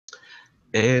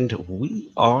And we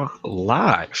are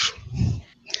live.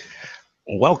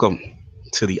 Welcome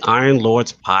to the Iron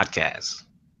Lords podcast,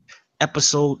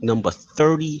 episode number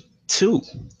 32.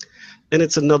 And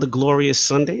it's another glorious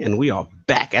Sunday, and we are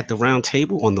back at the round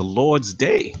table on the Lord's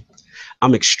Day.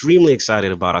 I'm extremely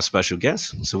excited about our special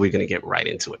guest, so we're going to get right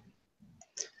into it.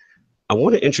 I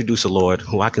want to introduce a Lord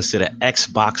who I consider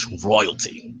Xbox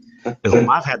royalty, and whom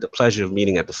I've had the pleasure of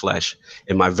meeting at the flesh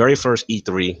in my very first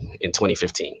E3 in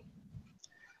 2015.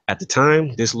 At the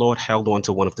time, this Lord held on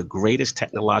to one of the greatest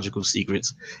technological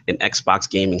secrets in Xbox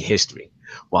gaming history,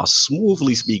 while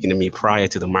smoothly speaking to me prior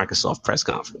to the Microsoft press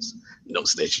conference. No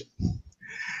station.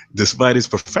 Despite his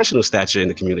professional stature in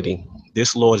the community,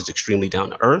 this Lord is extremely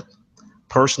down to earth,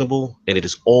 personable, and it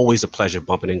is always a pleasure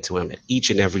bumping into him at each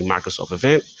and every Microsoft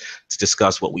event to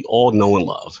discuss what we all know and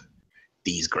love,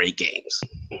 these great games.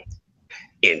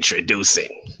 Introducing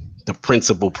the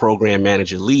principal program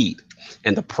manager lead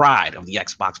and the pride of the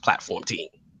Xbox platform team.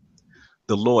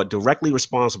 The Lord directly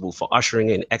responsible for ushering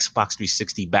in Xbox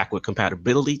 360 backward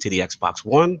compatibility to the Xbox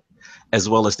One, as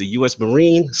well as the U.S.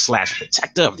 Marine /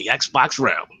 protector of the Xbox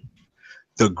realm.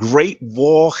 The Great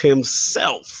Wall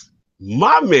himself,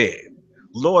 my man,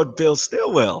 Lord Bill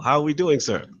Stillwell. How are we doing,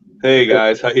 sir? Hey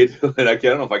guys, how you doing? I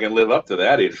don't know if I can live up to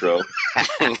that intro.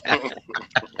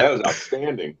 That was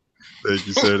outstanding. Thank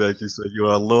you, sir. Thank you, sir. You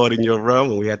are a Lord in your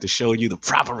realm, and we have to show you the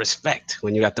proper respect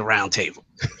when you're at the round table.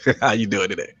 How you doing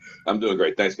today? I'm doing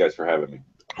great. Thanks, guys, for having me.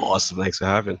 Awesome. Thanks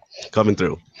for coming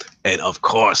through. And of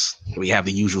course, we have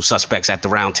the usual suspects at the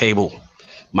round table.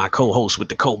 My co-host with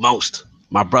the co-most,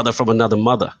 my brother from another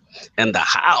mother, and the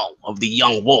howl of the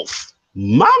young wolf,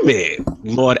 my man,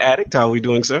 Lord Addict. How are we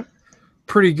doing, sir?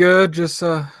 Pretty good. Just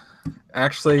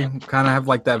actually kind of have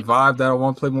like that vibe that I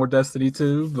want to play more Destiny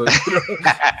 2, but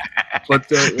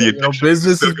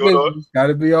business is business. Got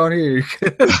to be on here.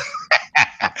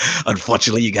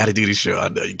 Unfortunately, you got to do the show. I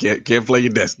know you can't play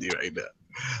your Destiny right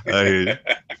now. I hear you.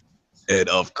 And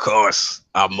of course,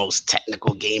 our most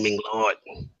technical gaming lord,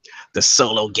 the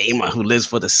solo gamer who lives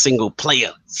for the single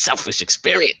player selfish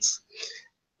experience.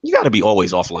 You got to be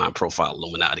always offline profile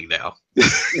Illuminati now.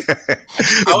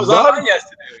 I was online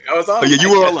yesterday. Yeah, you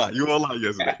were online. You were online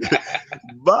yesterday.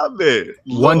 My man.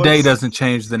 One day doesn't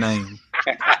change the name.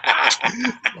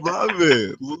 My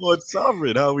man, Lord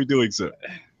Sovereign. How are we doing, sir?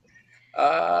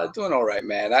 Doing all right,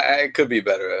 man. It could be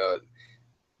better.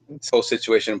 This whole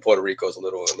situation in Puerto Rico is a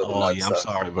little nuts. Yeah, I'm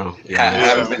sorry, bro. I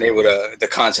haven't been able to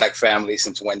contact family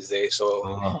since Wednesday,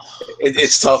 so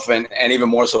it's tough, and even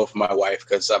more so for my wife,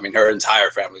 because I mean her entire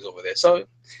family's over there. So,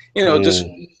 just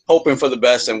hoping for the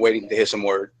best and waiting to hear some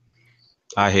word.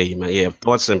 I hear you, man. Yeah,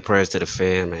 thoughts and prayers to the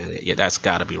fam, man. Yeah, that's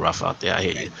got to be rough out there. I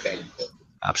hear you. Thank you.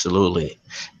 Absolutely,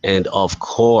 and of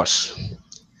course,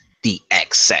 the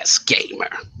excess gamer.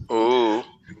 Ooh.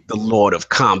 The Lord of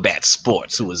Combat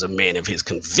Sports, who is a man of his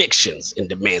convictions and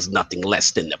demands nothing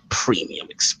less than the premium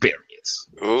experience.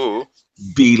 Ooh.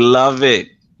 Beloved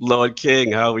Lord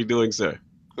King, how are we doing, sir?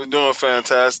 We're doing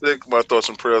fantastic. My thoughts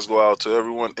and prayers go out to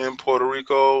everyone in Puerto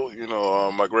Rico.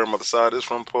 My grandmother's side is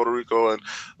from Puerto Rico, and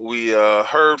we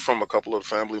heard from a couple of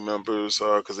family members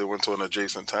because they went to an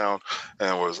adjacent town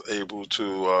and was able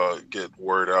to get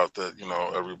word out that,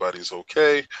 everybody's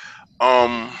okay.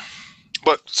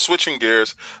 But switching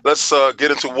gears, let's get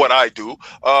into what I do.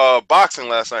 Boxing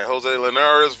last night, Jose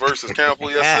Linares versus Campbell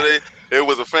yesterday. It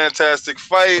was a fantastic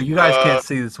fight. You guys can't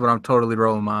see this, but I'm totally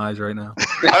rolling my eyes right now.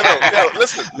 I know. Yeah,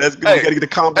 listen, let's go. We gotta get the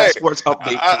combat sports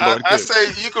update. I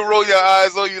say you can roll your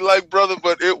eyes all you like, brother,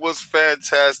 but it was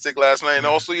fantastic last night. And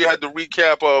also, you had the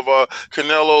recap of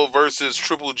Canelo versus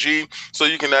Triple G, so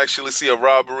you can actually see a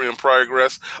robbery in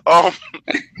progress. I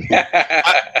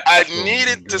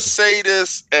needed to say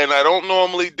this, and I don't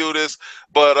normally do this,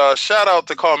 but shout out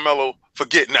to Carmelo for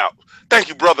getting out. Thank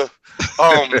you, brother.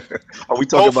 Are we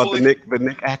talking about the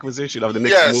Nick acquisition of the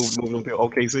Knicks moving to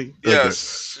OKC?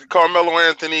 Yes, okay. Carmelo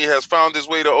Anthony has found his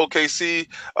way to OKC.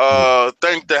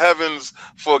 Thank the heavens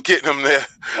for getting him there,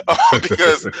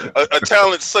 because a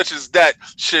talent such as that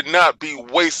should not be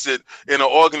wasted in an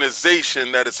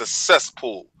organization that is a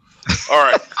cesspool. All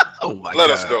right, let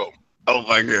us go. Oh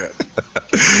my God.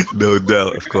 No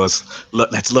doubt, of course. Look,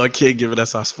 that's Lord King giving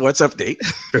us our sports update.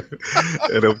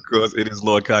 And of course, it is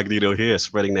Lord Cognito here,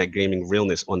 spreading that gaming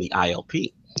realness on the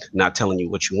ILP. Not telling you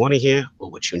what you want to hear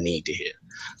or what you need to hear.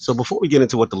 So before we get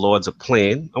into what the Lords are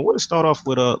playing, I want to start off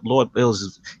with Lord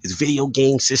Bill's his video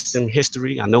game system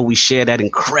history. I know we share that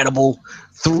incredible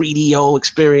 3DO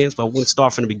experience, but I want to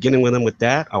start from the beginning with him with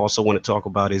that. I also want to talk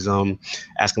about his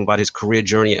ask him about his career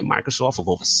journey at Microsoft of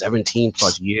over 17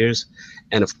 plus years,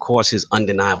 and of course his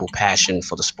undeniable passion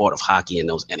for the sport of hockey and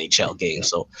those NHL games.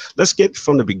 So let's get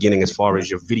from the beginning as far as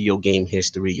your video game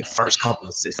history, your first couple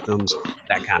of systems,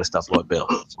 that kind of stuff, Lord Bill.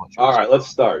 All right, let's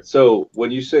start. So when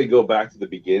you say go back to the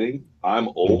beginning, I'm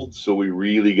old, so we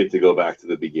really get to go back to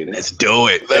the beginning. Let's do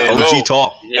it. Let's OG go.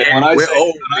 talk. Yeah, When I we're say,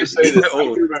 old. when I say this, I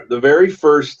remember the very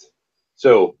first.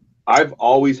 So I've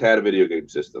always had a video game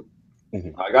system.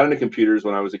 Mhm. I got into computers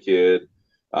when I was a kid.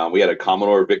 We had a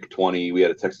Commodore VIC-20. We had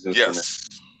a Texas Instruments.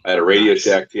 Yes. I had a Radio Nice.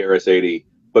 Shack TRS-80.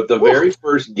 But the very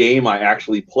first game I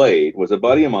actually played was a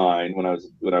buddy of mine when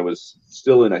I was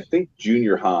still in, I think,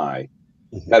 junior high.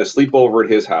 Mhm. Had a sleepover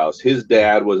at his house. His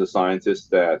dad was a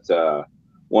scientist at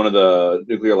one of the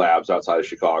nuclear labs outside of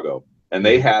Chicago, and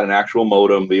they had an actual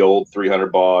modem, the old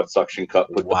 300 baud suction cup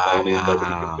with the phone in, nobody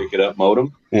could pick it up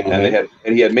modem, and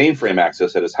he had mainframe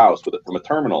access at his house with it from a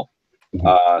terminal.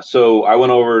 So I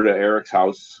went over to Eric's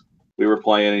house. We were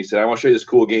playing, and he said, "I want to show you this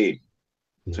cool game."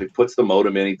 So he puts the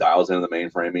modem in, he dials into the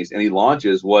mainframe, and he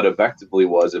launches what effectively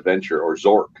was Adventure or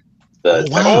Zork, the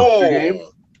wow. game.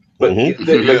 But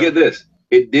get this,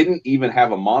 it didn't even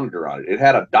have a monitor on it. It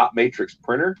had a dot matrix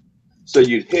printer. So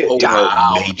you'd hit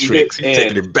Matrix, you'd hit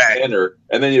taking it back. enter,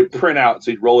 and then you'd print out.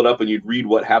 So you'd roll it up and you'd read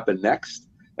what happened next.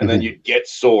 And then you'd get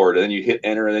sword, and then you'd hit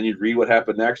enter, and then you'd read what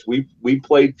happened next. We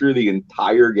played through the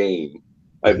entire game.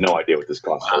 I have no idea what this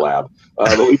costs in the lab,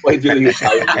 but we played through the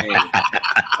entire game.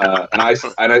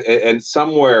 And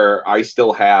somewhere I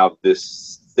still have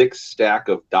this thick stack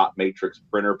of dot matrix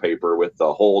printer paper with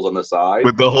the holes on the side.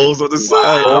 With the holes on the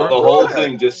side. The whole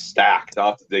thing just stacked. I'll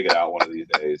have to dig it out one of these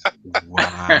days.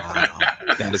 Wow.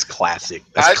 That is classic.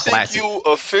 That's I classic. think you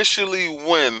officially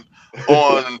win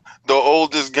on the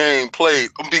oldest game played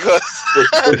because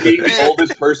The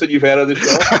oldest person you've had on the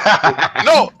show?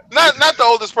 no, not the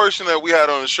oldest person that we had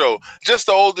on the show, just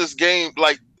the oldest game.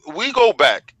 Like we go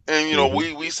back and you know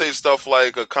we say stuff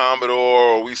like a Commodore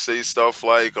or we say stuff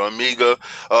like Amiga,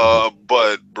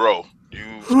 but bro, you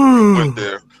went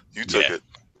there, you took it.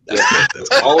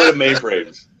 All in the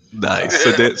mainframes. Nice.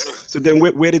 So then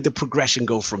where did the progression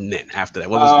go from then after that?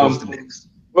 What was the next?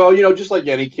 Well, you know, just like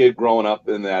any kid growing up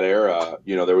in that era,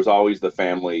 you know, there was always the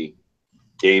family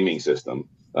gaming system.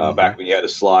 Back when you had to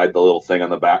slide the little thing on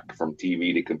the back from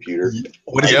TV to computer.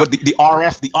 What is the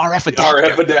RF adapter?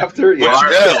 RF adapter,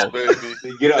 Yeah, baby.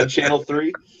 You get on channel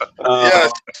 3.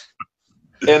 Yes.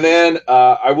 And then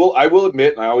I will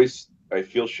admit, and I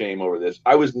feel shame over this.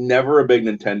 I was never a big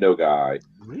Nintendo guy.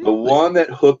 Really? The one that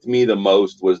hooked me the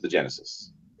most was the Genesis.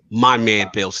 My man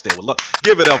Bill Stewart. Look,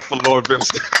 give it up for Lord Bill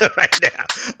Stewart right now.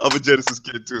 I'm a Genesis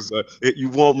kid too, so you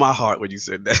warmed my heart when you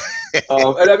said that.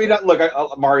 And I mean,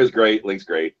 look, Mario's great, Link's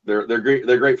great. They're great.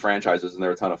 They're great franchises, and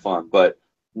they're a ton of fun. But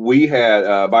we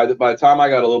had by the time I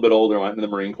got a little bit older, and went into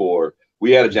the Marine Corps,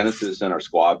 we had a Genesis in our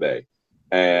squad bay,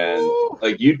 and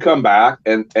like you'd come back,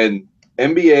 and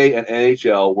NBA and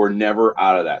NHL were never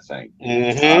out of that thing,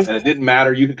 and it didn't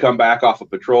matter. You could come back off of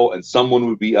patrol, and someone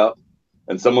would be up.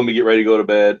 And someone would get ready to go to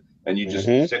bed, and you just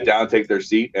sit down and take their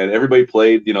seat, and everybody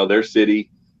played, you know, their city.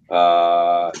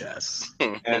 Yes.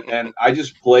 And I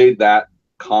just played that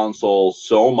console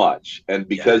so much, and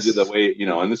because of the way, you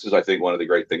know, and this is, I think, one of the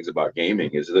great things about gaming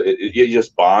is that you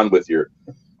just bond with your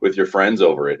friends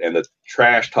over it, and the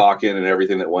trash talking and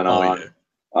everything that went on.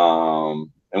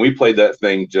 And we played that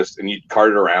thing and you'd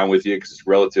cart it around with you because it's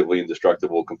relatively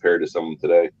indestructible compared to some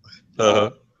today.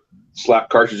 Slap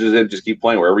cartridges in, just keep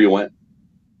playing wherever you went.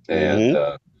 And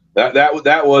that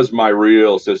was my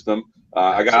real system.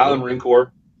 I got out of the Marine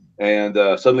Corps and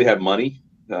suddenly had money.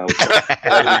 And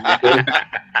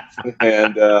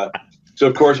so,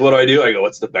 of course, what do? I go,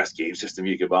 what's the best game system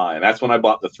you could buy? And that's when I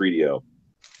bought the 3DO.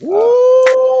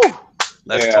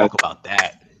 Let's talk about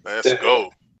that. Let's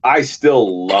go. I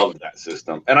still love that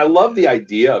system. And I love the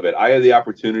idea of it. I had the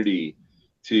opportunity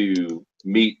to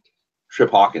meet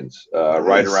Trip Hawkins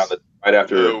right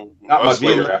after. Not much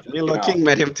later after. Me and Lil King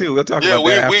met him too. We'll talk about we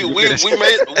that. we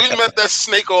met that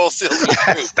snake oil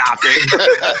salesman. Stop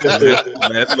it.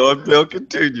 Let Lord Bill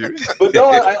continue. But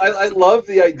no, I love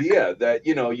the idea that,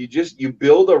 you know, you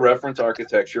build a reference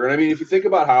architecture. And I mean, if you think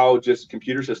about how just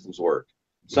computer systems work,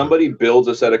 somebody builds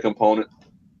a set of component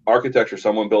architecture,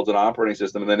 someone builds an operating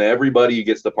system, and then everybody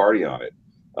gets the party on it.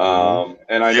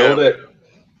 And I know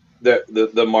that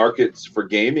the markets for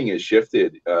gaming has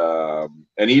shifted,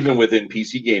 and even within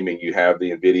PC gaming, you have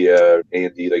the NVIDIA,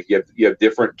 AMD, like you have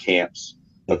different camps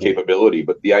capability,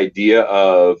 but the idea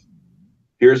of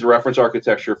here's the reference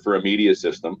architecture for a media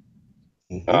system.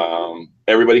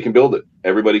 Everybody can build it.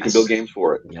 Everybody can build games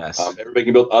for it. Yes. Everybody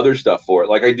can build other stuff for it.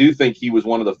 Like, I do think he was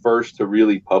one of the first to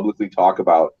really publicly talk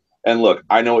about, and look,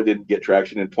 I know it didn't get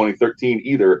traction in 2013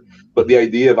 either, but the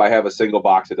idea of I have a single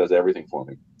box that does everything for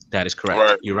me. That is correct.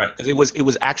 Right. You're right. It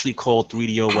was actually called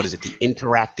 3DO. What is it? The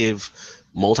interactive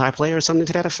multiplayer or something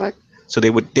to that effect. So they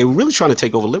were really trying to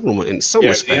take over living room in some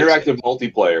respects. Interactive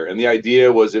multiplayer, and the idea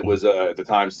was it was at the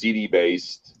time CD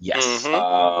based. Yes.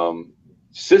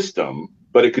 System,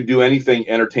 but it could do anything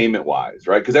entertainment wise,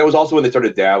 right? Because that was also when they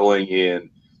started dabbling in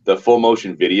the full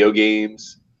motion video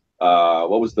games.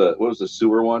 What was the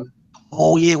sewer one?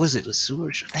 Oh yeah, was it the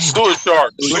sewer? Sewer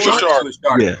Shark.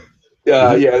 Yeah.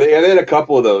 Yeah, they had a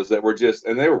couple of those that were just,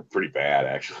 and they were pretty bad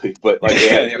actually, but like they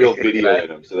had real video in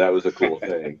them, so that was a cool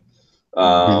thing.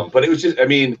 But it was just, I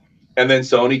mean, and then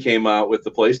Sony came out with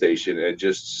the PlayStation and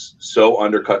just so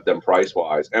undercut them price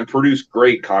wise and produced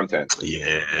great content.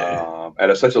 Yeah.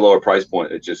 At such a lower price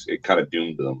point, it kind of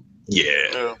doomed them.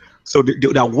 Yeah. So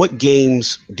now, what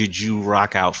games did you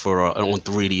rock out for on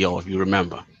 3DO, if you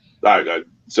remember?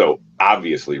 So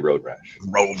obviously Road Rash.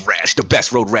 Road Rash, the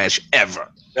best Road Rash ever.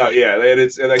 Oh yeah, and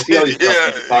I see all these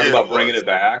companies talking about bringing it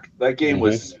back. That game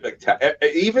was spectacular.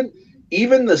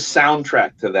 Even the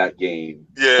soundtrack to that game.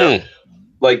 Yeah.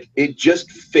 Like, it just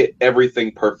fit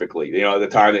everything perfectly. You know, at the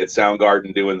time they had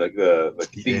Soundgarden doing the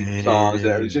theme songs.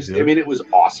 And it was just, I mean, it was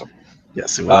awesome.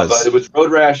 Yes, it was. But it was Road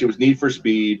Rash. It was Need for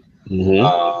Speed.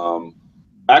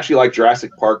 Actually, like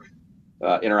Jurassic Park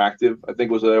Interactive, I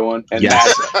think was the other one. And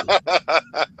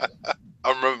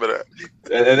I remember that.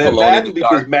 And then Madden,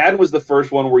 because Madden was the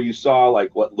first one where you saw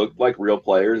like what looked like real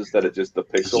players instead of just the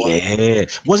pixel. Yeah.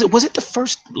 Was it the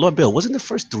first, Lord Bill? Wasn't the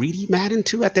first 3D Madden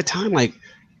too at the time? Like,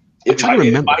 It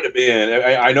might have been.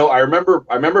 I know. I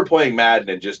remember playing Madden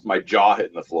and just my jaw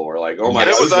hitting the floor. Like, oh my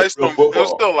god! It was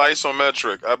still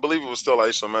isometric. I believe it was still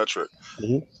isometric.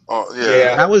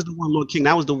 Yeah. That was the one, Lord King.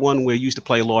 That was the one where you used to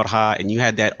play Lord High, and you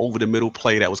had that over the middle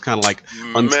play that was kind of like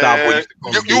unstoppable.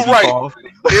 You're right.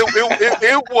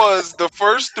 It was the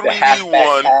first 3D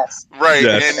one, right?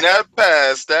 Yes. And that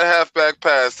halfback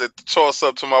pass, that toss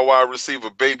up to my wide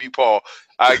receiver, Baby Paul.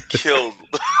 I killed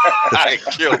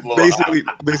Lord.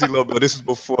 Basically, Lord Bill, this is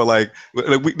before like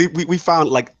we found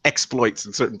like exploits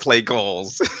in certain play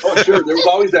calls. Oh sure, there was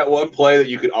always that one play that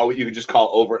you could just call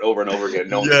over and over and over again.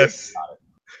 No one could stop it.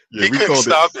 Yeah, he couldn't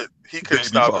stop it. He couldn't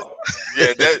stop it.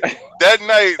 Yeah, that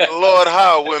night, Lord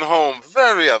Howe went home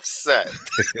very upset.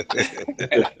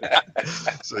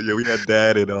 So yeah, we had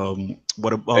that and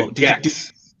what about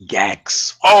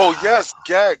Gex? Oh yes,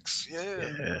 Gex.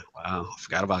 Yeah. Wow, I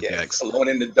forgot about Gex. Alone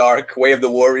in the Dark, Way of the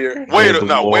Warrior. Way of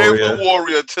the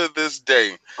Warrior to this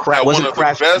day. Wasn't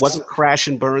Crash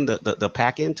and Burn the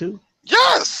pack-in too?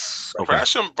 Yes. Okay.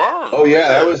 Crash and Burn. Oh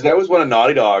yeah, that was one of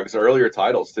Naughty Dog's earlier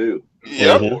titles too.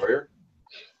 Yep. Warrior.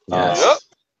 Yep.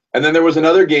 And then there was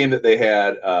another game that they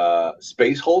had,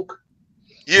 Space Hulk.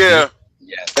 Yeah.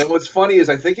 Yes. And what's funny is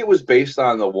I think it was based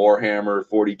on the Warhammer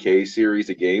 40K series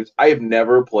of games. I have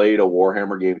never played a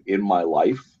Warhammer game in my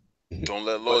life. Don't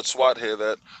let Lord SWAT hear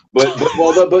that. But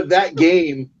that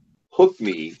game hooked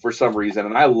me for some reason,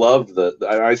 and I loved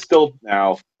I still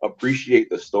now appreciate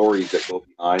the stories that go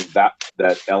behind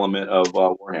that element of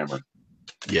Warhammer.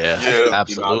 Yeah,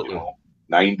 absolutely.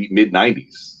 Mid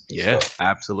 90s. Yeah,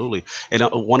 absolutely. And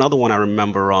one other one I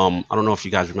remember, I don't know if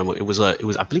you guys remember, it was I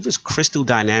believe it was Crystal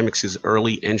Dynamics'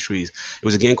 early entries. It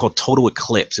was a game called Total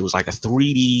Eclipse. It was like a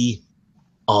 3D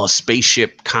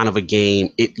spaceship kind of a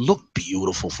game. It looked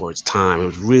beautiful for its time. It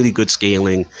was really good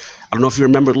scaling. I don't know if you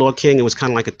remember, Lord King. It was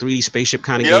kind of like a 3D spaceship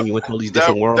kind of game. You went to all these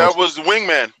different worlds. That was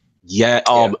Wingman. Yeah.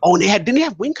 Oh, and didn't they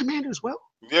have Wing Commander as well?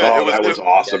 Yeah, that was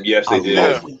awesome. Yes, they did.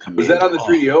 Yeah. Was that on the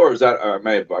 3DO or was that? I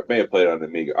may have played it on the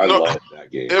Amiga. I loved that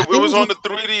game. It was on the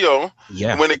 3DO.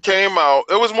 Yeah. When it came out,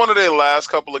 it was one of their last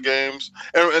couple of games.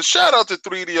 And shout out to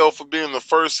 3DO for being the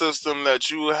first system that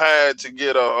you had to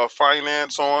get a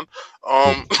finance on.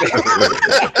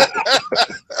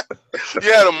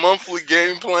 You had a monthly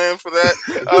game plan for that.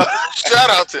 Shout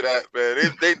out to that,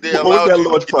 man. They what was that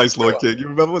launch price, Lord King? You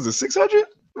remember? Was it 600?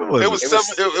 It was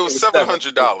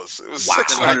 $700. It was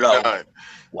 $699.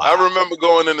 Wow. I remember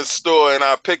going in the store and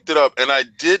I picked it up, and I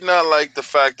did not like the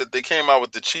fact that they came out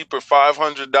with the cheaper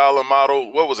 $500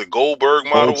 model. What was it, Goldberg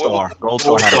model? Gold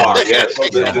Star. Yes,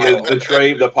 the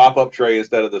tray, the pop-up tray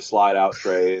instead of the slide-out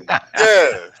tray.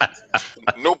 Yeah,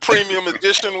 no premium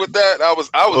edition with that. I was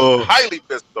highly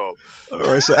pissed off. All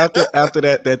right, so after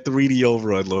that 3DO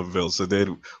run, Lord Bill, so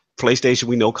then PlayStation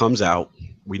we know comes out.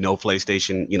 We know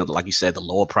PlayStation, like you said, the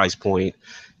lower price point,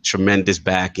 tremendous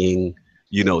backing.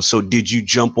 So did you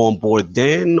jump on board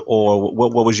then, or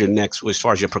what was your next as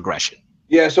far as your progression?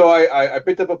 Yeah, so I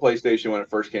picked up a PlayStation when it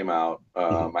first came out.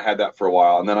 I had that for a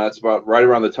while, and then that's about right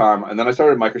around the time, and then I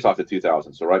started Microsoft in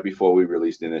 2000, so right before we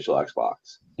released the initial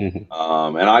Xbox. And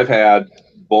I've had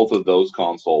both of those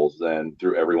consoles then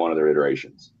through every one of their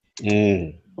iterations.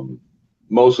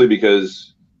 Mostly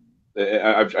because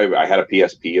I had a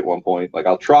PSP at one point. Like,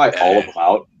 I'll try all of them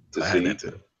out to see.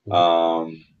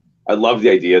 I love the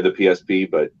idea of the PSP,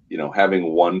 but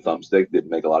having one thumbstick didn't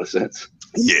make a lot of sense.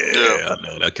 Yeah, I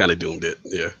know that kind of doomed it.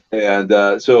 Yeah,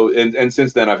 and so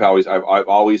since then I've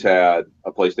always had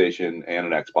a PlayStation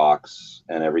and an Xbox,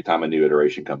 and every time a new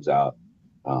iteration comes out,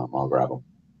 I'll grab them.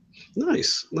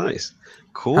 Nice,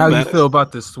 cool. How do you feel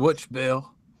about the Switch, Bill?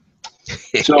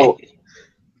 So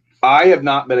I have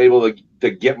not been able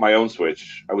to get my own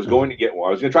Switch. I was going to get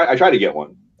one. I tried to get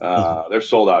one. They're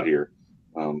sold out here.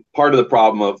 Part of the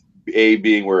problem of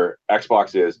being where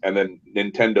Xbox is, and then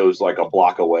Nintendo's like a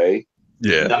block away.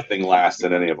 Yeah, nothing lasts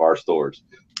in any of our stores.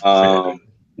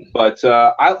 But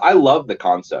I love the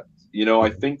concept. I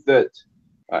think that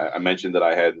I mentioned that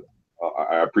I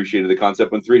appreciated the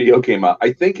concept when 3DO came out.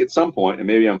 I think at some point, and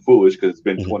maybe I'm foolish because it's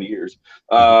been 20 years,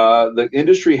 the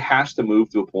industry has to move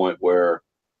to a point where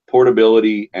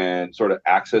portability and sort of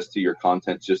access to your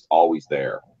content's just always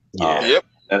there. Yep.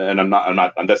 And I'm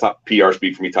not. That's not PR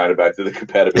speak for me tying it back to the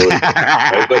compatibility.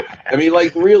 Right? But I mean,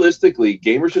 like, realistically,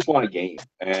 gamers just want a game,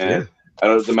 and it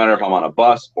doesn't matter if I'm on a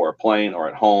bus or a plane or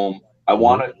at home. I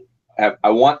want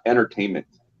entertainment,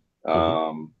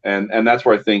 and that's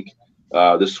where I think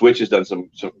the Switch has done some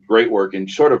great work in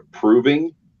sort of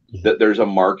proving that there's a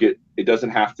market. It doesn't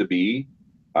have to be.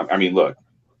 I mean, look,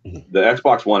 the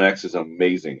Xbox One X is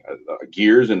amazing.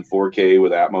 Gears in 4K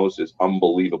with Atmos is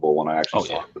unbelievable when I actually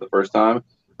saw it for the first time.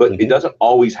 But it doesn't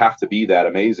always have to be that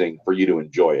amazing for you to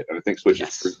enjoy it. And I think Switch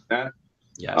is proving that.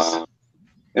 Yes.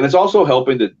 And it's also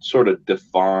helping to sort of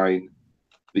define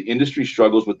the industry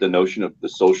struggles with the notion of the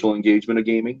social engagement of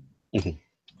gaming.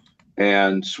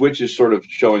 And Switch is sort of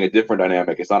showing a different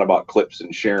dynamic. It's not about clips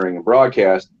and sharing and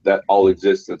broadcast. That all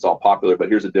exists and it's all popular. But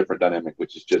here's a different dynamic,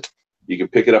 which is just you can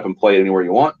pick it up and play it anywhere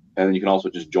you want. And then you can also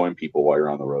just join people while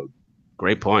you're on the road.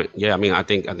 Great point. Yeah, I mean, I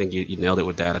think you nailed it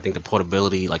with that. I think the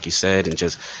portability, like you said, and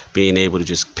just being able to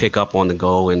just pick up on the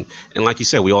go, and like you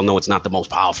said, we all know it's not the most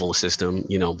powerful system,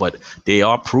 but they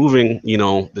are proving,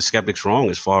 the skeptics wrong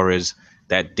as far as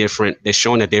that different. They're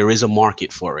showing that there is a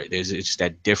market for it. It's just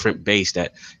that different base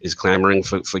that is clamoring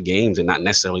for games, and not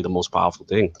necessarily the most powerful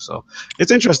thing. So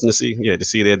it's interesting to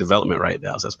see their development right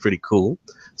now. So that's pretty cool.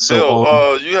 So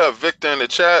Bill, you have Victor in the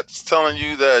chat telling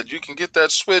you that you can get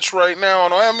that Switch right now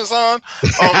on Amazon.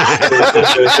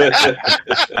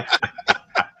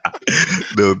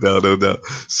 No doubt.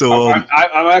 So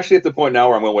I'm actually at the point now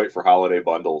where I'm going to wait for holiday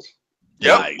bundles.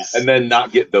 Yep. Nice. And then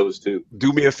not get those too.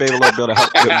 Do me a favor, Lord Bill, to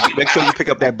help. Make sure you pick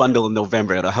up that bundle in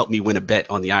November. It'll help me win a bet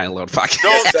on the Iron Lord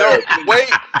podcast. Don't wait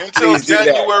until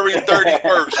January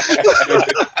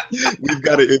 31st. We've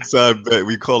got an inside bet.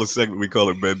 We call a segment. We call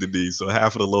it Bend the Knee. So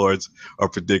half of the Lords are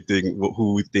predicting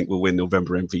who we think will win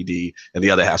November MPD, and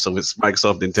the other half. So it's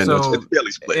Microsoft, Nintendo. So, it's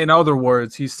fairly split. In other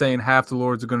words, he's saying half the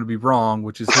Lords are going to be wrong,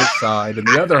 which is his side, and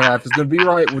the other half is going to be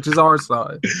right, which is our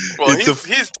side. Well,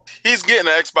 he's getting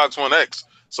an Xbox One X.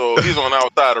 So he's on our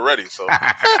side already. So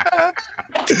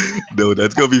no,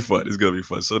 that's gonna be fun. It's gonna be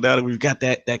fun. So now that we've got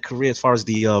that career as far as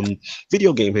the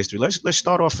video game history, let's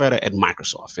start off at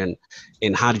Microsoft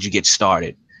and how did you get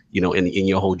started? In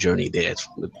your whole journey there,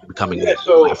 becoming. I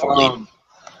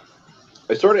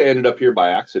sort of ended up here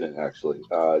by accident, actually.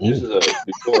 Just as a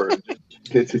story,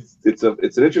 it's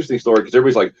an interesting story because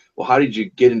everybody's like, well, how did you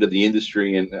get into the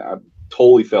industry? And I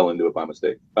totally fell into it by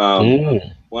mistake.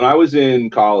 When I was in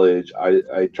college,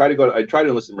 I tried to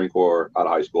enlist in the Marine Corps out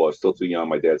of high school. I was still too young.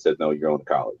 My dad said, no, you're going to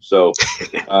college. So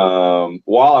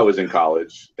while I was in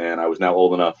college and I was now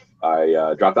old enough,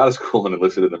 I dropped out of school and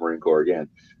enlisted in the Marine Corps again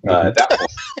at that point.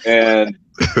 And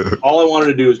all I wanted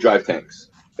to do was drive tanks.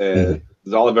 And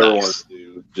that's all I've ever wanted to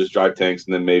do, just drive tanks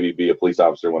and then maybe be a police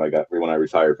officer when I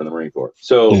retired from the Marine Corps.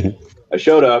 So I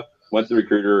showed up. Went to the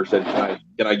recruiter, said,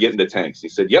 can I get into tanks? He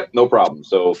said, yep, no problem.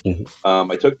 So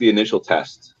I took the initial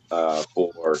test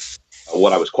for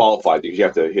what I was qualified because you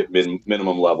have to hit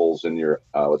minimum levels in your,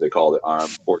 what they call the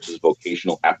Armed Forces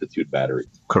Vocational Aptitude Battery.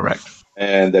 Correct.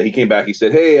 And he came back, he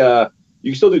said, hey,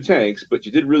 you can still do tanks, but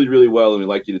you did really, really well, and we'd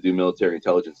like you to do military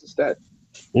intelligence instead.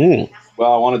 Well,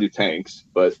 I want to do tanks,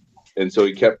 and so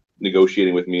he kept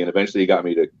negotiating with me, and eventually he got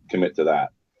me to commit to that,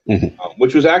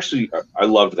 which was actually, I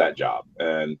loved that job.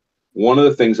 And one of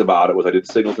the things about it was I did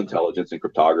signals intelligence and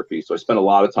cryptography. So I spent a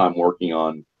lot of time working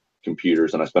on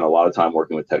computers and I spent a lot of time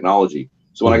working with technology.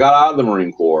 So when I got out of the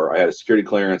Marine Corps, I had a security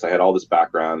clearance. I had all this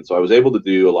background, so I was able to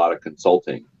do a lot of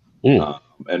consulting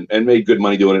and made good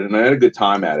money doing it, and I had a good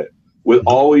time at it. With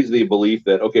always the belief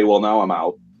that, okay, well, now I'm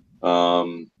out.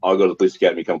 I'll go to the police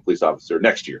academy, become a police officer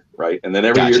next year, right? And then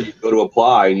every year you go to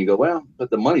apply, and you go, well, but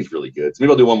the money's really good, so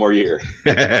maybe I'll do one more year.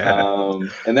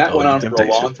 And that went on for a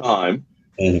long time,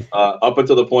 up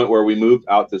until the point where we moved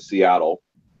out to Seattle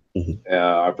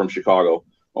from Chicago.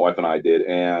 My wife and I did,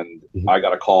 and I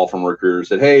got a call from recruiters,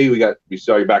 said, hey, we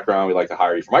saw your background, we'd like to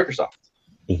hire you for Microsoft.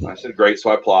 I said, great. So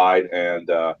I applied, and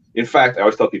in fact, I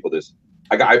always tell people this.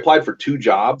 I applied for 2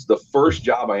 jobs. The first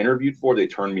job I interviewed for, they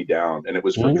turned me down, and it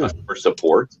was for customer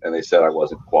support, and they said I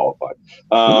wasn't qualified.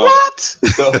 What?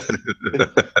 So,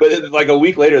 but like a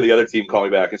week later, the other team called me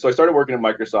back, and so I started working at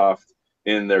Microsoft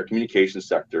in their communications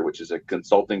sector, which is a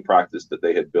consulting practice that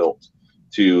they had built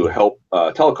to help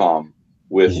telecom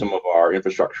with some of our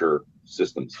infrastructure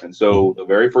systems. And so the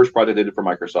very first project I did for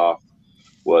Microsoft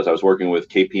was I was working with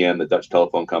KPN, the Dutch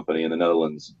telephone company in the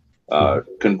Netherlands,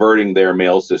 converting their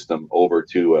mail system over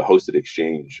to a hosted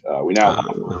exchange. We now have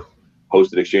a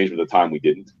hosted exchange, but at the time we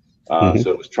didn't.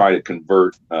 So it was trying to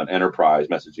convert an enterprise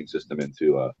messaging system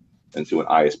into an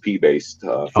ISP-based.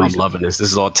 I'm loving this.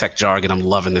 This is all tech jargon. I'm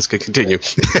loving this. Could continue.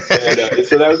 And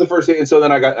so that was the first thing. And so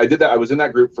then I did that. I was in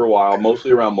that group for a while,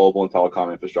 mostly around mobile and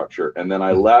telecom infrastructure. And then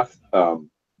I left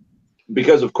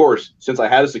because, of course, since I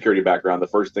had a security background, the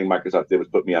first thing Microsoft did was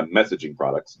put me on messaging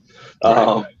products.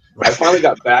 I finally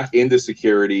got back into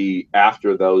security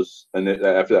after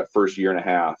that first year and a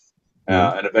half,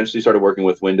 and eventually started working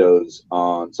with Windows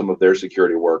on some of their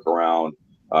security work around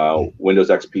Windows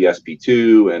XP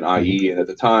SP2 and IE. And at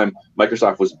the time,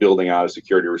 Microsoft was building out a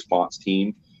security response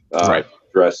team to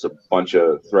address a bunch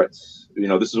of threats.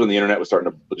 This is when the internet was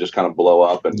starting to just kind of blow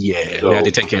up. And they had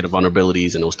to take care of the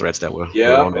vulnerabilities and those threats that were and you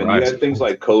had things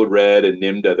like Code Red and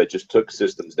Nimda that just took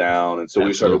systems down. And so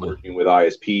we started working with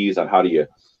ISPs on how do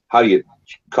you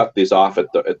cut this off at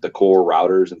the core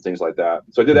routers and things like that.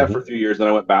 So I did that for a few years. Then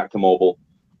I went back to mobile,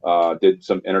 did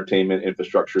some entertainment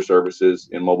infrastructure services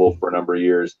in mobile for a number of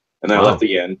years. And then I left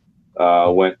again,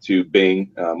 went to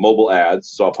Bing, mobile ads.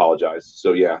 So I apologize.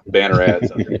 So yeah, banner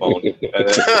ads on your phone.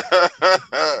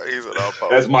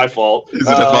 That's my fault. That's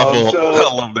my fault.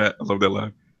 I love that. I love that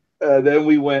line. Then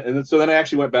we went, then I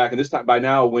actually went back, and this time by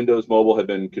now Windows Mobile had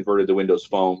been converted to Windows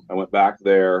Phone. I went back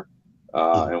there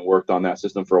and worked on that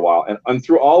system for a while. And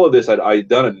through all of this, I'd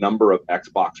done a number of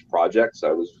Xbox projects.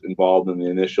 I was involved in the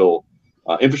initial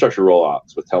infrastructure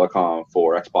rollouts with Telecom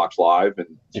for Xbox Live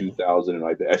in 2000, and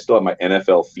I still have my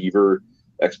NFL Fever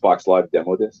Xbox Live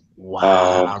demo disc.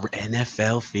 Wow,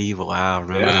 NFL Fever. Wow,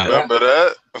 remember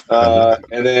that?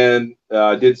 And then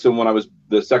I did some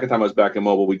the second time I was back in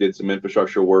mobile. We did some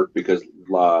infrastructure work because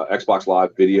Xbox Live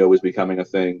video was becoming a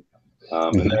thing.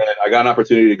 And then I got an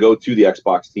opportunity to go to the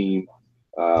Xbox team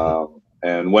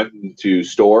and went to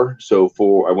store. So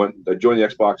I joined the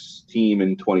Xbox team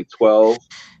in 2012.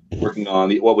 Working on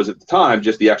what was at the time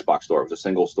just the Xbox store. It was a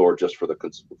single store just for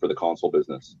the console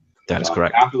business. That is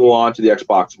correct. After the launch of the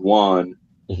Xbox One,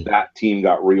 that team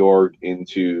got reorged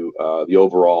into the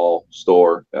overall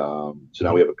store. So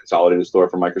now we have a consolidated store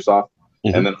for Microsoft.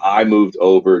 And then I moved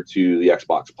over to the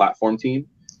Xbox platform team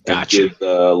and did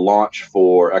the launch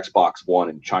for Xbox One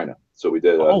in China. So we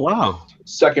did a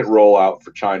second rollout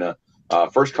for China.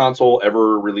 First console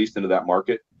ever released into that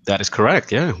market. That is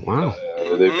correct. Yeah. Wow.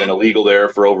 They've been illegal there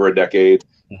for over a decade,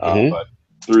 but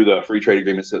through the free trade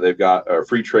agreements that they've got, or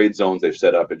free trade zones they've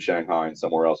set up in Shanghai and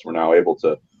somewhere else, we're now able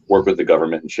to work with the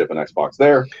government and ship an Xbox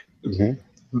there.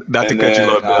 Not to cut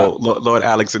you, Lord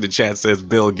Alex in the chat says,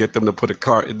 "Bill, get them to put a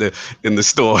cart in the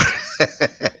store."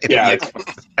 Yeah,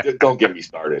 don't get me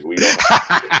started. We don't.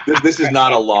 This is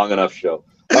not a long enough show.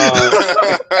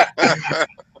 And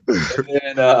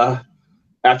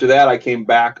after that, I came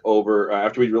back over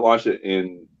after we launched it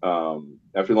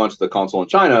after we launched the console in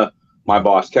China. My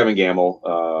boss, Kevin Gamble,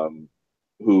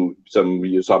 who some of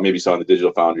you saw in the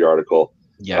Digital Foundry article,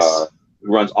 who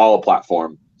runs all a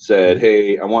platform, said,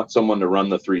 "Hey, I want someone to run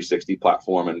the 360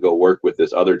 platform and go work with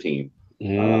this other team."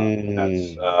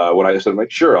 That's when I said,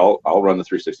 "Like, sure, I'll run the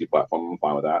 360 platform. I'm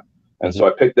fine with that." And so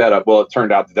I picked that up. Well, it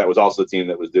turned out that was also the team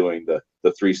that was doing the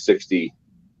 360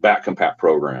 back compat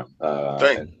program.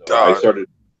 Thank God.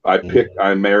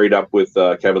 I married up with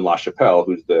Kevin LaChapelle,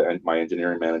 who's my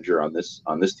engineering manager on this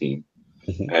team,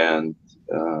 and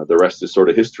the rest is sort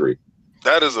of history.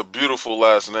 That is a beautiful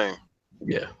last name.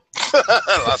 Yeah.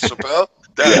 LaChapelle.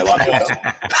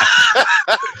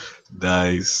 LaChapelle.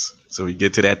 Nice. So we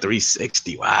get to that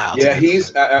 360. Wow. Yeah,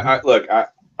 he's look.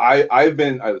 I've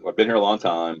been here a long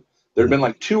time. There've been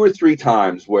like 2 or 3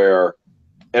 times where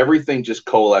everything just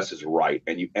coalesces right,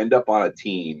 and you end up on a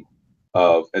team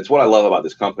of. It's what I love about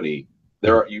this company.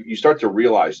 You start to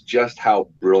realize just how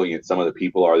brilliant some of the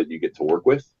people are that you get to work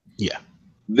with. Yeah.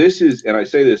 This is, and I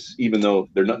say this even though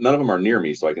none of them are near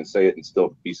me, so I can say it and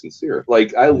still be sincere.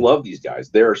 Like, I love these guys.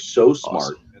 They are so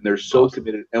smart and they're so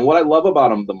committed. And what I love about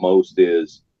them the most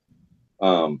is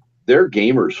they're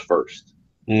gamers first.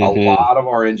 A lot of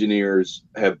our engineers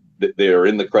they're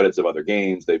in the credits of other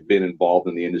games. They've been involved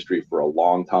in the industry for a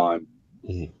long time.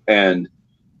 And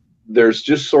there's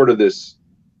just sort of this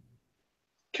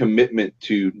commitment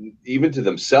to even to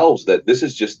themselves that this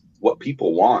is just what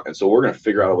people want. And so we're going to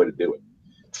figure out a way to do it.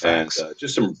 Facts. And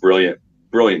just some brilliant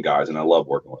guys, and I love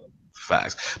working with them.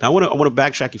 Facts. Now I want to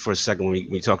backtrack you for a second when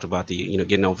we talked about the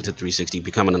getting over to 360,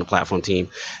 becoming on a platform team.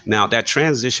 Now that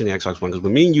transition to Xbox One, because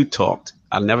when me and you talked,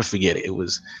 I'll never forget it. It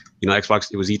was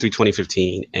Xbox. It was E3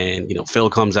 2015, and Phil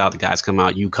comes out, the guys come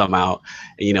out, you come out,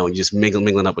 and just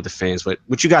mingling up with the fans. But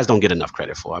what you guys don't get enough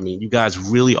credit for. I mean, you guys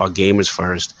really are gamers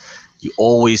first. You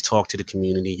always talk to the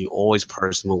community. You always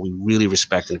personal. We really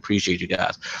respect and appreciate you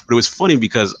guys. But it was funny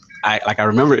because I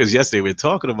remember it was yesterday. We were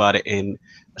talking about it, and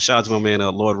shout out to my man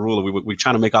Lord Ruler. We were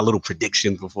trying to make our little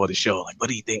predictions before the show. Like, what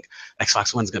do you think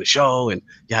Xbox One's going to show? And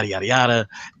yada yada yada.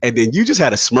 And then you just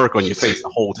had a smirk on your face the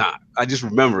whole time. I just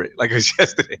remember it like it was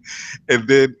yesterday. And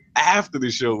then after the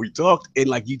show, we talked, and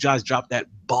like you guys dropped that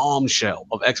bombshell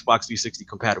of Xbox 360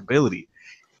 compatibility,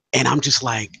 and I'm just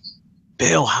like,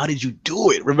 Bill, how did you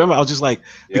do it? Remember, I was just like,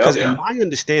 because in my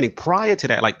understanding, prior to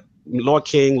that, like Lord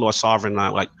King, Lord Sovereign, and I,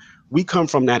 like, we come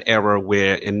from that era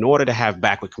where in order to have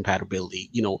backward compatibility,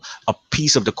 a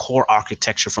piece of the core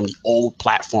architecture from the old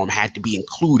platform had to be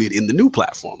included in the new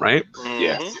platform, right?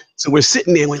 Yeah. So we're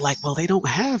sitting there and we're like, well, they don't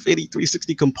have any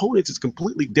 360 components. It's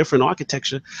completely different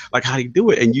architecture. Like, how do you do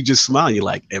it? And you just smile and you're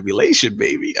like, emulation,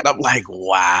 baby. And I'm like,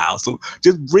 wow. So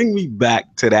just bring me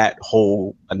back to that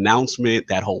whole announcement,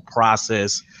 that whole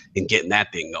process, and getting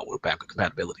that thing going with backward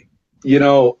compatibility.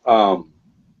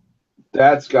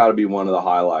 That's got to be one of the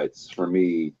highlights for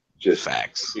me. Just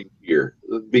facts here,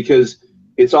 because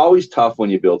it's always tough when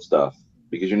you build stuff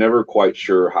because you're never quite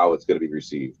sure how it's going to be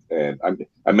received. And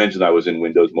I mentioned I was in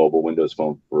Windows Mobile, Windows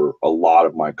Phone for a lot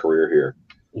of my career here.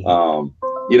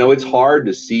 It's hard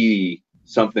to see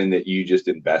something that you just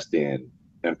invest in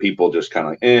and people just kind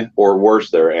of like, or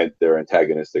worse, they're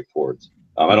antagonistic towards.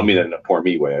 I don't mean it in a poor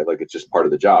me way. Like, it's just part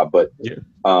of the job. But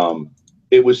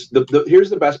it was here's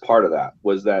the best part of that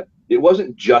was that it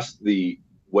wasn't just the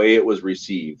way it was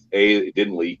received. It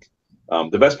didn't leak.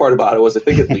 The best part about it was I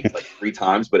think it leaked like 3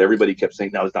 times, but everybody kept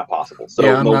saying, no, it's not possible. So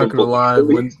I'm not gonna lie.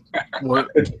 When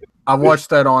I watched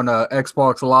that on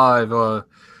Xbox Live, and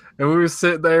we were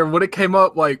sitting there when it came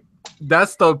up, like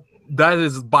that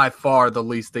is by far the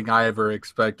least thing I ever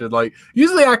expected. Like,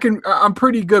 usually I'm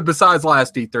pretty good besides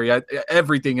last E3.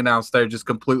 Everything announced there just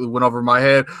completely went over my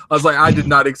head. I was like, I did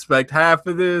not expect half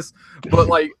of this, but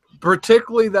like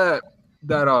particularly that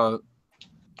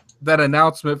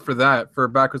announcement for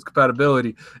backwards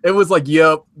compatibility, it was like,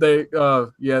 yep, they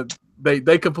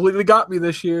completely got me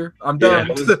this year. I'm done.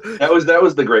 That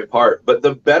was the great part. But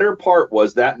the better part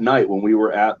was that night when we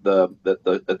were at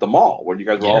the mall where you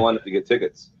guys were all lined up to get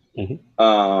tickets.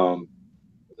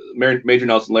 Major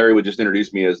Nelson Larry would just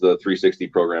introduce me as the 360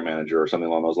 program manager or something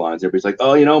along those lines. Everybody's like,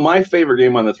 oh, my favorite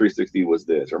game on the 360 was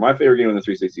this, or my favorite game on the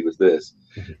 360 was this.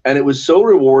 And it was so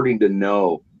rewarding to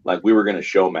know, like, we were going to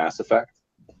show Mass Effect.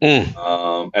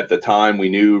 At the time, we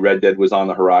knew Red Dead was on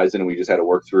the horizon, and we just had to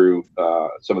work through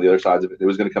some of the other sides of it. It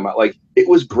was going to come out. Like, it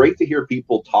was great to hear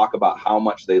people talk about how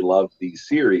much they loved these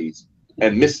series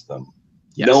and missed them,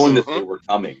 knowing that they were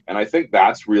coming. And I think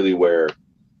that's really where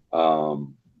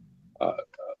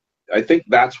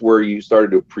you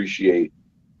started to appreciate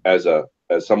as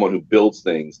someone who builds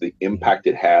things, the impact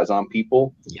it has on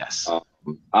people. Yes.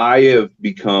 I have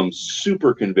become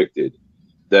super convicted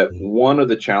that one of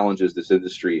the challenges this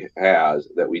industry has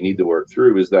that we need to work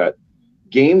through is that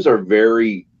games are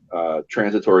very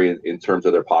transitory in terms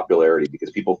of their popularity,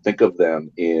 because people think of them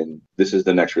in, this is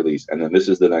the next release, and then this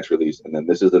is the next release, and then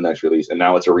this is the next release, and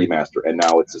now it's a remaster, and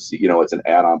now it's it's an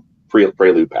add-on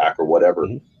prelude pack or whatever.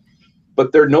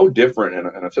 But they're no different,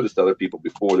 and I've said this to other people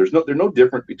before, they're no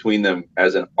different between them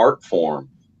as an art form,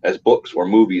 as books or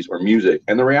movies or music.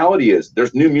 And the reality is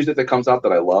there's new music that comes out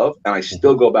that I love, and I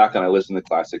still go back and I listen to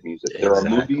classic music. There are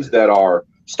movies that are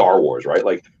Star Wars, right?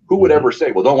 Like, who would ever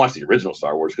say, well, don't watch the original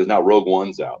Star Wars because now Rogue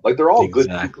One's out? Like, they're all good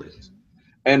movies.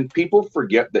 And people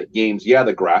forget that games, the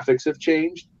graphics have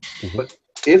changed, but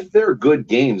if they're good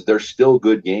games, they're still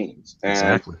good games.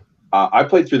 And I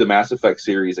played through the Mass Effect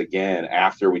series again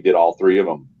after we did all 3 of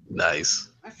them. Nice.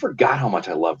 I forgot how much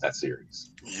I love that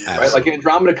series. Yeah. Right? Like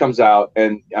Andromeda comes out,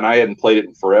 and I hadn't played it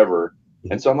in forever.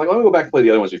 And so I'm like, let me go back and play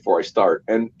the other ones before I start,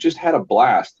 and just had a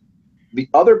blast. The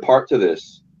other part to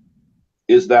this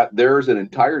is that there's an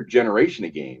entire generation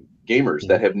of gamers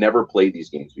that have never played these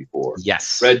games before.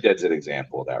 Yes. Red Dead's an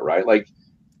example of that, right? Like,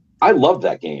 I love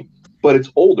that game, but it's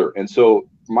older. And so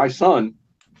my son,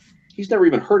 he's never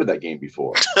even heard of that game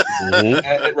before,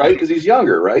 right? Because he's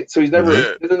younger, right? So he's never,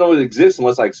 he doesn't know it exists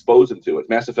unless I expose him to it.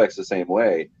 Mass Effect's the same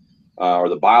way, or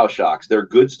the BioShocks. They're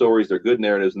good stories, they're good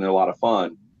narratives, and they're a lot of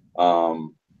fun.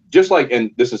 Just like,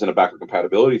 and this isn't a backward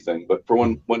compatibility thing, but for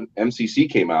when MCC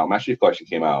came out, Master Chief Collection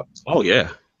came out. Oh yeah.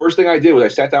 First thing I did was I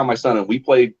sat down with my son and we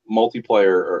played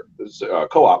multiplayer or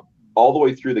co-op all the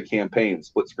way through the campaign,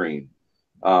 split screen.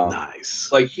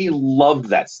 Nice. Like he loved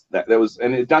that was,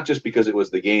 and it's not just because it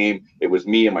was the game, it was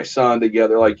me and my son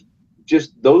together. Like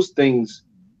just those things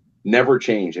never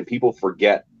change, and people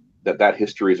forget that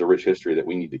history is a rich history that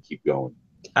we need to keep going.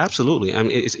 Absolutely. I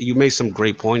mean, you made some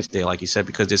great points there, like you said,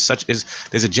 because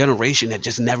there's a generation that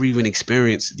just never even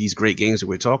experienced these great games that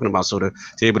we're talking about. So to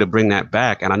be able to bring that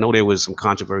back, and I know there was some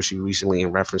controversy recently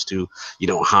in reference to, you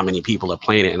know, how many people are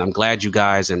playing it, and I'm glad you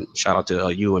guys, and shout out to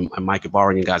you and Mike Ibarra,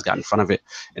 and you guys got in front of it,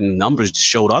 and the numbers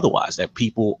showed otherwise, that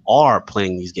people are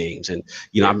playing these games. And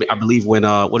you know, I believe when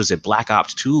Black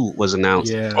Ops 2 was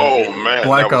announced. Yeah. Oh man,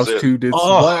 Black Ops 2 did.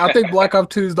 Oh. I think Black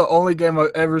Ops 2 is the only game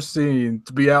I've ever seen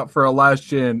to be out for a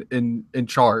last gen in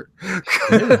chart.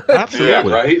 Absolutely. Yeah,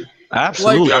 right.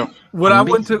 Absolutely. Like, when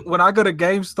I go to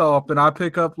GameStop and I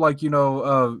pick up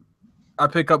I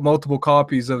pick up multiple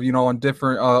copies of, you know, on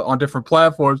different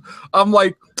platforms, I'm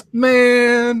like,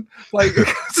 man, like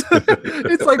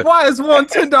it's like, why is one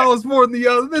 $10 more than the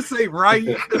other? This ain't right.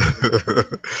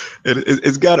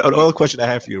 It's got another question I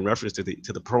have for you in reference to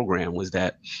the program was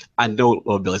that I know,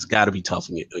 Bill, it's got to be tough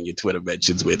on your Twitter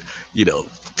mentions with, you know,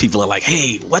 people are like,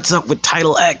 hey, what's up with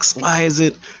Title X? Why is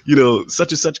it, you know,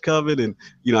 such and such coming? And,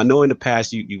 you know, I know in the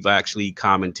past you've actually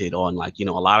commented on, like, you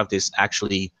know, a lot of this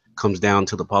actually comes down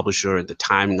to the publisher and the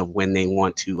timing of when they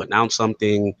want to announce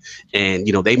something, and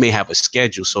you know, they may have a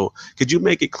schedule. So could you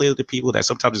make it clear to people that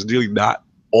sometimes it's really not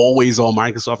always on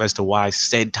Microsoft as to why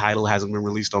said title hasn't been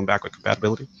released on backward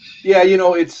compatibility? Yeah, you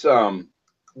know, it's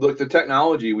look, the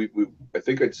technology, we I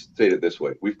think I'd state it this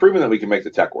way: we've proven that we can make the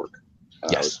tech work.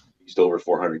 Yes. Still over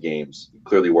 400 games. It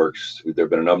clearly works. There have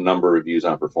been a number of reviews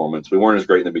on performance. We weren't as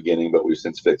great in the beginning, but we've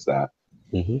since fixed that.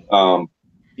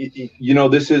 You know,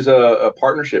 this is a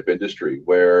partnership industry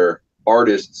where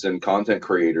artists and content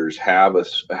creators have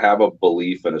a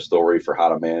belief and a story for how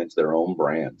to manage their own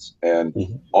brands, and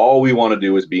all we want to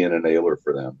do is be an enabler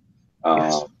for them.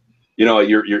 Yes. You know,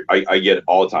 I get it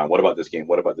all the time. What about this game?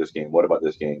 What about this game? What about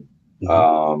this game?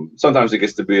 Sometimes it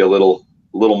gets to be a little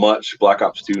much. Black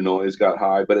Ops 2 noise got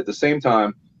high, but at the same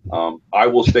time, I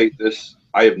will state this: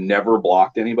 I have never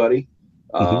blocked anybody.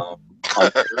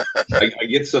 I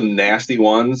get some nasty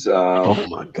ones. Oh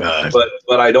my God!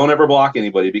 But I don't ever block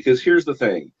anybody, because here's the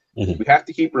thing: we have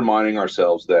to keep reminding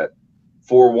ourselves that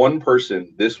for one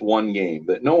person, this one game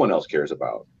that no one else cares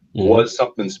about was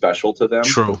something special to them.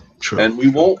 True. And we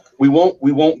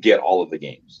won't get all of the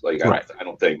games. Like I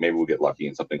don't think, maybe we'll get lucky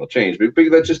and something will change. But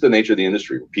that's just the nature of the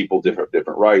industry. People different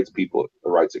rights. The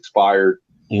rights expired.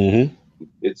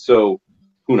 It's so,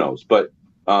 who knows? But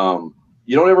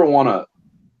you don't ever want to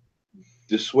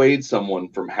dissuade someone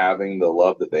from having the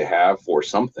love that they have for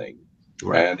something.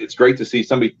 Right. And it's great to see.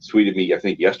 Somebody tweeted me, I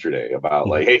think yesterday, about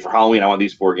like, hey, for Halloween I want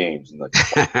these 4 games, and like,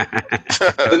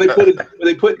 then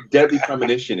they put Deadly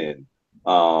Premonition in,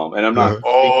 and I'm not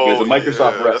as a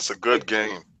Microsoft rep. That's a good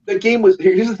game. That game was,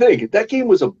 here's the thing, that game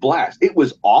was a blast. It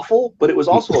was awful, but it was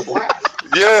also a blast.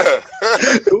 Yeah.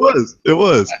 It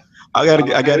was. I got.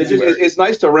 It's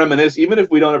nice to reminisce, even if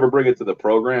we don't ever bring it to the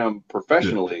program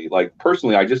professionally. Like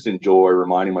personally, I just enjoy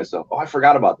reminding myself, oh, I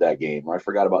forgot about that game, or I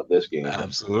forgot about this game.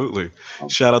 Absolutely.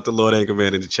 Shout out to Lord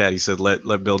Anchorman in the chat. He said, let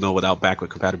Bill know without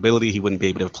backward compatibility, he wouldn't be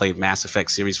able to play Mass Effect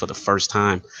series for the first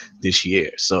time this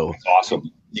year. So that's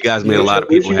awesome. You guys made a lot of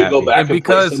people happy. Go back and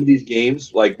play some of these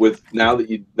games, like with now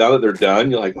that they're done,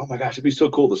 you're like, oh my gosh, it'd be so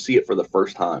cool to see it for the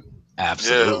first time.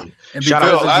 Absolutely. And shout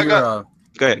out.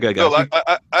 Go ahead. Bill,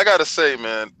 I gotta say,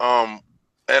 man, and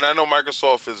I know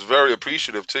Microsoft is very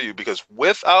appreciative to you, because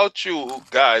without you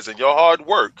guys and your hard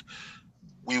work,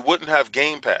 we wouldn't have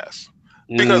Game Pass.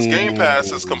 Because Game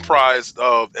Pass is comprised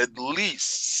of at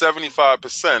least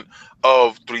 75%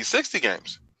 of 360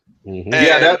 games.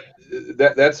 Yeah,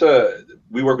 that's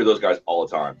we work with those guys all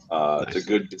the time. Nice.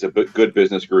 It's a good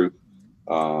business group.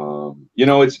 You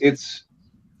know,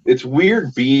 it's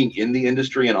weird being in the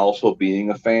industry and also being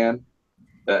a fan.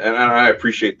 and I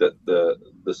appreciate the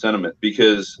sentiment,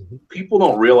 because people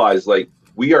don't realize, like,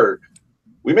 we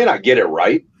may not get it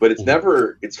right, but it's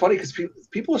never. It's funny because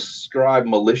people ascribe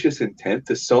malicious intent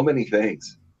to so many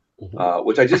things,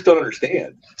 which I just don't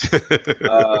understand.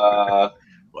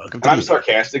 I'm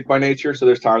sarcastic by nature, so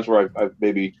there's times where I've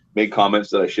maybe made comments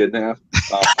that I shouldn't have,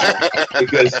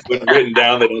 because when written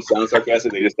down, they don't sound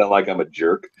sarcastic. They just sound like I'm a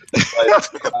jerk. But,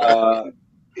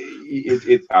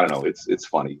 I don't know. It's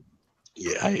funny.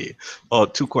 Yeah. Oh,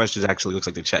 two questions actually. Looks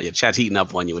like the chat. Yeah, chat's heating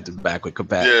up on you with the backward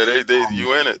compatibility. Yeah, they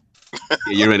you in it.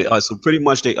 Yeah, you're in it. So pretty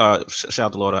much, they shout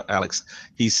out to Lord Alex.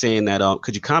 He's saying that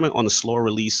could you comment on the slow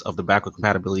release of the backward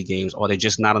compatibility games? Are there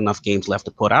just not enough games left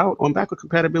to put out on backward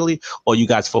compatibility, or are you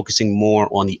guys focusing more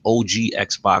on the OG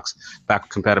Xbox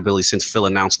backward compatibility since Phil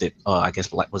announced it? I guess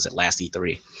was it last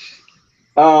E3?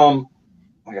 I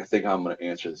think I'm going to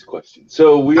answer this question.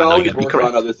 So we always work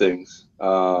on other things,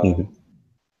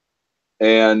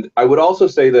 and I would also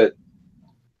say that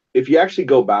if you actually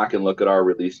go back and look at our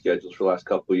release schedules for the last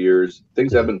couple of years,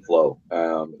 things ebb and flow.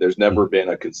 There's never been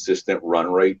a consistent run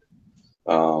rate.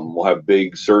 We'll have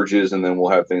big surges, and then we'll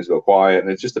have things go quiet,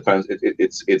 and it just depends. It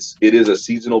is a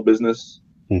seasonal business,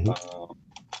 and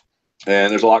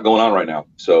there's a lot going on right now.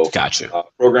 So, gotcha.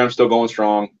 Program's still going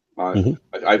strong.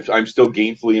 I'm still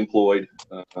gainfully employed.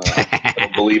 I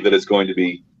don't believe that it's going to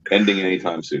be ending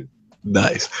anytime soon.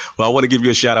 Nice. Well, I want to give you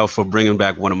a shout out for bringing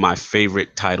back one of my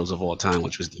favorite titles of all time,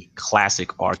 which was the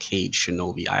classic arcade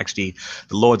Shinobi.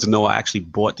 The Lords know I actually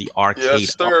bought the arcade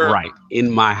upright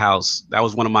in my house. That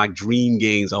was one of my dream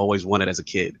games I always wanted as a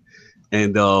kid.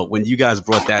 And when you guys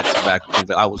brought that back,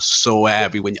 I was so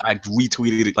happy when I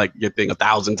retweeted it, like your thing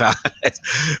 1,000 times,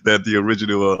 that the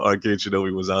original arcade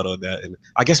Shinobi was out on that. And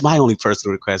I guess my only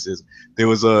personal request is there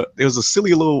was a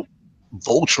silly little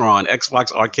Voltron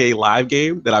Xbox Arcade Live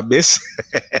game that I miss.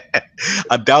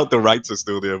 I doubt the rights are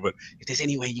still there, but if there's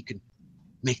any way you can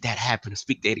make that happen,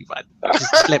 speak to anybody,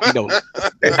 just let me know.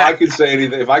 If I could say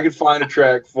anything, if I could find a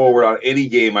track forward on any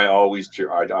game, I always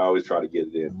try to get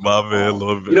it in. My man,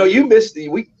 love it. You know, you missed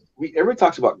everyone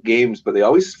talks about games, but they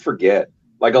always forget.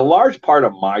 Like, a large part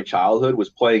of my childhood was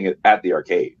playing it at the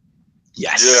arcade.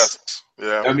 Yes.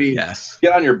 Yeah. I mean,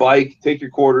 get on your bike, take your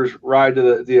quarters, ride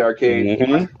to the arcade, put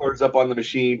your quarters up on the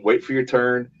machine, wait for your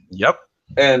turn. Yep.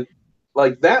 And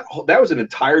like that was an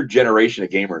entire generation of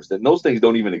gamers that those things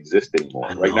don't even exist anymore.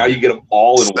 Right now, you get them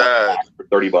all in one box for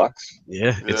 $30.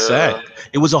 Yeah, it's sad.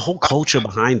 It was a whole culture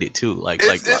behind it too.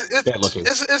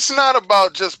 It's not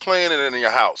about just playing it in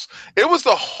your house. It was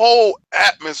the whole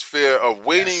atmosphere of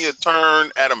waiting your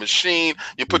turn at a machine.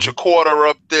 You put your quarter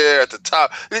up there at the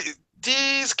top.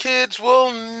 These kids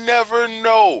will never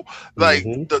know. Like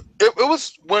it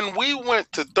was when we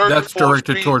went to 34th That's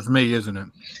directed Street. Towards me, isn't it?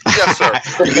 Yes, sir.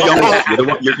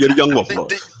 You're the young one.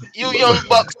 You young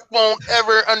bucks won't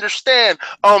ever understand.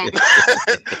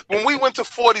 When we went to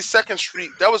 42nd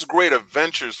Street, that was great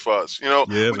adventures for us. You know,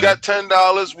 we got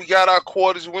 $10. We got our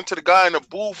quarters. We went to the guy in the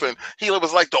booth, and he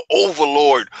was like the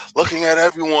overlord, looking at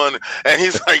everyone, and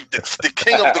he's like the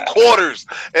king of the quarters.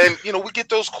 And you know, we get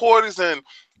those quarters and.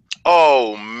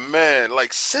 Oh man,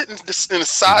 like sitting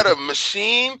inside a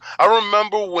machine. I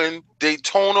remember when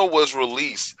Daytona was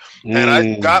released and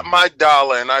I got my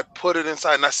dollar and I put it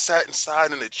inside and I sat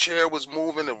inside and the chair was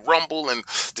moving and rumble and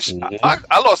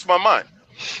I lost my mind.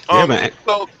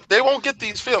 So they won't get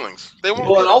these feelings. They won't.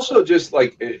 Well, and also just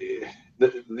like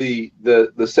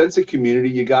the sense of community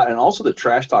you got, and also the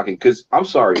trash talking. Because I'm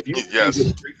sorry, if you get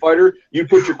Street Fighter, you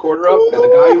put your quarter up, and the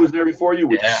guy who was there before you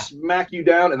would smack you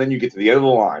down, and then you get to the end of the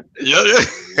line.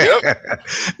 Yep.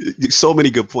 So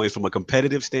many good points from a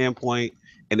competitive standpoint,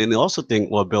 and then the also thing,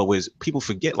 well, Bill, was people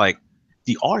forget like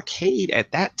the arcade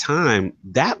at that time.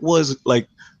 That was like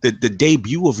the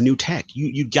debut of new tech.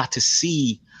 You got to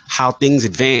see how things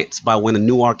advanced by when a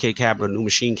new arcade cabinet, a new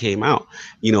machine came out,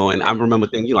 you know, and I remember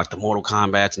things, you know, like the Mortal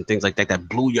Kombats and things like that, that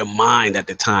blew your mind at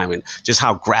the time, and just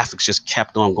how graphics just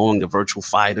kept on going, the Virtual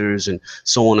Fighters and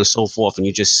so on and so forth. And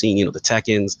you just seen, you know, the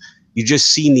Tekkens, you just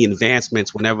seen the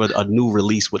advancements whenever a new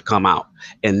release would come out.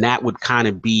 And that would kind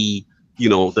of be, you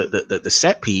know, the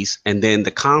set piece. And then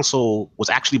the console was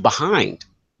actually behind,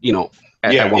 you know.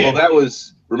 That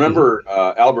was, remember,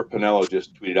 Albert Pinello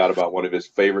just tweeted out about one of his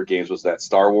favorite games was that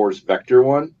Star Wars Vector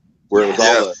one, where it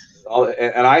was all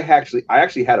and I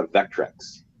actually had a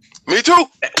Vectrex. Me too.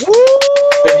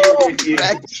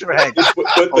 Vectrex. Just put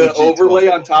the overlay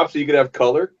on top so you could have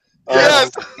color.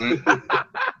 Yes.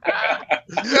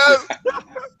 Yes.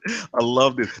 I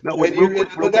love this. No,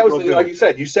 that was like you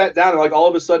said. You sat down and like all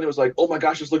of a sudden it was like, oh my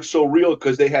gosh, this looks so real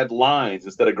because they had lines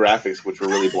instead of graphics, which were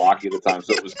really blocky at the time,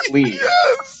 so it was clean.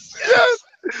 Yes.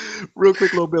 Real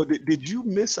quick, little Bill, did you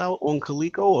miss out on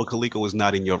Coleco, or Coleco was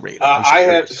not in your radar? I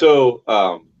had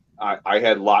I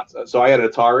had lots. So I had an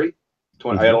Atari.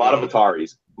 I had a lot of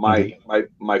Ataris.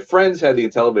 My friends had the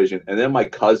Intellivision, and then my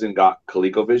cousin got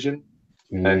ColecoVision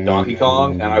and Donkey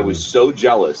Kong, and I was so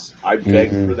jealous. I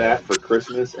begged for that for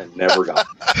Christmas and never got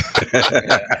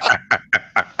it.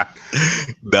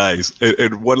 Nice.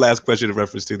 And one last question in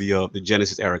reference to the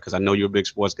Genesis era, because I know you're a big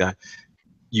sports guy.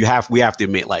 We have to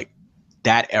admit, like,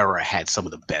 that era had some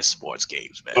of the best sports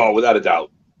games, man. Oh, without a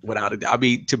doubt. Without a doubt. I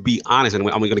mean, to be honest, and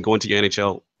I'm going to go into your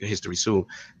NHL history soon.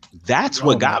 That's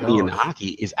what got me into hockey,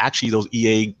 is actually those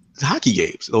EA hockey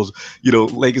games. Those,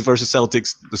 Lakers versus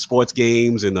Celtics, the sports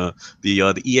games, and the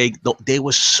EA. They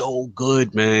were so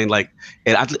good, man. Like,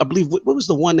 and I believe what was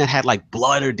the one that had like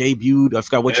Blood debuted? I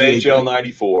forgot what NHL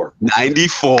 94.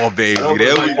 94, baby. I don't know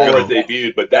there we go.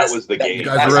 Debuted, but that was the game. You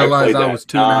guys realize I was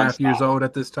 2.5 years old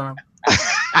at this time?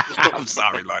 I'm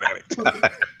sorry, Lord.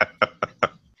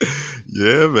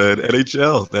 Yeah, man.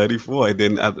 NHL 94, and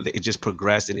then it just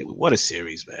progressed, and what a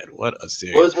series, man! What a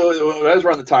series. Well, that was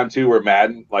around the time too where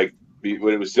Madden, like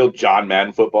when it was still John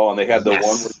Madden football, and they had the one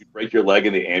where you break your leg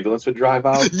and the ambulance would drive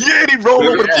out. Yeah, they roll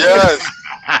over. Yes.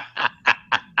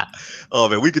 Oh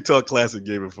man, we could talk classic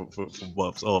gaming for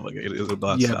months. Oh my god, it was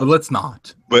about but let's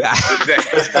not. But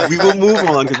we will move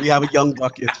on because we have a young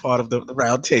buck as part of the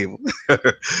round table.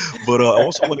 But I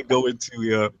also want to go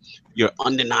into your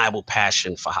undeniable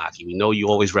passion for hockey. We know you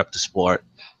always rep the sport.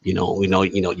 We know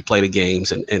you play the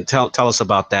games, and tell us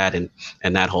about that and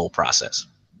that whole process.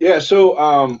 Yeah, so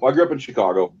I grew up in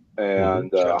Chicago,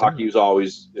 and hockey was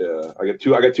always. I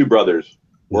got two brothers.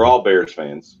 We're all Bears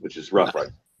fans, which is rough, right?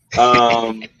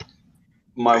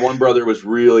 My one brother was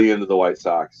really into the White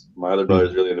Sox. My other brother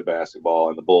was really into basketball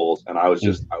and the Bulls, and I was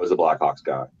a Blackhawks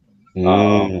guy.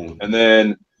 And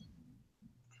then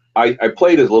I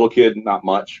played as a little kid, not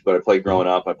much, but I played growing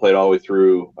up. I played all the way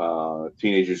through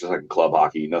teenagers, just like club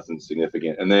hockey, nothing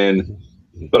significant. And then,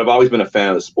 but I've always been a fan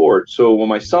of the sport. So when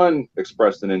my son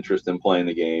expressed an interest in playing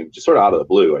the game, just sort of out of the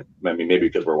blue, I mean, maybe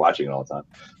because we're watching it all the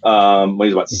time, when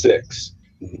he was about 6,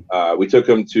 we took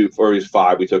him to, or he was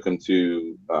 5, we took him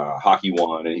to Hockey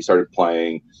 1, and he started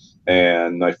playing.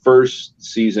 And my first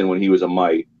season when he was a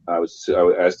mite, I was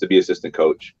asked to be assistant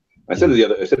coach. I said to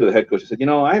the head coach, I said,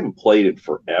 I haven't played in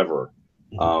forever.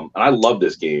 And I love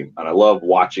this game, and I love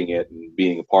watching it and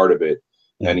being a part of it.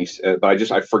 And he said,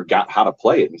 but I forgot how to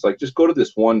play it. And he's like, just go to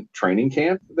this one training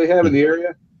camp that they have in the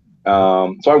area.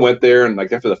 So I went there, and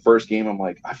like after the first game, I'm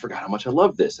like, I forgot how much I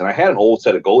love this. And I had an old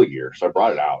set of goalie gear, so I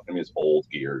brought it out. I mean, it's old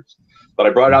gears, but I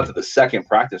brought it out to the second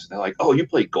practice, and they're like, "Oh, you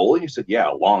played goalie?" I said, "Yeah,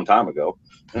 a long time ago."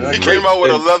 And he came out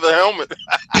with a leather helmet.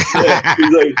 Yeah,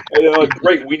 he's like,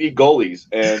 great, we need goalies.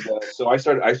 And so I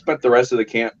spent the rest of the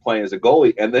camp playing as a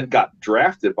goalie, and then got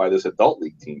drafted by this adult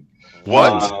league team.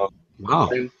 What? Wow.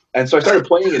 And so I started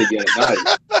playing it again at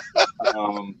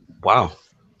night. Wow.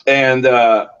 And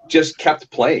just kept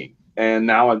playing. And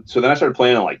now, so then I started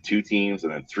playing on like 2 teams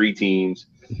and then 3 teams.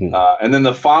 And then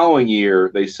the following year,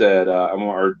 they said,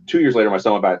 or 2 years later, my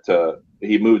son went back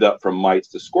he moved up from mites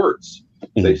to squirts.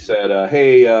 They said,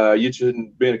 hey, you interested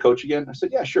in being a coach again? I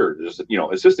said, yeah, sure. Just,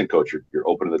 assistant coach, you're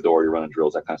opening the door, you're running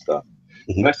drills, that kind of stuff.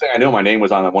 The next thing I know, my name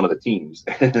was on one of the teams.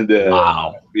 And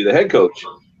wow. Be the head coach.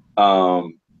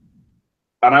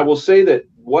 And I will say that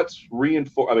what's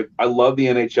reinforced, I love the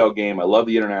NHL game. I love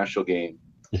the international game.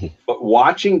 But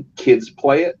watching kids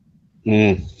play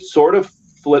it sort of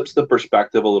flips the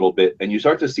perspective a little bit, and you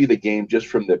start to see the game just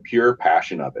from the pure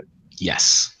passion of it.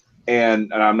 Yes.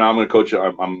 And I'm going to coach.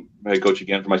 I'm head coach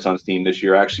again for my son's team this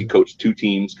year. I actually coached 2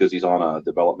 teams because he's on a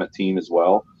development team as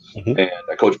well. And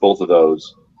I coach both of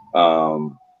those.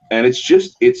 And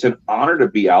it's an honor to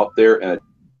be out there and a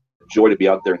joy to be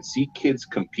out there and see kids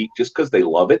compete just because they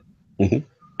love it.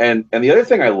 And the other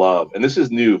thing I love, and this is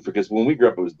new because when we grew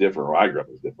up, it was different. Or I grew up,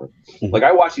 it was different. Like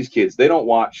I watch these kids, they don't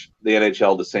watch the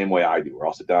NHL the same way I do, where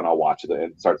I'll sit down, I'll watch it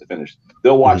and start to finish.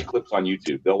 They'll watch clips on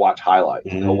YouTube. They'll watch highlights.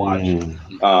 They'll watch,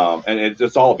 and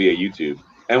it's all via YouTube.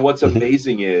 And what's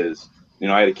amazing is,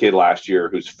 I had a kid last year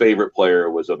whose favorite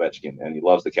player was Ovechkin, and he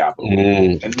loves the Capitals.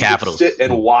 And Capitals. Sit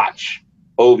and watch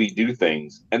Ovi do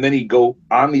things, and then he'd go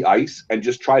on the ice and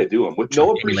just try to do them with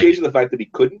no appreciation of the fact that he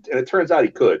couldn't. And it turns out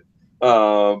he could.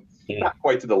 Not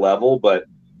quite to the level, but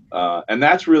and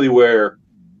that's really where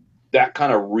that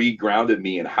kind of re-grounded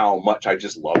me in how much I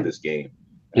just love this game.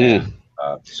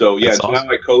 So awesome. Now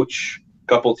I coach a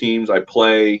couple teams. I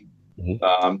play.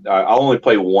 I'll only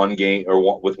play one game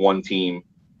with one team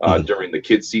during the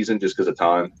kids season just because of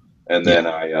time, and then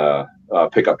I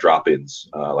pick up drop-ins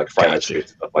like Friday night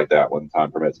stuff like that when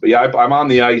time permits. But yeah, I'm on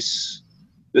the ice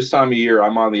this time of year.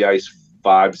 I'm on the ice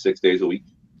 5 to 6 days a week.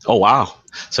 Oh wow!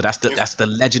 So that's the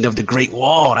legend of the Great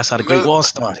Wall. That's how the Great Wall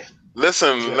started.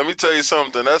 Listen, let me tell you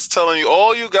something. That's telling you,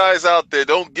 all you guys out there,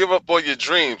 don't give up on your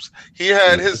dreams. He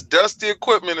had his dusty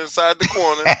equipment inside the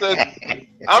corner and said,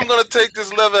 I'm going to take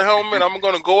this leather helmet. I'm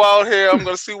going to go out here. I'm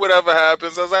going to see whatever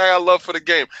happens. That's I got love for the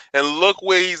game. And look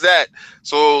where he's at.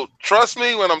 So trust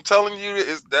me when I'm telling you,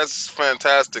 that's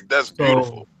fantastic. That's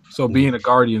beautiful. So being a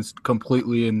Guardian's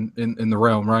completely in the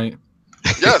realm, right?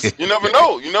 Yes, you never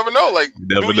know. You never know. Like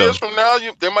 2 years from now,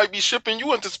 they might be shipping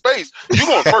you into space. You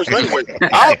going first anyway.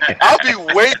 I'll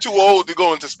be way too old to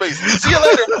go into space. See you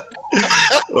later.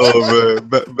 Oh man,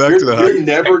 back to the hockey. You're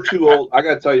never too old. I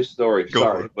gotta tell you a story.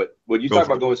 Sorry, but when you talk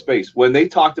about going to space, when they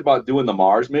talked about doing the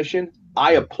Mars mission,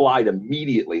 I applied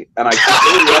immediately, and I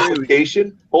submitted the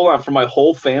application. Hold on, for my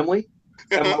whole family.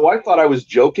 And my wife thought I was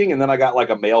joking, and then I got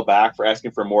like a mail back for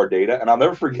asking for more data, and I'll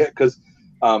never forget because.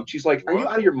 She's like, "Are you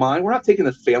out of your mind? We're not taking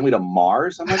the family to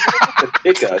Mars." I'm like, "You don't have to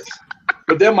take us."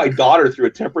 But then my daughter threw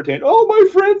a temper tantrum. "Oh, my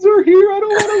friends are here. I don't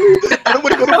want to leave. I don't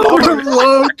want to go to Mars." I would have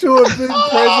loved to have been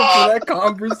present for that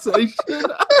conversation.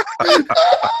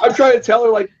 I'm trying to tell her,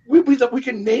 like, we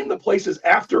can name the places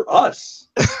after us.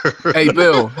 Hey,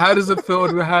 Bill, how does it feel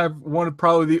to have one of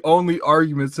probably the only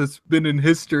arguments that's been in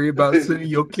history about sending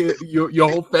your kid, your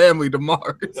whole family to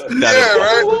Mars? Yeah,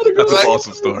 right. That's an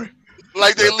awesome story.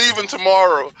 Like they leaving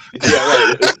tomorrow.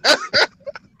 Yeah, right.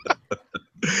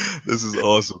 This is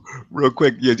awesome. Real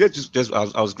quick, yeah, just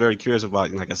I was very curious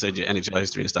about, like I said, your NHL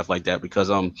history and stuff like that, because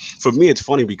for me it's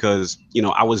funny because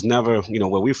I was never,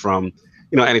 where we're from,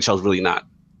 NHL is really not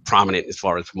prominent as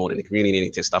far as promoting the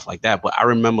community and stuff like that. But I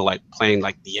remember like playing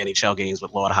like the NHL games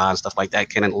with Lord High and stuff like that,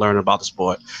 kind of learning about the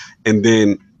sport. And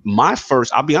then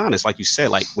I'll be honest, like you said,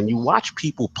 like when you watch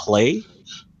people play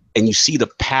and you see the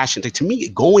passion, to me,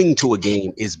 going to a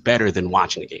game is better than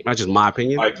watching a game. That's just my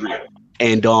opinion. I agree.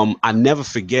 And I never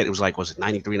forget, it was like, was it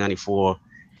 93, 94?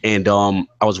 And it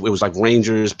was like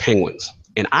Rangers, Penguins.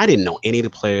 And I didn't know any of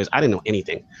the players. I didn't know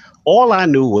anything. All I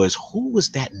knew was, who was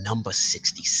that number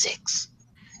 66?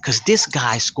 Because this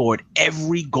guy scored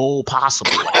every goal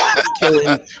possible, like,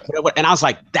 killing, whatever. And I was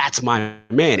like, that's my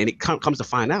man. And it comes to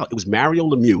find out, it was Mario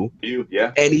Lemieux.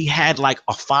 Yeah. And he had like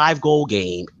a 5-goal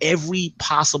game, every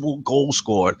possible goal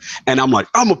scored. And I'm like,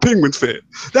 I'm a Penguins fan.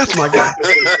 That's my guy.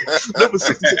 Number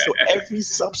 66. So every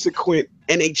subsequent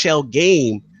NHL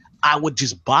game, I would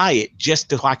just buy it just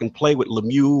so I can play with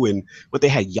Lemieux and what they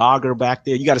had, Yager back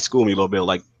there. You got to school me a little bit,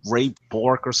 like Ray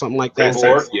Bork or something like that.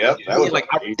 Bork, yeah.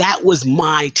 That was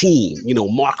my team,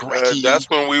 Mark Recchi. That's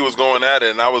when we was going at it,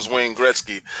 and I was Wayne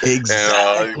Gretzky.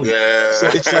 Exactly. Yeah.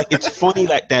 So it's funny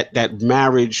like that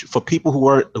marriage for people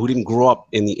who didn't grow up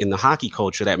in the hockey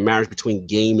culture, that marriage between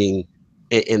gaming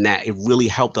and that it really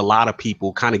helped a lot of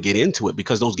people kind of get into it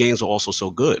because those games are also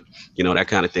so good, that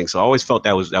kind of thing. So I always felt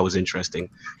that was interesting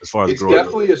as far as growing up. It's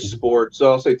definitely a sport. So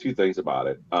I'll say two things about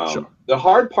it. Sure. The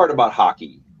hard part about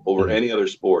hockey over any other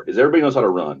sport is everybody knows how to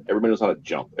run, everybody knows how to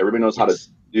jump, everybody knows how to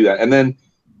do that, and then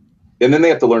they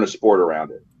have to learn a sport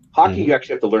around it. Hockey, you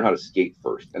actually have to learn how to skate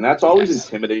first, and that's always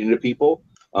intimidating to people.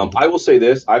 I will say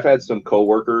this: I've had some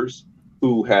coworkers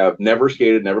who have never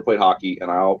skated, never played hockey, and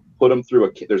I'll put them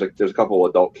through there's a couple of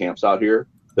adult camps out here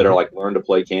that are like learn to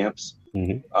play camps.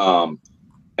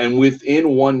 And within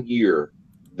 1 year,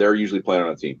 they're usually playing on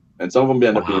a team. And some of them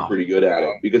end up being pretty good at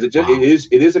it because it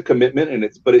is a commitment, and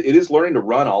it is learning to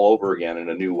run all over again in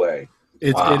a new way.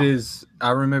 It is.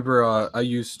 I remember I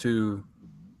used to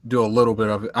do a little bit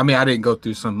of it. I mean, I didn't go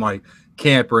through some like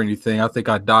camp or anything. I think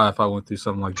I'd die if I went through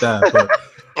something like that. But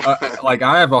like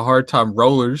I have a hard time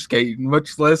roller skating,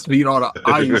 much less being on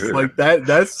ice like that.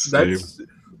 That's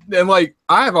and like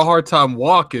I have a hard time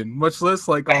walking, much less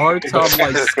like a hard time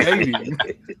like skating.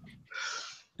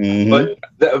 But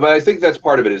I think that's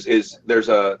part of it is there's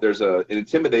an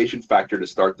intimidation factor to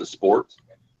start the sport,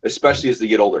 especially as they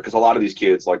get older, because a lot of these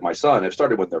kids, like my son, have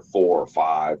started when they're 4 or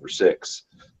 5 or 6,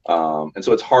 and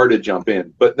so it's hard to jump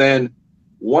in. But then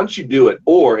once you do it,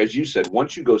 or as you said,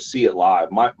 once you go see it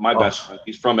live, my best friend,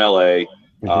 he's from LA,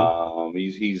 he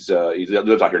lives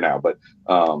out here now, but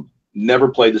never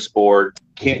played the sport,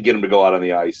 can't get him to go out on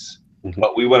the ice.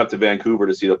 But we went up to Vancouver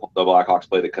to see the Blackhawks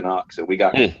play the Canucks, and we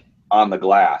got on the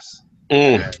glass.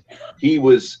 He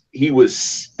was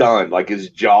stunned, like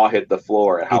his jaw hit the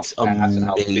floor at how fast and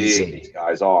how big these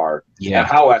guys are, and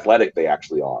how athletic they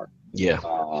actually are.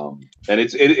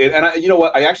 And you know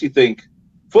what? I actually think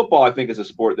football, is a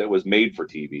sport that was made for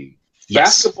TV.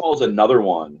 Basketball is another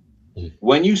one.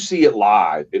 When you see it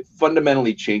live, it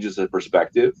fundamentally changes the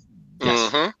perspective.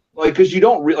 like, because you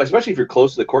don't realize, especially if you're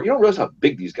close to the court, you don't realize how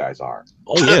big these guys are.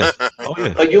 Oh yeah. Oh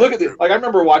yeah. Like you look at like I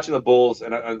remember watching the Bulls,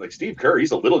 and I'm like Steve Kerr,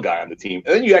 he's a little guy on the team,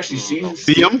 and then you actually see him?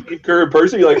 Steve Kerr in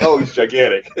person, you're like, oh, he's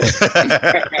gigantic.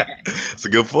 It's a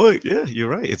good point. Yeah, you're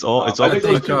right. It's all. I think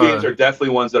those two games are definitely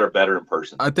ones that are better in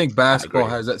person. I think basketball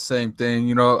has that same thing.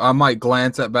 You know, I might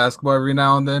glance at basketball every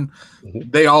now and then.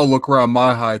 They all look around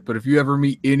my height, but if you ever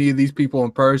meet any of these people in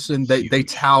person, they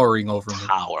towering over me.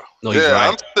 Power. No, yeah,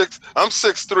 right. I'm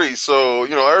 6'3", so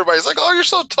you know everybody's like, "Oh, you're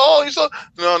so tall." You're so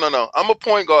no. I'm a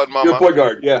point guard, mama. You're a point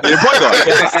guard, yeah. You're a point guard.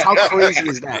 How crazy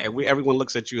is that? And everyone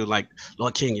looks at you like,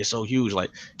 Lord King, you're so huge.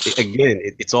 Like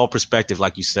it's all perspective,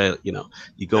 like you said. You know,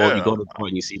 you go to the court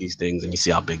and you see these things, and you see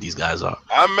how big these guys are.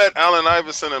 I met Allen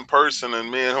Iverson in person,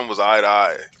 and me and him was eye to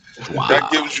eye. Wow. That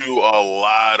gives you a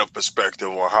lot of perspective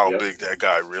on how big that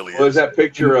guy really is. There's that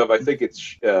picture of, I think it's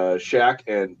Shaq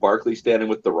and Barkley standing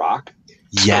with The Rock.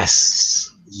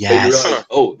 Yes. Realize,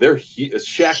 oh, they're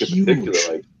Shaq in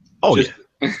particular,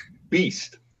 like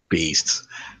beast. Beasts.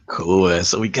 Cool.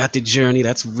 So we got the journey.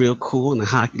 That's real cool. And the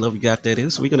hockey love, we got that in.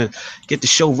 So we're gonna get the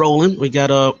show rolling. We got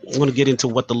want to get into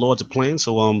what the Lords are playing.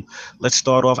 So let's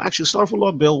start off. Actually, start with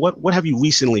Lord Bill. What have you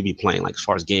recently been playing, like as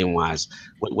far as game wise?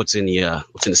 What's in the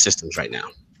systems right now?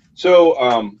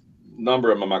 So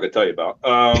number of them I'm not gonna tell you about.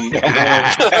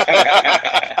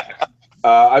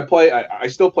 I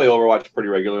still play Overwatch pretty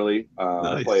regularly. Nice.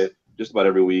 I play it just about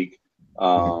every week.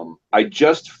 I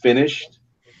just finished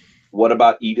What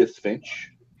About Edith Finch?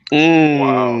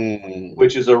 Wow.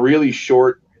 Which is a really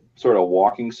short sort of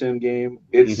walking sim game.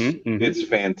 It's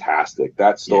fantastic.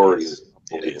 That story is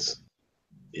unbelievable.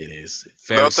 It is.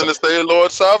 Nothing to say, Lord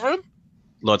Sovereign?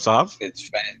 Lord Sov? It's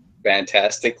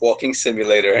fantastic walking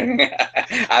simulator.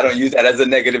 I don't use that as a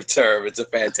negative term. It's a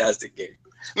fantastic game.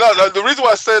 No, the reason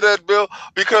why I say that, Bill,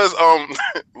 because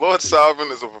Lord Sovereign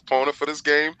is a proponent for this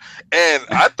game, and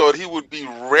I thought he would be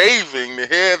raving to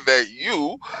hear that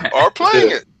you are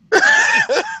playing it.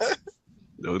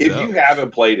 No if doubt. you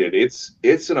haven't played it,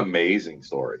 it's an amazing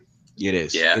story. It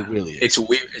is. Yeah, it really is. It's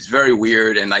weird. It's very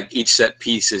weird, and like each set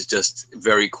piece is just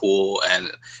very cool. And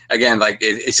again, like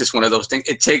it's just one of those things.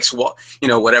 It takes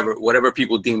whatever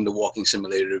people deem the walking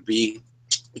simulator to be,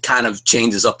 it kind of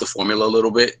changes up the formula a little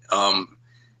bit.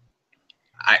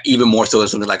 Even more so than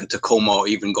something like a Tacoma or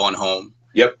even Gone Home.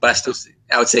 Yep. But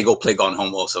I would say go play Gone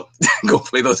Home also. Go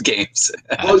play those games.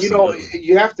 Well,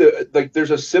 you have to, like,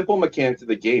 there's a simple mechanic to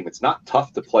the game. It's not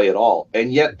tough to play at all.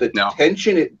 And yet the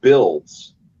tension it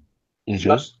builds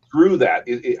just through that.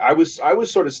 I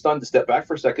was sort of stunned to step back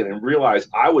for a second and realize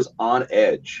I was on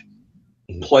edge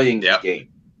playing the game.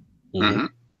 Mm-hmm.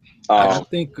 I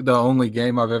think the only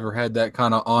game I've ever had that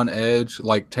kind of on edge,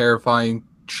 like terrifying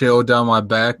chill down my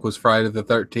back was Friday the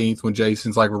 13th when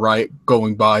Jason's like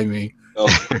going by me.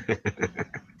 That's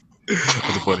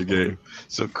a funny game.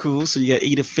 So cool. So you got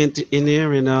Edith Finch in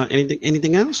there, and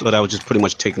anything else, or that was just pretty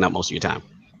much taking up most of your time?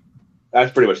 That's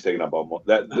pretty much taking up almost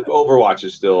that. Overwatch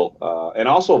is still, and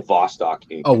also Vostok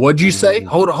Inc. Oh, what'd you say?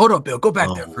 Hold on, Bill. Go back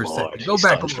there for a second. Go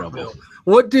back a little, Bill.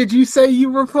 What did you say you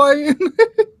were playing?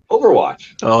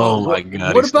 Overwatch. Oh my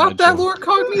God! What about that, Lord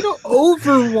Cognito?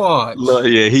 Overwatch.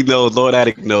 Yeah, he knows. Lord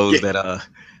Attic knows that.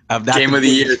 I'm not Game of the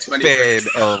year, fan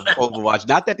of Overwatch.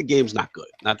 Not that the game's not good.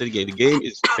 Not that the game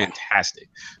is fantastic.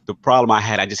 The problem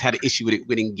I just had an issue with it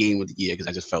winning Game of the Year because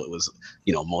I just felt it was,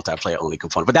 multiplayer only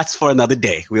component. But that's for another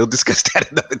day. We'll discuss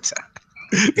that another time.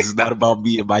 This is not about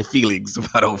me and my feelings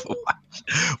about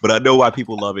Overwatch. But I know why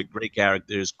people love it. Great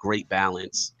characters, great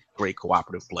balance, great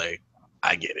cooperative play.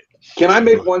 I get it. Can I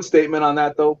make one statement on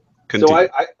that though? Continue.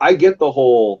 So I get the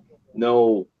whole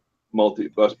no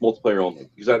multiplayer only,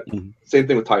 because same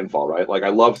thing with Titanfall, right? Like I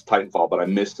loved Titanfall, but I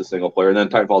missed the single player, and then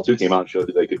Titanfall 2 came out and showed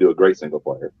that they could do a great single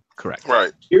player. Correct.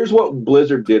 Right. Here's what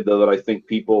Blizzard did though that I think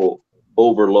people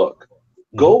overlook.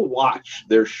 Go watch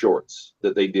their shorts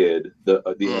that they did, the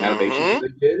animations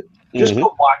that they did. Just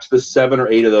go watch the 7 or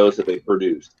 8 of those that they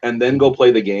produced, and then go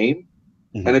play the game.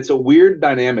 And it's a weird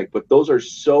dynamic, but those are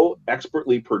so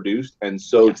expertly produced and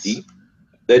so deep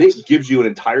that it gives you an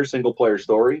entire single player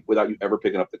story without you ever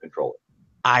picking up the controller.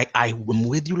 I'm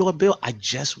with you, Lord Bill. I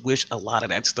just wish a lot of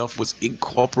that stuff was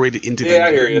incorporated into the game.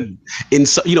 I hear you. And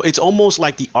so, it's almost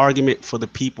like the argument for the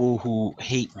people who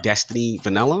hate Destiny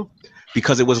Vanilla,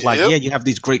 because it was like, you have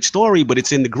this great story, but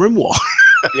it's in the Grimoire.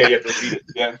 You have to repeat it.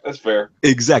 Yeah, that's fair.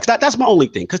 Exactly. That's my only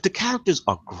thing, because the characters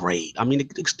are great. I mean,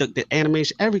 the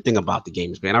animation, everything about the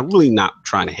game is great. I'm really not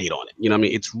trying to hate on it.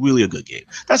 It's really a good game.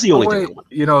 That's the only thing I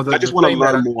want. I just want to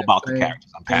learn more about the characters.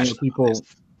 I'm passionate.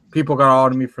 People got all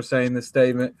to me for saying this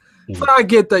statement. But I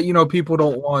get that, people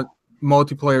don't want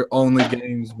multiplayer only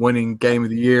games winning Game of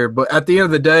the Year. But at the end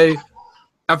of the day,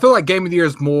 I feel like Game of the Year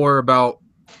is more about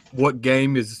what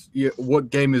game is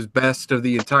best of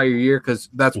the entire year, because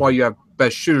that's why you have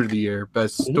best shooter of the year,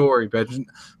 best story,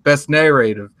 best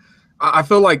narrative. I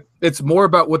feel like it's more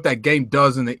about what that game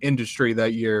does in the industry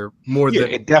that year more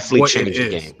than it definitely what changed it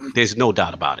the is. game. There's no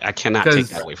doubt about it. I cannot take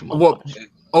that away from Overwatch.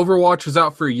 Well, Overwatch was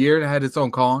out for a year and it had its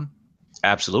own con.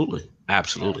 Absolutely.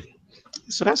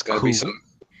 So that's Gonna cool. be some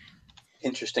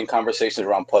interesting conversations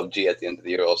around PUBG at the end of the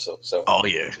year also. So Oh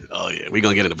yeah. We're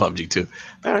gonna get into PUBG too.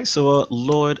 All right, so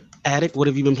Lord Addict, what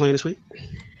have you been playing this week?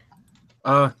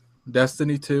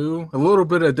 Destiny 2, a little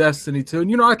bit of Destiny 2.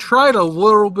 And I tried a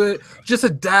little bit, just a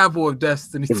dabble of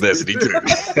Destiny 2. Destiny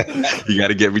 2. You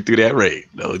gotta get me through that raid,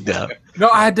 no doubt. No,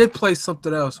 I did play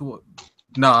something else.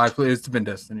 No, it's been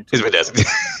Destiny 2. It's been Destiny.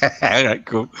 All right,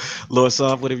 cool. Lord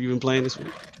Soft, what have you been playing this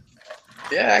week?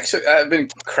 yeah, actually, I've been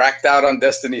cracked out on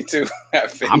Destiny 2.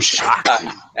 I'm shocked.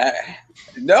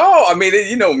 No, I mean,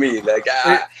 you know me. Like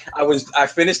I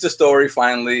finished the story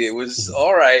finally. It was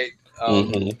all right.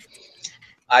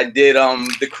 I did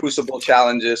the Crucible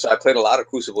challenges. So I played a lot of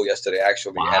Crucible yesterday,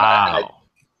 actually. Wow.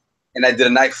 And I did a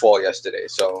Nightfall yesterday.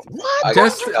 So What?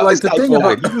 That's like the thing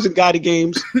about you using guided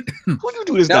games. Who you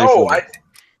do this no,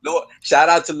 Nightfall? shout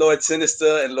out to Lord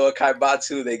Sinister and Lord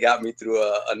Kaibatsu. They got me through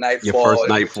a Nightfall. Your first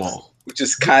Nightfall. Which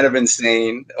is kind of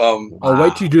insane. Oh,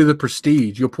 wait till you do the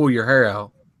Prestige. You'll pull your hair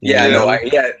out. Yeah, I know.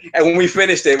 And when we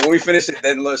finished it,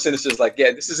 then Lord Sinister's like,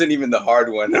 yeah, this isn't even the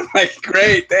hard one. I'm like,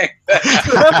 great, thanks.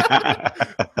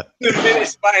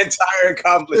 Finished my entire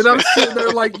accomplishment. And I'm sitting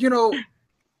there like,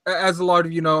 as a lot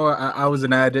of I was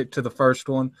an addict to the first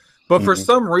one. But for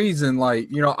some reason, like,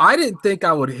 I didn't think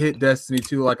I would hit Destiny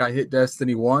 2 like I hit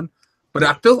Destiny 1. But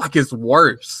I feel like it's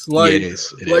worse. Like, it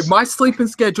is. My sleeping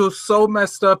schedule is so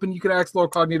messed up, and you can ask Lord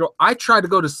Cognito. I tried to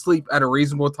go to sleep at a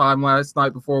reasonable time last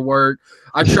night before work.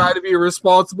 I tried to be a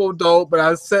responsible adult, but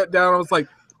I sat down. I was like,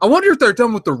 I wonder if they're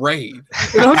done with the raid.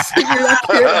 And I'm sitting here, I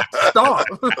can't stop.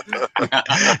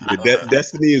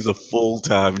 Destiny is a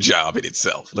full-time job in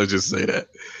itself. Let's just say that.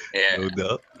 Yeah. No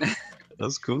doubt.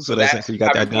 That's cool. So that's you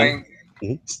got that done.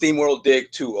 SteamWorld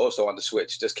Dig 2 also on the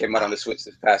Switch. Just came out on the Switch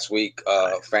this past week.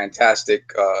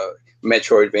 Fantastic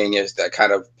Metroidvanias, that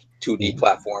kind of 2D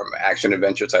platform action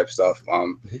adventure type stuff.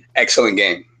 Excellent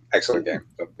game. So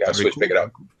got Switch, pick it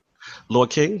up. Lord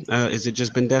King, has it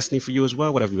just been Destiny for you as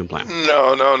well? What have you been playing?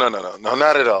 No,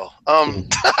 not at all.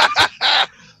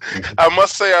 I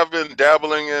must say I've been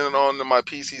dabbling in on my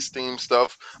PC Steam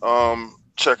stuff.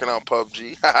 Checking out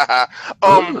PUBG.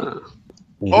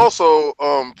 Also,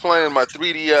 playing my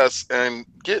 3DS and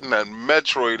getting that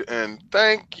Metroid, and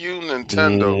thank you,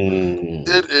 Nintendo.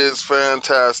 It is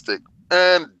fantastic.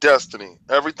 And Destiny.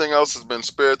 Everything else has been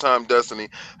spare time Destiny.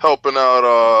 Helping out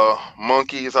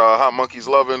Monkeys, Hot Monkeys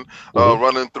Loving,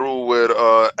 running through with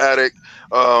Addict,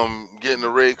 getting the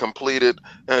raid completed.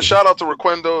 And shout out to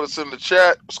Requendo that's in the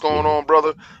chat. What's going on,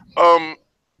 brother?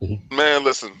 Man,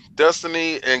 listen,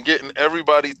 Destiny and getting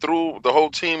everybody through. The whole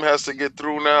team has to get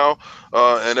through now,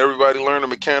 and everybody learn the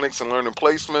mechanics and learning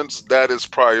placements. That is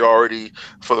priority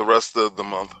for the rest of the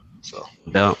month. So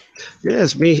yeah,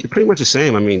 it's me. Pretty much the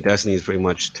same. I mean, Destiny is pretty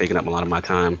much taking up a lot of my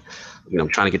time. I'm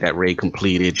trying to get that raid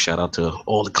completed. Shout out to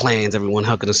all the clans, everyone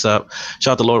hooking us up.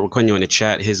 Shout out to Lord Requeno in the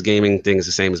chat. His gaming thing is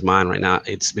the same as mine right now.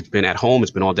 It's been at home.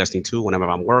 It's been all Destiny 2. Whenever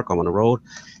I'm work, I'm on the road.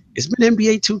 It's been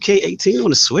NBA 2K18 on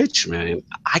the Switch, man.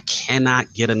 I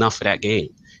cannot get enough of that game.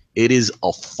 It is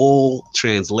a full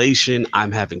translation.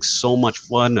 I'm having so much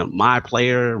fun. My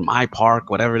player, my park,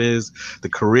 whatever it is, the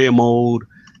career mode.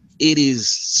 It is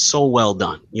so well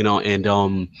done, and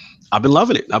I've been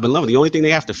loving it. The only thing they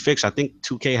have to fix, I think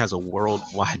 2K has a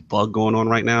worldwide bug going on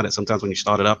right now that sometimes when you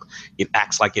start it up, it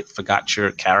acts like it forgot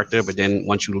your character, but then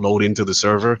once you load into the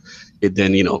server, it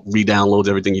then, re-downloads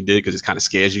everything you did because it kind of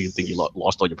scares you. You think you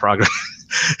lost all your progress.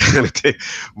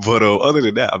 But other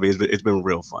than that, I mean, it's been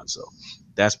real fun. So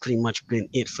that's pretty much been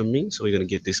it for me. So we're going to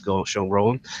get this show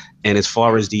rolling. And as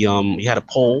far as we had a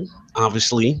poll,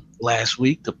 obviously, last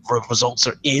week. The results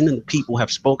are in and the people have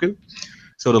spoken.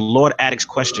 So the Lord Addict's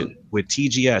question, with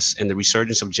TGS and the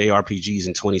resurgence of JRPGs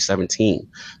in 2017,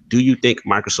 do you think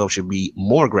Microsoft should be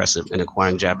more aggressive in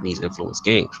acquiring Japanese influenced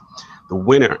games? The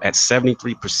winner at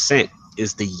 73%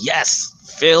 is the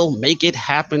Yes, Phil, Make It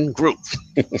Happen group.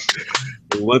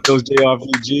 We want those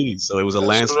JRPGs. So it was a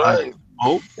landslide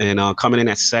vote. And coming in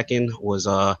at second was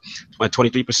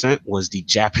 23% was the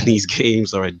Japanese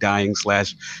games are a dying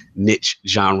 / niche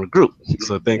genre group.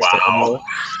 So thanks to all.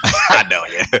 I know,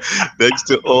 yeah. Thanks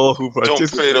to all who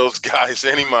participated. Don't pay those guys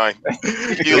any mind.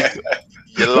 You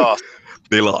lost.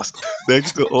 They lost.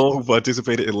 Thanks to all who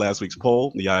participated in last week's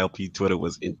poll. The ILP Twitter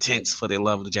was intense for their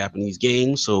love of the Japanese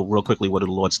game. So real quickly, what do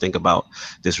the Lords think about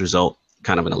this result?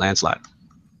 Kind of in a landslide.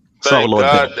 Thank Lord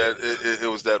God Bill. that it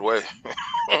was that way.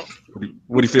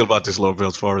 What do you feel about this, Lord Bill,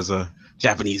 as far as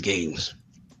Japanese games?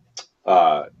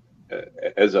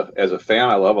 As a fan,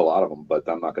 I love a lot of them, but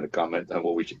I'm not going to comment on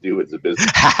what we should do as a business.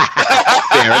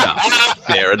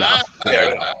 Fair enough.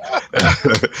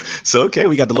 So okay,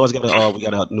 we got the Lords. We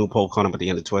got a new poll coming up at the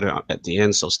end of Twitter at the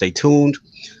end. So stay tuned.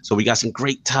 So we got some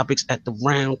great topics at the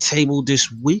round table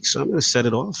this week. So I'm going to set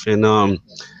it off, and a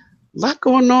lot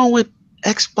going on with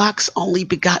Xbox only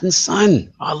begotten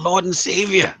son, our Lord and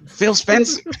Savior, Phil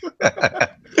Spencer.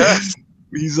 Yes.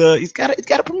 He's got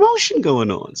a promotion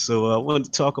going on. So I wanted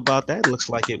to talk about that. It looks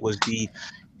like it was the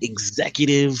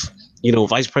executive,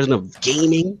 vice president of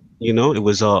gaming. It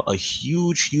was a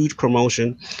huge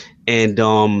promotion, and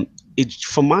from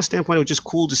my standpoint, it was just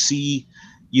cool to see,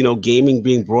 gaming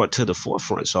being brought to the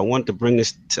forefront. So I wanted to bring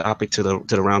this topic to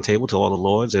the round table, to all the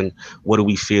Lords, and what do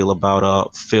we feel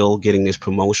about Phil getting this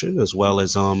promotion, as well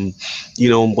as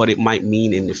what it might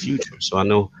mean in the future. So I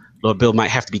know Lord Bill might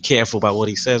have to be careful about what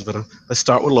he says, but let's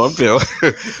start with Lord Bill.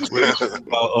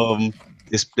 About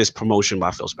this promotion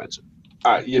by Phil Spencer.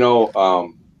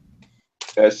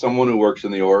 As someone who works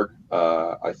in the org,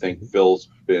 I think Phil's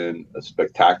been a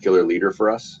spectacular leader for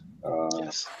us.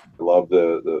 Yes. I love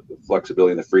the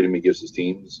flexibility and the freedom he gives his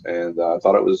teams, and I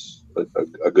thought it was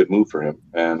a good move for him.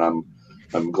 And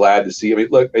I'm glad to see. I mean,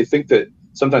 look, I think that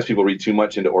sometimes people read too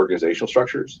much into organizational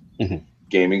structures. Mm-hmm.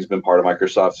 Gaming's been part of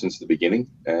Microsoft since the beginning,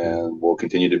 and will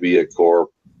continue to be a core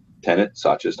tenet.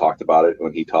 Satya's talked about it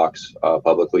when he talks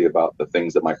publicly about the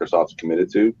things that Microsoft's committed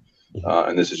to,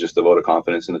 and this is just a vote of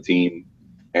confidence in the team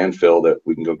and Phil that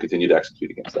we can go continue to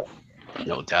execute against that.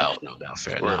 No doubt.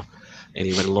 Fair enough.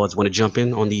 Any of the Lords want to jump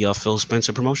in on the Phil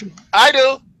Spencer promotion? I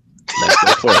do. Let's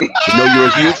go for it. You're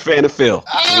a huge fan of Phil.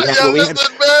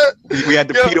 We had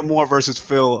the Peter Moore versus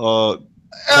Phil.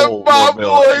 And my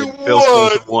boy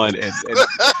won, and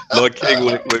Lord King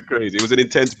went crazy. It was an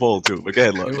intense poll too. But go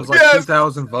ahead, Lord. It was like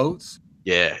 2,000 votes.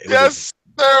 Yeah. Yes,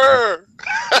 sir.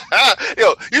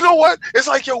 Yo, you know what? It's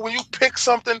like, when you pick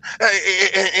something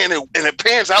and it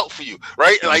pans out for you,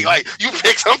 right? Like you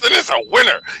pick something that's a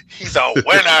winner. He's a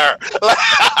winner.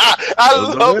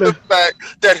 I love the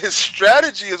fact that his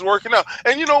strategy is working out.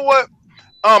 And you know what?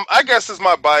 I guess it's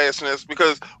my biasness,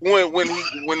 because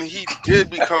when he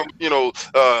did become,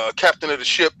 captain of the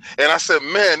ship, and I said,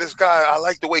 man, this guy, I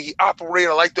like the way he operated.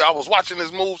 I was watching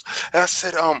his moves, and I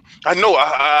said, I know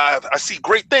I see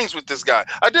great things with this guy.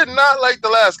 I did not like the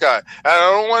last guy. I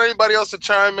don't want anybody else to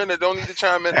chime in. They don't need to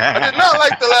chime in. I did not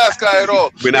like the last guy at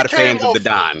all. We're not fans of the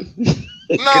Don.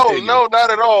 No, not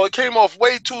at all. It came off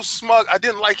way too smug. I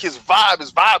didn't like his vibe.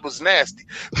 His vibe was nasty.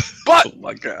 But oh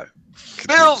my God.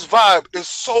 Phil's vibe is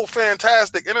so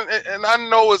fantastic, and I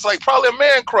know it's like probably a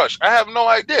man crush. I have no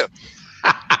idea.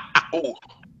 Oh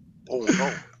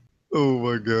no! Oh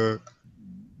my God!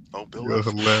 Oh, Bill, you're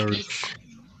hilarious.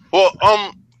 Well,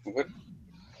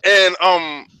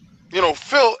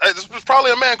 Phil. It's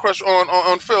probably a man crush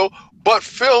on Phil, but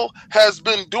Phil has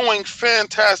been doing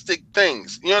fantastic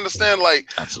things. You understand?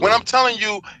 Like, absolutely. When I'm telling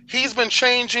you, he's been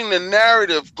changing the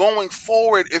narrative going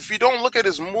forward. If you don't look at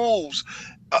his moves.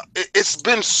 It's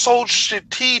been so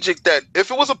strategic that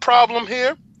if it was a problem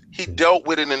here, he dealt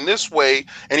with it in this way,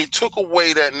 and he took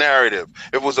away that narrative.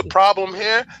 If it was a problem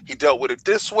here, he dealt with it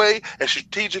this way and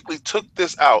strategically took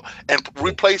this out and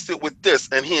replaced it with this,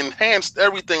 and he enhanced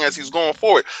everything as he's going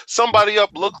forward. Somebody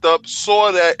looked up,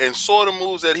 saw that, and saw the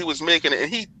moves that he was making, and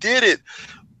he did it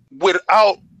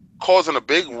without causing a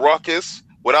big ruckus.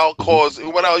 Without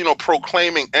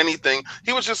proclaiming anything.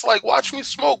 He was just like, watch me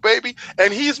smoke, baby.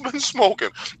 And he's been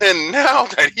smoking. And now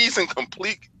that he's in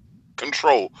complete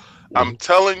control, I'm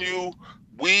telling you,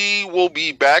 we will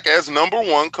be back as number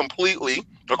one completely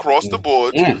across the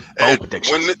board. And when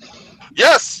when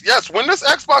this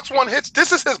Xbox One hits,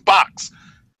 this is his box.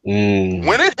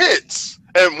 When it hits,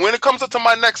 and when it comes up to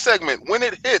my next segment, when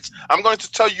it hits, I'm going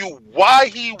to tell you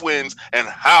why he wins and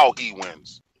how he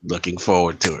wins. Looking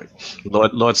forward to it.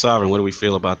 Lord Sovereign, what do we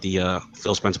feel about the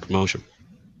Phil Spencer promotion?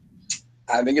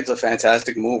 I think it's a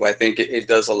fantastic move. I think it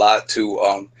does a lot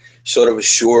to sort of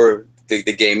assure the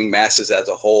gaming masses as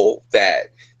a whole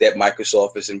that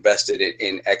Microsoft is invested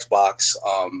in Xbox.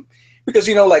 Because,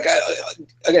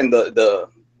 again, the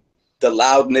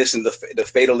loudness and the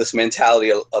fatalist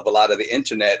mentality of a lot of the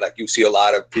internet, like you see a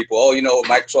lot of people,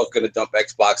 Microsoft's going to dump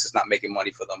Xbox, it's not making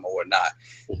money for them or whatnot.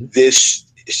 Mm-hmm.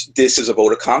 This is a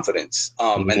vote of confidence,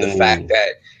 and the fact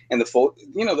that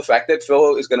the fact that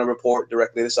Phil is going to report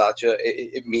directly to Satya,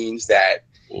 it means that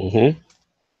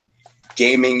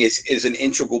gaming is an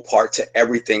integral part to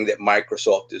everything that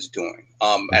Microsoft is doing.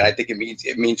 And I think it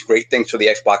means great things for the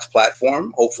Xbox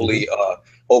platform. Hopefully,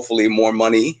 hopefully more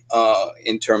money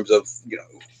in terms of, you know,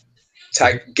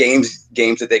 type games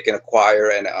that they can acquire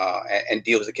and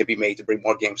deals that can be made to bring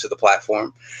more games to the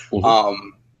platform.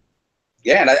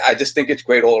 Yeah, and I just think it's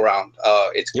great all around.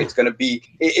 It's going to be,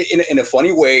 in a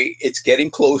funny way, it's getting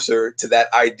closer to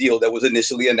that ideal that was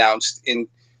initially announced in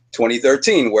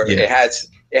 2013, where it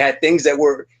had things that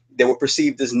were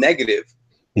perceived as negative,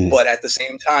 but at the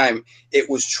same time, it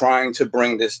was trying to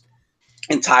bring this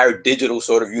entire digital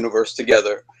sort of universe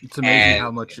together. It's amazing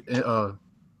how much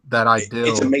that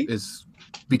ideal is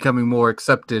becoming more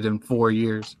accepted in 4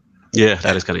 years. Yeah,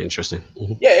 that is kind of interesting.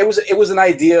 Yeah, it was an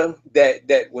idea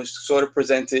that was sort of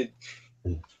presented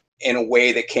in a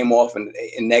way that came off and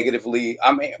negatively.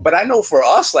 I mean, but I know for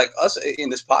us, like us in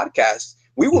this podcast,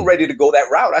 we were ready to go that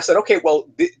route. I said, okay, well,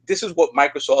 this is what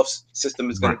Microsoft's system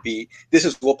is going to be. This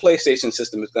is what PlayStation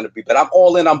system is going to be. But I'm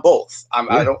all in on both.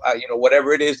 I don't, you know,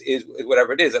 whatever it is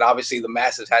whatever it is. And obviously, the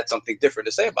masses had something different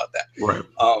to say about that. Right.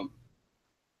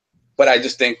 But I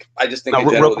just think. Now,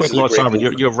 real quick, Lord Sovereign,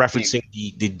 you're referencing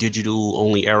the digital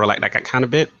only era, like that kind of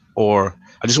bit, or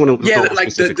I just want to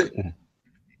like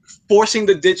forcing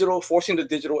the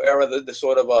digital era, the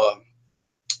sort of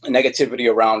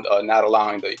negativity around not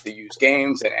allowing the used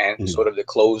games and sort of the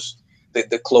closed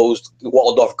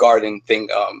walled off garden thing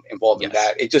involved in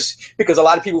that. It just because a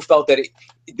lot of people felt that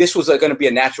this was going to be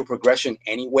a natural progression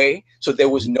anyway, so there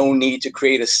was no need to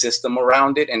create a system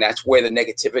around it, and that's where the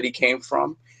negativity came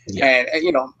from. And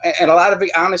you know, and a lot of it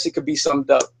honestly could be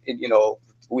summed up in, you know,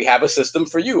 we have a system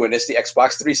for you, and it's the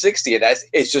Xbox 360, and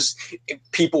it's just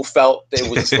people felt that it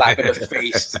was a slap in the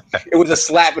face. It was a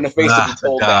slap in the face to be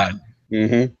told that.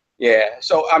 Yeah,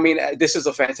 so I mean, this is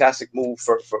a fantastic move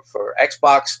for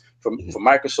Xbox, for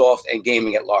Microsoft, and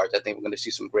gaming at large. I think we're going to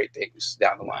see some great things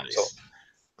down the line. So,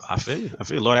 I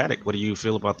feel Lord Attic. What do you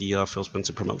feel about the Phil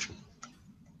Spencer promotion?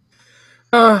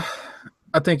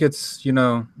 I think it's, you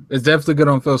know, it's definitely good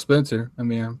on Phil Spencer. I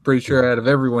mean, I'm pretty sure out of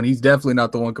everyone, he's definitely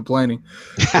not the one complaining.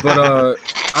 But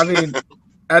I mean,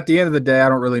 at the end of the day, I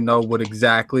don't really know what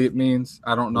exactly it means.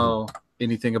 I don't know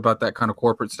anything about that kind of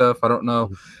corporate stuff. I don't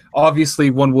know.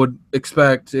 Obviously, one would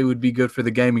expect it would be good for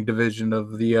the gaming division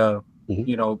of the,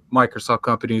 you know, Microsoft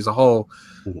company as a whole.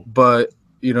 But,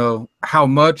 you know, how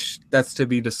much, that's to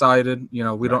be decided. You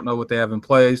know, we don't know what they have in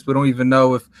place. We don't even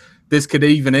know if this could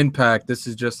even impact. This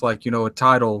is just like, you know, a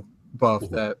title buff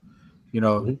that, you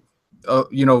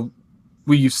know,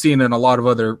 we've seen in a lot of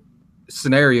other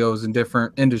scenarios in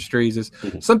different industries is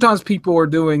sometimes people are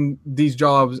doing these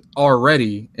jobs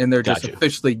already and they're just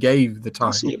officially gave the time.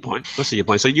 I see your point.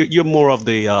 So you're more of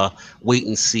the wait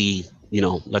and see, you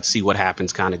know, let's see what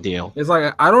happens kind of deal. It's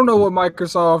like, I don't know what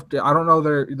Microsoft, I don't know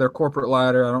their corporate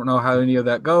ladder. I don't know how any of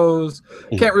that goes.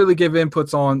 Can't really give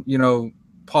inputs on, you know,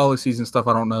 policies and stuff.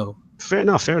 I don't know. Fair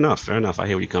enough. I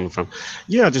hear where you're coming from.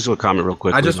 Yeah, just a comment real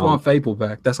quick. I just want Fable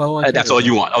back. That's all I care. That's all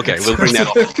you want. Okay, we'll bring that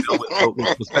up.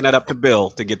 We'll send that up to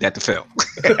Bill to get that to Phil.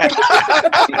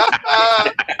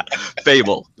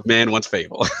 Fable. The man wants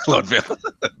Fable. Lord Bill.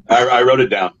 I wrote it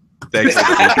down. Thanks.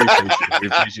 We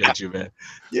appreciate you, man.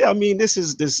 Yeah, I mean,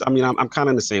 I'm kind of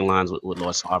in the same lines with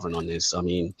Lord Sovereign on this. I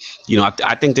mean, you know,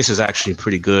 I think this is actually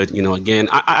pretty good. You know, again,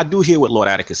 I do hear what Lord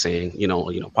Attic is saying. You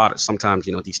know, part of sometimes,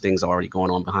 you know, these things are already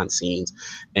going on behind the scenes,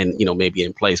 and you know, maybe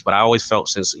in place. But I always felt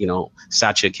since, you know,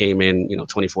 Satya came in, you know,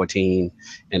 2014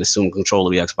 and assumed control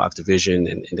of the Xbox division,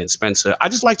 and then Spencer. I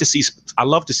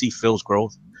love to see Phil's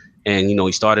growth, and you know,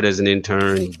 he started as an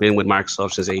intern. He's been with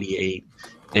Microsoft since '88.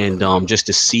 And just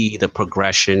to see the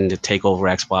progression to take over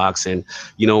Xbox. And,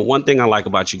 you know, one thing I like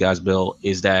about you guys, Bill,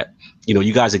 is that, you know,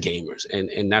 you guys are gamers.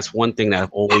 And that's one thing that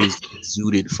I've always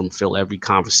exuded from Phil. Every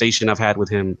conversation I've had with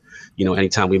him, you know,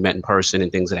 anytime we met in person and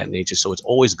things of that nature. So it's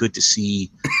always good to see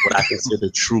what I consider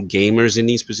true gamers in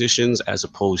these positions, as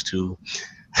opposed to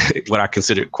what I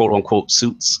consider quote unquote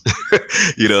suits,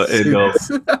 you know, and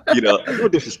you know, no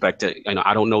disrespect to, you know,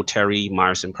 I don't know Terry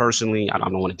Myerson personally. I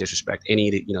don't want to disrespect any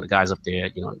of the, you know, the guys up there,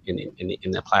 you know,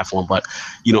 in the platform, but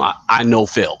you know, I know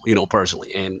Phil, you know,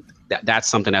 personally, and that's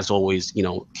something that's always, you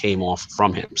know, came off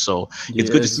from him. So it's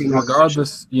good to see.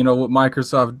 Regardless, you know, what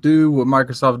Microsoft do, what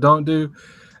Microsoft don't do.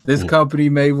 This company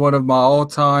made one of my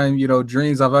all-time, you know,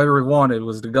 dreams I've ever wanted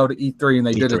was to go to E3, and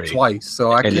they did it twice.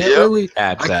 So I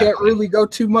can't really go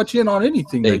too much in on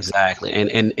anything. Exactly.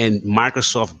 And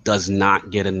Microsoft does not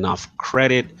get enough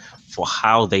credit for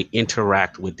how they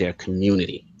interact with their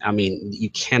community. I mean, you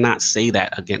cannot say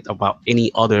that again about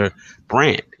any other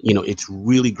brand. You know, it's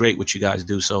really great what you guys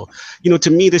do. So, you know,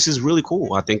 to me, this is really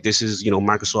cool. I think this is, you know,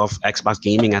 Microsoft Xbox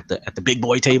gaming at the big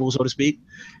boy table, so to speak,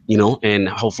 you know, and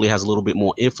hopefully has a little bit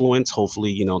more influence.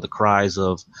 Hopefully, you know, the cries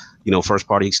of, you know, first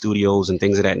party studios and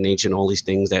things of that nature and all these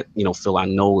things that, you know, Phil, I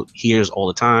know hears all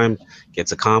the time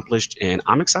gets accomplished, and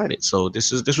I'm excited. So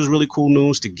this was really cool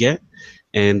news to get.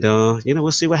 And, you know,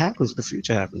 we'll see what happens. The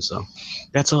future happens. So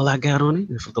that's all I got on it.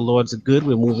 If the Lord's good,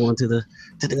 we'll move on to the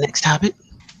next topic.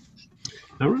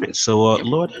 All right. So,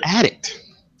 Lord Addict,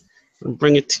 I'll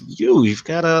bring it to you. You've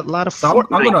got a lot of So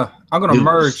Fortnite. I'm gonna news.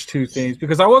 merge two things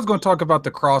because I was going to talk about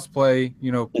the crossplay,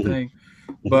 you know, thing,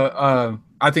 but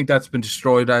I think that's been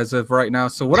destroyed as of right now.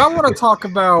 So what I want to talk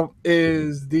about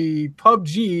is the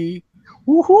PUBG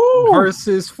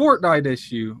versus Fortnite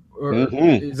issue. Or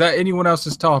is that anyone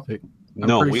else's topic?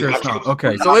 I'm pretty sure it's not.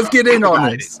 Okay, so let's get in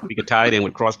on this. We could tie it in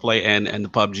with crossplay and the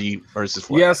PUBG versus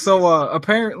Fortnite. Yeah, so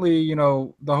apparently, you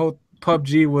know, the whole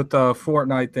PUBG with the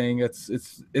Fortnite thing,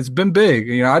 it's been big.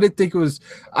 You know, I didn't think it was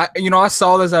I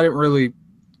saw this, I didn't really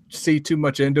see too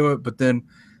much into it, but then,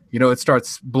 you know, it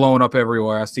starts blowing up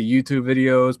everywhere. I see YouTube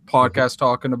videos, podcasts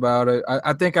talking about it.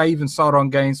 I think I even saw it on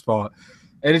GameSpot.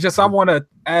 And it's just I want to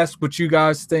ask what you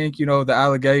guys think, you know, the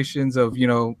allegations of, you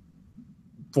know,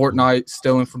 Fortnite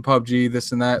stealing from PUBG,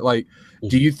 this and that. Like,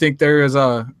 do you think there is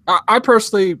I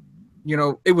personally, you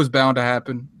know, it was bound to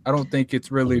happen. I don't think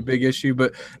it's really a big issue.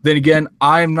 But then again,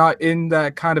 I'm not in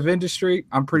that kind of industry.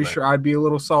 I'm pretty sure I'd be a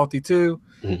little salty too.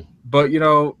 But, you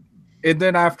know, and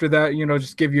then after that, you know,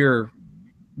 just give your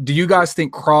 – do you guys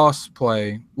think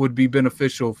cross-play would be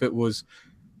beneficial if it was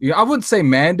 – I wouldn't say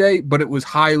mandate, but it was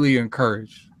highly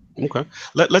encouraged. Okay.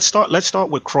 Let's start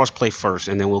with crossplay first,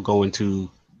 and then we'll go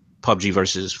into PUBG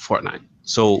versus Fortnite.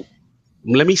 So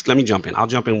let me jump in. I'll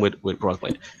jump in with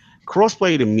crossplay.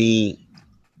 Crossplay to me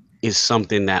is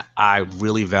something that I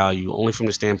really value, only from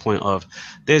the standpoint of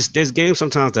there's games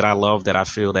sometimes that I love that I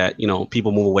feel that, you know,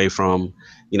 people move away from,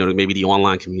 you know, maybe the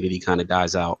online community kind of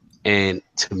dies out. And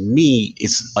to me,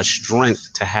 it's a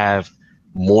strength to have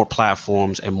more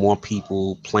platforms and more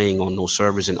people playing on those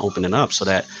servers and opening up so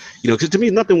that, you know, because to me,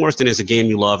 nothing worse than it's a game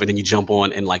you love and then you jump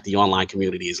on and like the online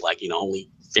community is like, you know, only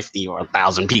 50 or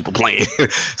 1,000 people playing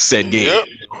said game.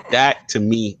 Yep. That to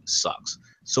me sucks.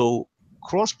 So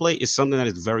crossplay is something that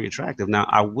is very attractive. Now,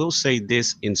 I will say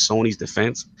this in Sony's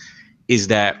defense is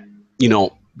that, you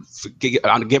know,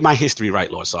 I'll get my history right,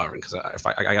 Lord Sovereign, because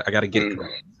I got to get it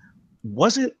correct.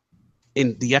 Wasn't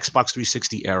in the Xbox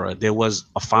 360 era, there was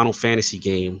a Final Fantasy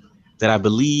game that I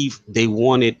believe they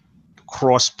wanted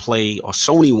crossplay, or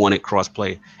Sony wanted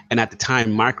crossplay, and at the time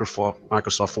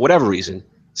Microsoft for whatever reason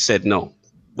said no.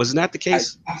 Wasn't that the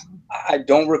case? I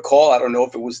don't recall. I don't know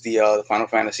if it was the Final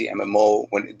Fantasy MMO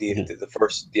when the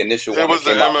initial one. It was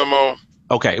the MMO.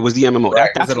 Okay, it was the MMO.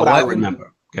 Right. That's what I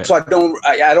remember. Okay. So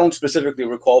I don't specifically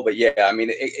recall, but yeah, I mean,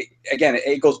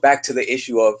 it goes back to the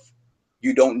issue of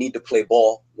you don't need to play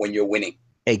ball when you're winning.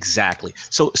 Exactly.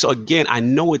 So again, I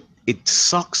know it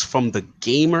sucks from the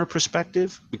gamer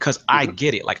perspective because I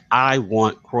get it. Like, I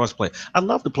want crossplay. I'd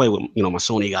love to play with, you know, my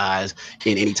Sony guys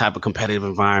in any type of competitive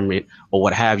environment or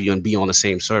what have you and be on the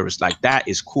same service. Like, that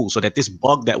is cool. So that this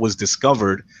bug that was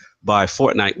discovered by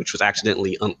Fortnite, which was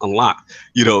accidentally unlocked,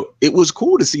 you know, it was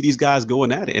cool to see these guys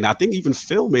going at it. And I think even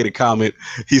Phil made a comment.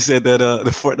 He said that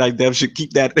the Fortnite devs should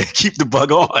keep the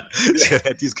bug on so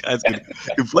that these guys can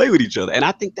play with each other. And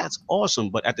I think that's awesome.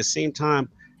 But at the same time,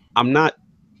 I'm not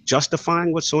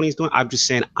justifying what Sony's doing. I'm just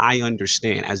saying I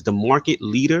understand as the market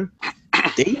leader,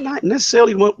 they not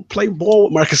necessarily want to play ball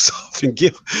with Microsoft and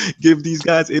give these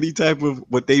guys any type of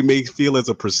what they may feel as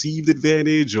a perceived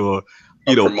advantage or,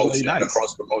 you know, promotion,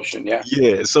 cross promotion.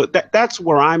 Yeah. So that's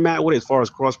where I'm at with it. As far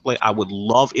as crossplay, I would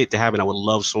love it to happen. I would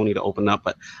love Sony to open up,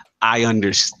 but I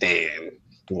understand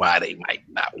why they might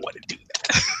not want to do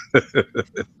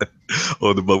that.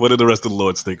 But what do the rest of the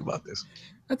Lords think about this?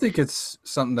 I think it's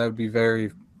something that would be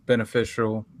very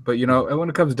beneficial, but you know, and when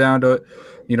it comes down to it,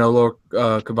 you know, Lord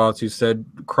Cabaltu said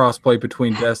crossplay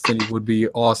between Destiny would be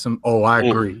awesome. Oh, I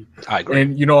agree.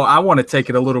 And you know, I want to take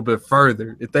it a little bit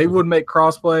further. If they would make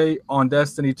crossplay on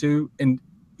Destiny 2 and,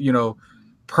 you know,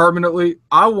 permanently,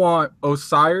 I want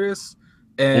Osiris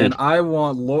and I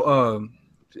want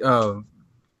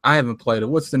I haven't played it.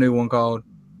 What's the new one called?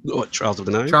 What, Trials of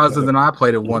the Nine? Trials of the Nine. I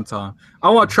played it one time.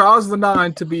 I want Trials of the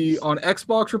Nine to be on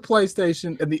Xbox or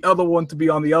PlayStation, and the other one to be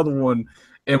on the other one.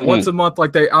 And once a month,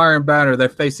 like they Iron Banner, they're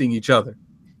facing each other.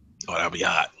 Oh, that'd be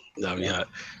hot. That'd be hot.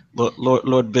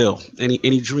 Lord Bill,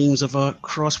 any dreams of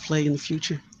crossplay in the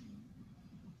future?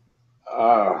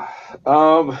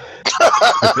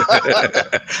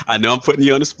 I know I'm putting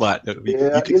you on the spot. Yeah,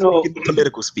 you can speak in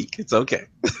political speak. It's okay.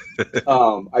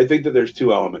 I think that there's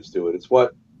two elements to it. It's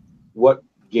what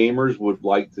gamers would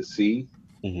like to see,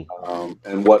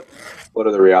 and what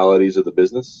are the realities of the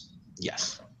business.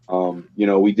 Yes.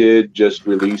 We did just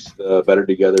release the Better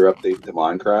Together update to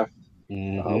Minecraft,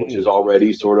 which is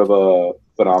already sort of a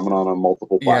phenomenon on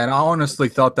multiple platforms. Yeah, and I honestly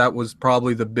thought that was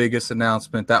probably the biggest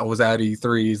announcement that was at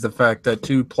E3 is the fact that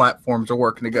two platforms are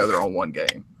working together on one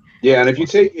game. Yeah, and if you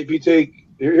take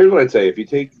here's what I'd say: if you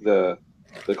take the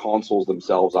consoles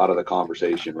themselves out of the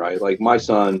conversation, right? Like my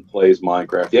son plays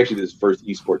Minecraft. He actually did his first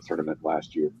esports tournament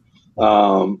last year,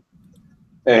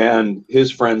 and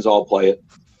his friends all play it.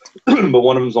 But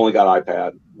one of them's only got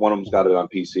iPad. One of them's got it on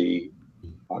PC.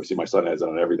 Obviously, my son has it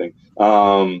on everything.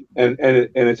 And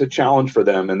it's a challenge for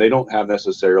them, and they don't have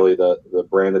necessarily the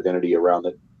brand identity around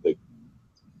the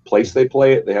place they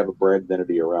play it. They have a brand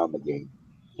identity around the game,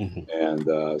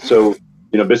 and so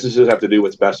businesses have to do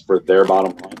what's best for their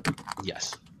bottom line.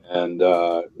 Yes, and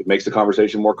it makes the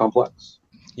conversation more complex.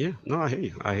 Yeah, no, I hear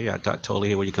you. I totally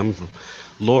hear where you're coming from.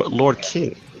 Lord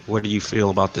King, what do you feel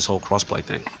about this whole crossplay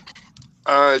thing?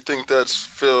 I think that's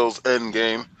Phil's end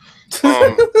game.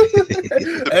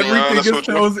 Everything is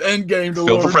Phil's end game to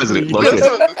Phil for president.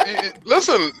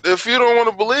 Listen, if you don't want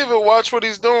to believe it, watch what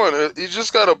he's doing. You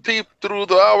just got to peep through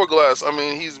the hourglass. I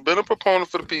mean, he's been a proponent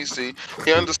for the PC.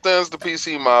 He understands the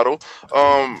PC model.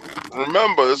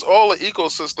 Remember, it's all an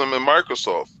ecosystem in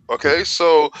Microsoft. Okay,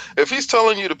 so if he's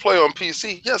telling you to play on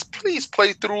PC, yes, please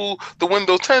play through the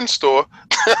Windows 10 store.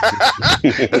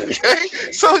 Okay,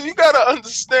 so you got to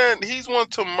understand he's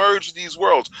wanting to merge these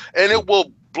worlds, and it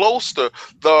will bolster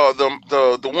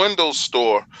the Windows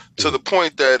store to the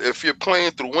point that if you're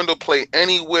playing through Windows Play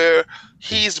Anywhere,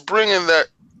 he's bringing that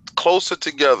closer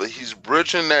together. He's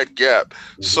bridging that gap.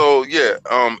 So yeah,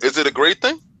 is it a great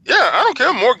thing? Yeah, I don't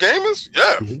care. More gamers?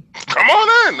 Yeah, come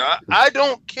on in. I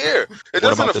don't care. It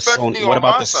doesn't affect me. What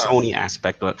about the Sony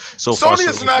aspect? Sony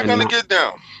is not going to get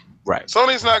down. Right.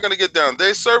 Sony's not going to get down.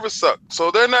 Their service suck, so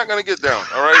they're not going to get down.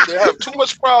 All right. They have too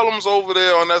much problems over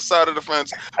there on that side of the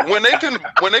fence. When they can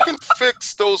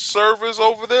fix those servers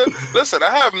over there, listen, I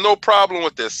have no problem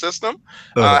with their system.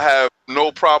 I have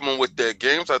no problem with their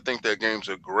games. I think their games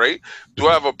are great. Do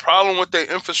I have a problem with their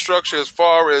infrastructure as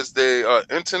far as their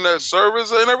internet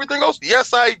servers and everything else?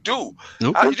 Yes, I do.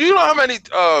 Okay. Do you know how many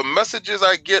messages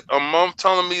I get a month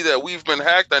telling me that we've been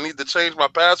hacked? I need to change my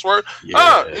password. You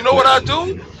know what I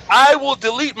do? I will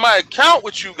delete my account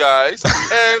with you guys,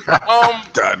 and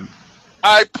done.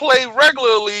 I play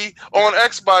regularly on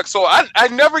Xbox, so I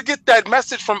never get that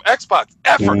message from Xbox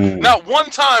ever. Not one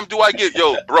time do I get,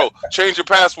 yo, bro, change your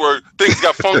password. Things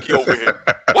got funky over here.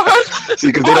 What?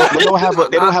 See, because they don't have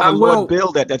a Lord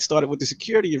Bill that started with the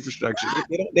security infrastructure.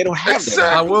 They don't have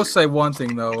that. I will say one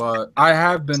thing though. I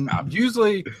have been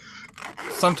usually.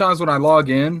 Sometimes when I log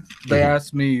in, they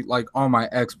ask me like on my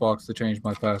Xbox to change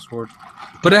my password,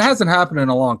 but it hasn't happened in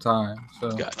a long time.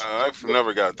 So I've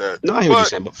never got that. No, I hear what you're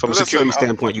saying, but from a security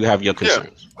standpoint, you have your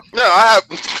concerns. Yeah, I have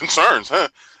concerns. Huh?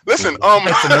 Listen,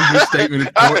 that's an understatement,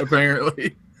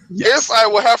 apparently. Yes. If I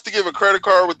will have to give a credit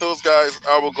card with those guys,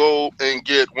 I will go and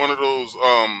get one of those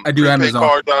I do Amazon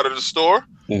cards out of the store.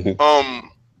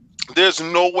 There's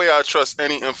no way I trust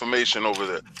any information over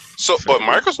there. So, but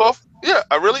Microsoft, yeah,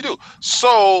 I really do.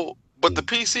 So, but the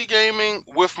PC gaming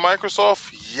with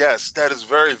Microsoft, yes, that is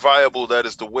very viable. That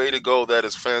is the way to go. That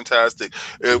is fantastic.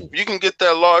 If you can get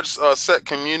that large set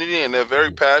community and they're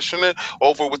very passionate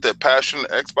over with that passionate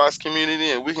Xbox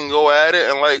community, and we can go at it.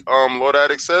 And like Lord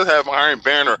Addict says, have Iron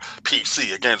Banner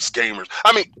PC against gamers.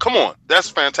 I mean, come on, that's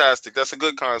fantastic. That's a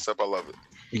good concept. I love it.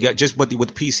 You got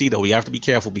with PC though, you have to be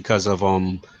careful because of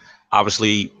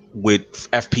obviously with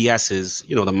FPSs,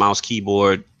 the mouse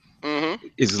keyboard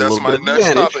is a little bit of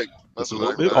advantage. That's a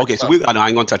little bit. Okay, so I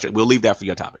ain't gonna touch it. We'll leave that for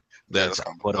your topic. But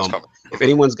if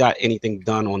anyone's got anything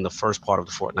done on the first part of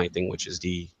the Fortnite thing, which is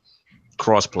the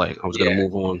crossplay, I was gonna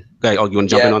move on. Okay, you want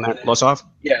to jump in on that, Lossoff?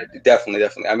 Yeah, definitely.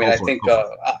 I mean, I think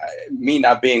me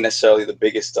not being necessarily the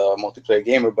biggest multiplayer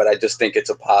gamer, but I just think it's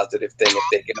a positive thing if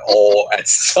they can all at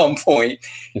some point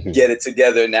get it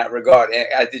together in that regard. And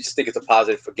I just think it's a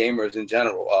positive for gamers in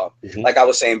general. Like I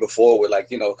was saying before, with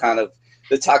kind of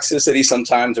the toxicity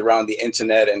sometimes around the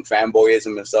internet and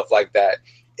fanboyism and stuff like that.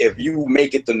 If you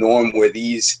make it the norm where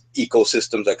these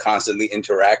ecosystems are constantly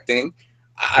interacting,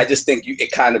 I just think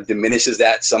it kind of diminishes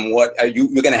that somewhat. You're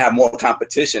going to have more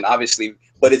competition, obviously,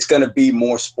 but it's going to be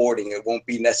more sporting. It won't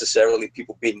be necessarily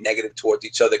people being negative towards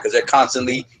each other because they're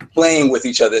constantly playing with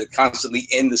each other, constantly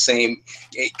in the same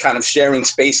kind of sharing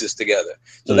spaces together.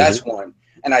 So that's one.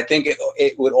 And I think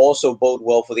it would also bode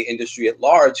well for the industry at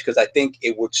large, because I think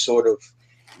it would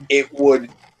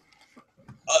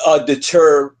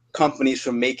deter companies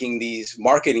from making these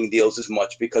marketing deals as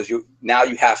much, because you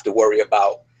have to worry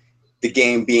about the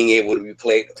game being able to be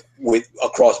played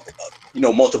across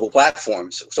multiple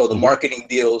platforms. So the marketing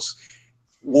deals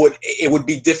would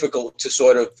be difficult to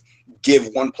sort of give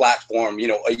one platform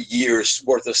a year's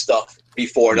worth of stuff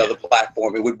before another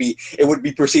platform. It would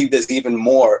be perceived as even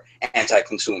more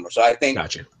anti-consumer. So I think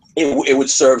it would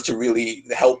serve to really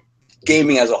help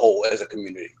gaming as a whole, as a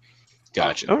community.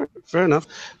 Gotcha. All right, fair enough.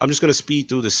 I'm just going to speed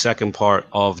through the second part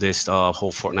of this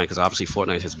whole Fortnite, because obviously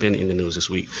Fortnite has been in the news this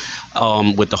week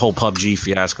with the whole PUBG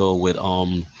fiasco, with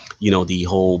the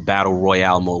whole battle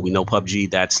royale mode. We know PUBG,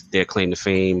 that's their claim to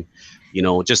fame.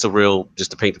 Just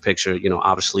to paint the picture.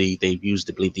 Obviously they've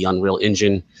used, I believe, the Unreal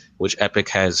Engine, which Epic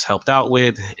has helped out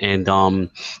with, and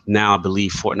now I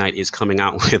believe Fortnite is coming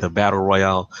out with a battle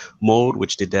royale mode,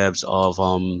 which the devs of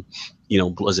I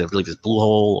believe it's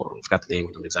Bluehole, or I forgot the name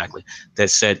of them exactly, that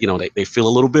said, they feel a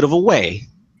little bit of a way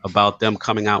about them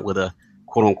coming out with a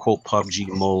quote unquote PUBG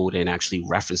mode and actually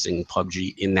referencing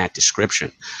PUBG in that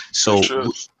description. So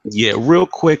yeah, real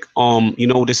quick,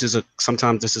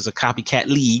 sometimes this is a copycat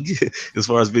league as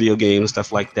far as video games and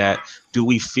stuff like that. Do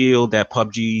we feel that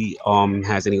PUBG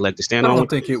has any leg to stand on? I don't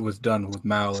think it was done with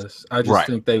malice. I just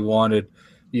think they wanted,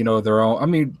 their own. I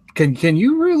mean, can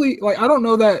you really, like, I don't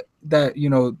know that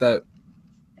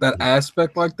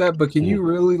aspect like that, but can you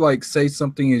really say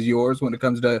something is yours when it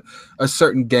comes to a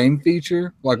certain game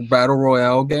feature, like battle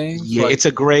royale games? Yeah, it's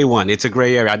a gray one. It's a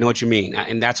gray area. I know what you mean,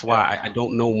 and that's why I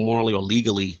don't know morally or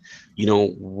legally,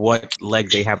 what leg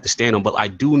they have to stand on. But I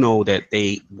do know that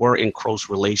they were in close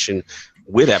relation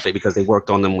with Epic because they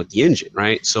worked on them with the engine,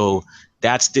 right? So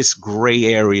that's this gray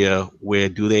area where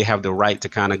do they have the right to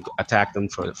kind of attack them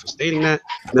for stating that?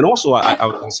 And then also, I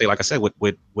was gonna say, like I said,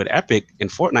 with Epic and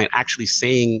Fortnite actually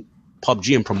saying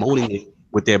PUBG and promoting it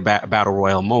with their battle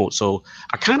royale mode. So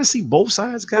I kind of see both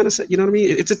sides. Kind of, you know what I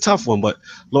mean? It's a tough one. But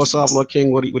Lord Soft, Lord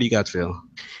King, what do you got, Phil?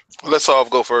 Let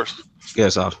Soft go first. Yeah,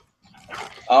 Soft.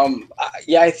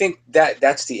 I think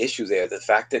that's the issue there. The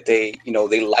fact that they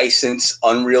license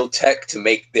Unreal Tech to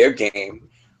make their game.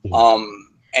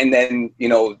 And then,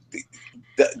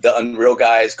 the Unreal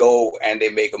guys go and they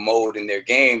make a mode in their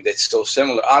game that's so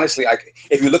similar. Honestly,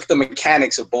 if you look at the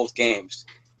mechanics of both games,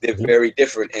 they're very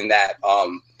different in that,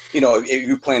 if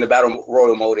you're playing the Battle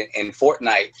Royale mode in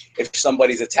Fortnite, if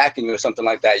somebody's attacking you or something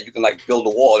like that, you can build a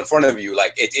wall in front of you.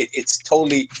 It's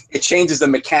totally, it changes the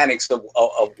mechanics of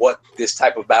what this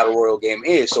type of Battle Royale game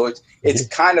is. So it's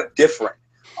kind of different.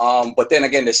 But then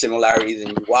again, there's similarities in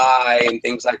UI and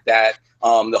things like that.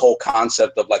 The whole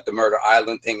concept of the Murder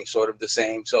Island thing is sort of the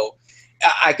same. So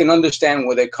I can understand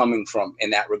where they're coming from in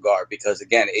that regard, because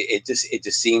again, it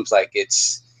just seems like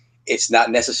it's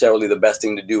not necessarily the best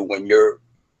thing to do when you're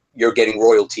getting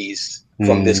royalties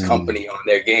from this company on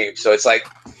their game. So it's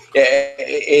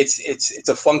it's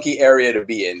a funky area to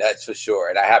be in, that's for sure.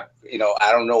 And I have,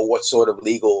 I don't know what sort of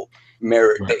legal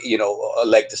merit, a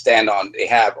leg to stand on they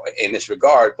have in this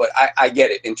regard, but I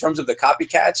get it. In terms of the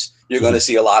copycats, you're going to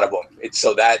see a lot of them.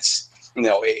 So that's,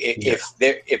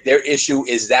 if their issue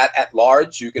is that at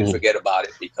large, you can forget about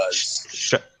it, because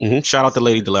shout out to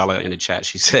Lady Delilah in the chat.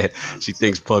 She said she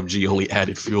thinks PUBG only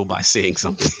added fuel by saying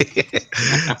something.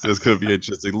 So it's going to be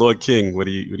interesting. Lord King, what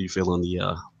do you feel on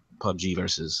the PUBG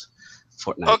versus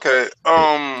Fortnite? Okay,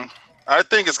 I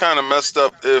think it's kind of messed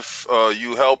up if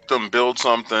you help them build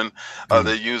something,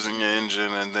 they're using your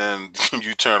engine, and then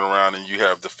you turn around and you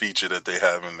have the feature that they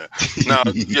have in there. Now,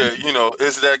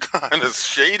 is that kind of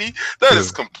shady? That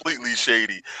is completely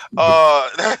shady.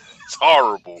 That's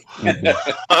horrible. I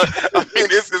mean,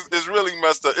 it's really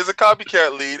messed up. It's a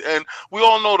copycat lead, and we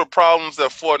all know the problems that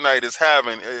Fortnite is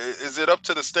having. Is it up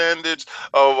to the standards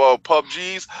of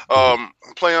PUBG's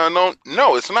PlayerUnknown?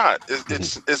 No, it's not.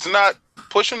 It's not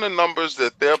pushing the numbers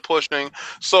that they're pushing.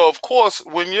 So of course,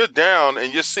 when you're down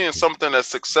and you're seeing something that's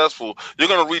successful, you're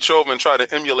going to reach over and try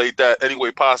to emulate that any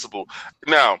way possible.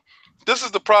 Now, this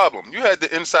is the problem. You had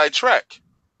the inside track.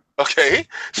 Okay,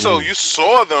 so you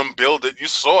saw them build it, you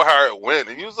saw how it went,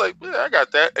 and you was like, yeah, I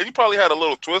got that. And you probably had a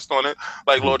little twist on it,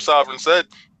 like Lord Sovereign said.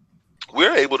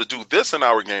 We're able to do this in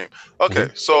our game. Okay,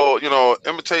 so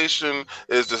imitation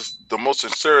is just the most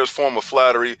sincerest form of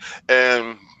flattery,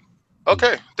 and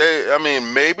okay,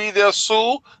 maybe they'll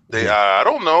sue. I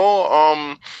don't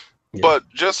know. But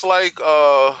just like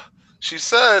she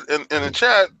said in the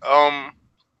chat,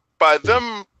 by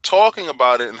them talking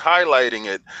about it and highlighting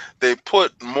it, they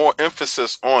put more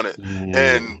emphasis on it.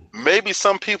 And maybe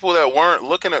some people that weren't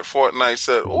looking at Fortnite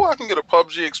said, "Oh, I can get a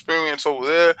PUBG experience over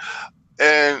there."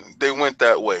 and they went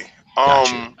that way.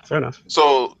 Gotcha. Fair enough.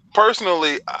 So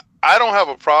personally, I don't have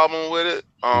a problem with it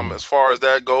as far as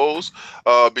that goes,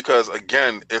 because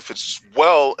again, if it's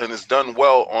well and it's done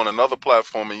well on another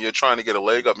platform and you're trying to get a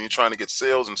leg up and you're trying to get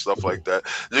sales and stuff like that,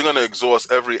 you're going to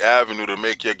exhaust every avenue to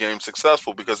make your game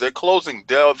successful, because they're closing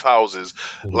dev houses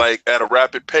like at a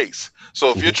rapid pace.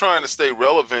 So if you're trying to stay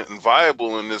relevant and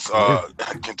viable in this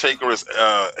cantankerous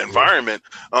environment,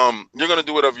 you're going to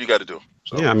do whatever you got to do.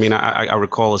 So. Yeah, I mean, I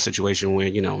recall a situation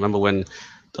where, remember when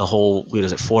the whole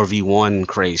 4v1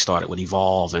 craze started with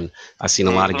Evolve, and I've seen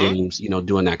a lot of games,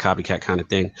 doing that copycat kind of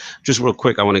thing. Just real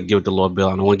quick, I want to give it to Lord Bill.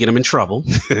 I don't want to get him in trouble,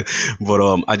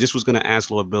 but I just was going to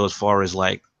ask Lord Bill, as far as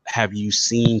like, have you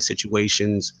seen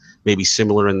situations maybe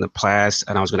similar in the past?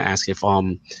 And I was going to ask if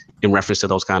in reference to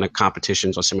those kind of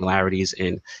competitions or similarities,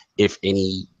 and if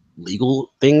any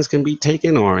legal things can be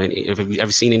taken, or if have you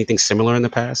ever seen anything similar in the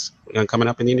past coming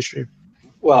up in the industry?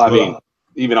 Well, I mean,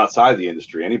 even outside the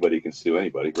industry, anybody can sue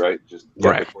anybody, right? Just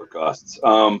the court costs.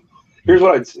 Here's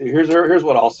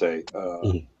what I'll say.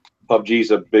 PUBG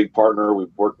is a big partner.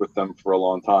 We've worked with them for a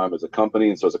long time as a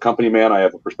company, and so as a company man, I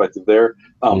have a perspective there.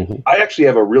 I actually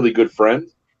have a really good friend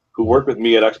who worked with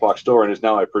me at Xbox Store and is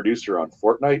now a producer on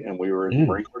Fortnite, and we were in the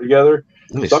Marine Corps together.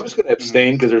 Nice. So I'm just going to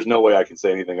abstain because there's no way I can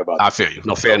say anything about that. I feel you.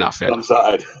 No, fair enough. Fair enough.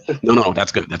 Side. No, that's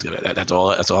good. That's good. That's all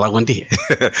I wanted to hear.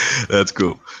 That's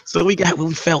cool. So we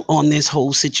felt on this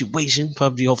whole situation.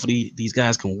 PUBG, hopefully these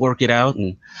guys can work it out,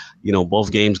 and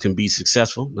both games can be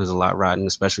successful. There's a lot riding,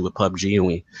 especially with PUBG,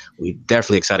 and we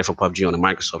definitely excited for PUBG on the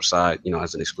Microsoft side,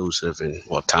 as an exclusive and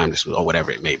time or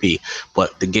whatever it may be.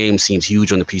 But the game seems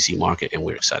huge on the PC market, and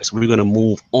we're excited. So we're going to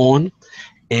move on,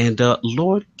 and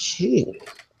Lord King,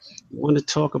 want to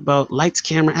talk about lights,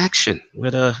 camera, action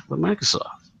with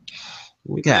Microsoft.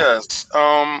 We got. Yes.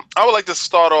 I would like to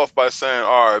start off by saying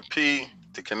RIP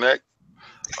to Kinect.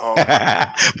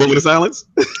 Moment of silence.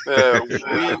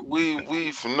 Yeah,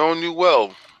 we've known you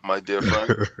well, my dear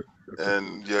friend,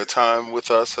 and your time with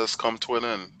us has come to an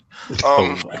end.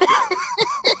 You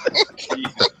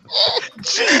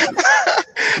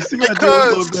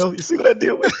see what I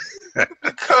deal with?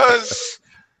 Because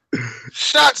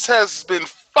shots has been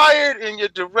fired in your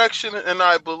direction, and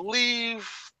I believe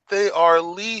they are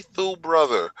lethal,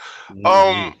 brother.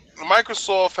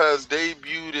 Microsoft has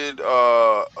debuted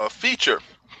a feature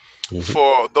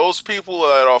for those people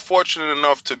that are fortunate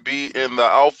enough to be in the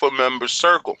alpha member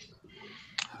circle.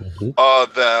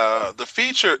 The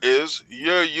feature is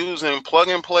you're using plug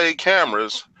and play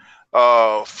cameras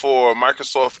for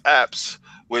Microsoft apps,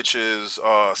 which is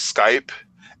Skype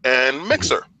and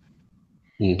Mixer.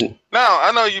 Now,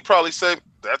 I know you probably say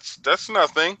that's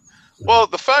nothing. Well,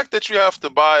 the fact that you have to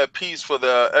buy a piece for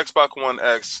the Xbox One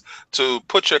X to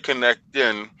put your Kinect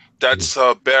in, that's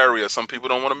a barrier. Some people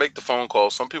don't want to make the phone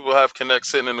call. Some people have Kinect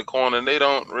sitting in the corner and they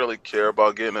don't really care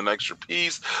about getting an extra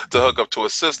piece to hook up to a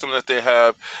system that they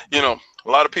have. A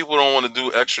lot of people don't want to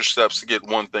do extra steps to get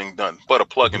one thing done, but a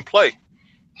plug and play.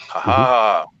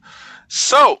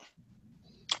 So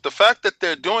the fact that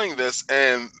they're doing this,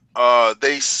 and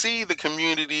they see the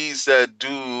communities that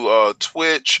do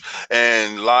Twitch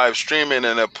and live streaming,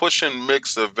 and they're pushing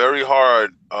Mixer very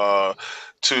hard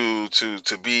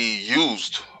to be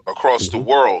used across the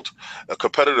world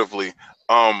competitively.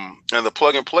 And the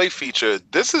plug and play feature,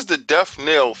 this is the death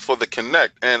knell for the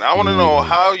Kinect, and I want to know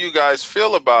how you guys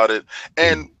feel about it.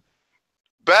 And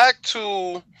back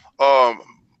to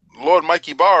Lord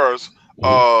Mikey Barr's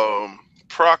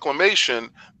proclamation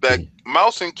that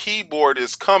mouse and keyboard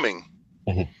is coming.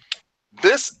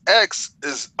 This X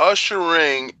is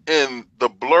ushering in the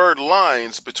blurred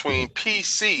lines between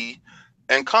PC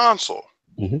and console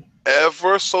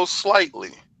ever so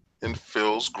slightly in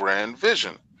Phil's grand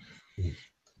vision.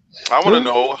 I want to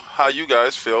know how you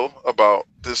guys feel about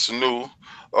this new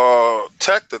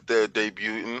tech that they're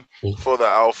debuting for the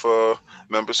alpha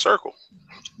member circle.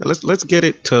 Let's get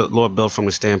it to Lord Bill from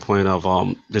the standpoint of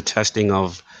the testing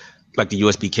of like the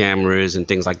USB cameras and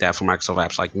things like that for Microsoft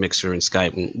apps like Mixer and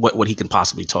Skype, and what he can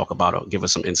possibly talk about or give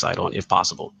us some insight on, if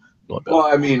possible. Lord Bill. Well,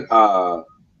 I mean, I'm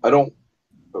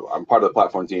part of the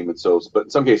platform team, and so, but in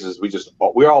some cases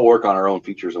we all work on our own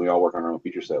features and we all work on our own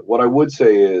feature set. What I would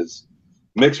say is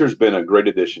Mixer's been a great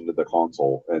addition to the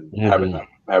console, and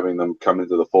having them come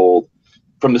into the fold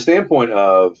from the standpoint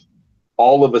of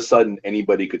all of a sudden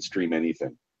anybody could stream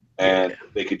anything. And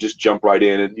they could just jump right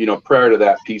in. And prior to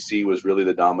that, PC was really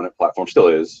the dominant platform, still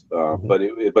is. But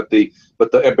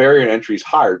the barrier to entry is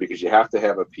higher because you have to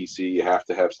have a PC, you have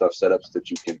to have stuff set up so that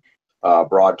you can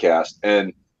broadcast.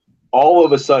 And all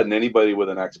of a sudden, anybody with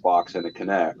an Xbox and a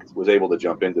Kinect was able to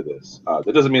jump into this.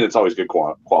 That doesn't mean it's always good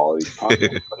quality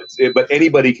content, but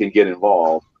anybody can get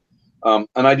involved. And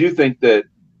I do think that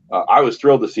I was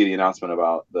thrilled to see the announcement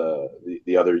about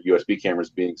the other USB cameras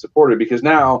being supported, because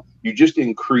now you just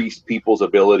increase people's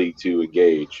ability to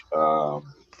engage.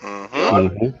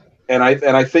 And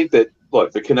I think that,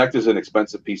 look, the Kinect is an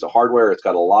expensive piece of hardware. It's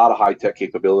got a lot of high-tech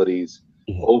capabilities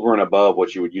over and above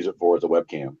what you would use it for as a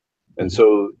webcam. And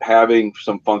so having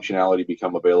some functionality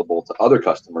become available to other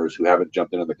customers who haven't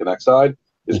jumped into the Kinect side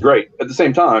is great. At the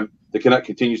same time, the Kinect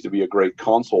continues to be a great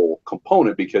console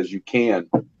component, because you can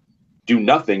do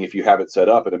nothing if you have it set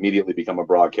up and immediately become a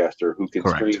broadcaster who can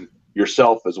stream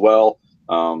yourself as well.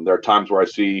 There are times where I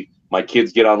see my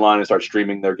kids get online and start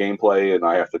streaming their gameplay, and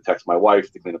I have to text my wife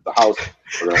to clean up the house.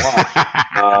 We're gonna watch.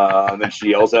 And then she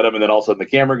yells at him, and then all of a sudden the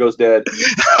camera goes dead.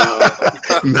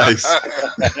 Nice.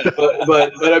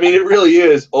 But I mean, it really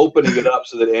is opening it up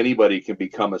so that anybody can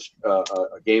become a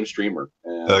game streamer.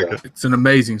 And, it's an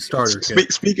amazing starter.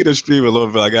 Speaking of streaming a little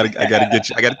bit, I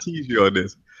gotta tease you on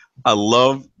this. I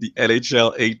love the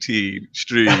NHL 18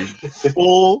 stream,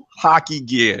 full hockey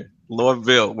gear. Lord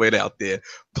Bill went out there,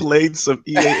 played some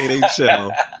EA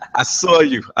NHL. I saw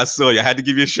you. I had to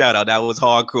give you a shout out. That was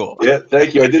hardcore. Yeah,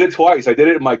 thank you. I did it twice. I did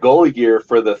it in my goalie gear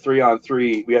for the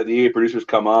 3-on-3. We had the EA producers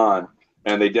come on,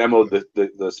 and they demoed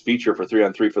this feature for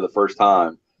 3-on-3 for the first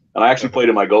time. And I actually played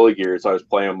in my goalie gear, so I was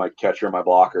playing with my catcher and my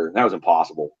blocker, and that was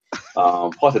impossible.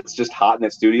 Plus, it's just hot in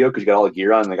that studio because you got all the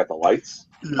gear on and they got the lights.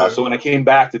 So when I came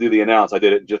back to do the announce, I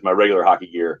did it in just my regular hockey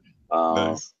gear.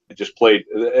 Nice. I just played,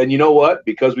 and you know what?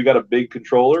 Because we got a big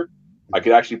controller, I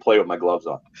could actually play with my gloves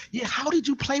on. Yeah, how did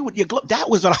you play with your glove? That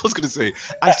was what I was going to say.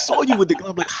 I saw you with the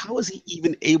glove. Like, how is he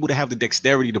even able to have the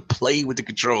dexterity to play with the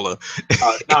controller?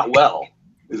 Not well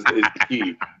is the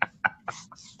key.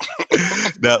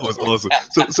 That was awesome.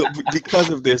 So because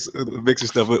of this mixer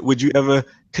stuff, would you ever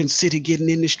consider getting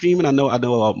into streaming? I know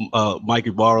Mike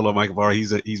Ibarra,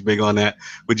 he's big on that.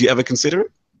 Would you ever consider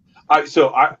it?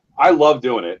 I love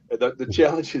doing it. The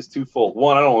challenge is twofold.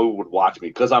 One, I don't know who would watch me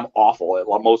because I'm awful at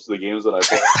most of the games that I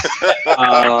play.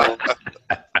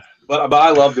 But I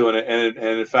love doing it, and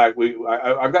in fact,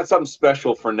 I've got something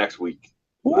special for next week.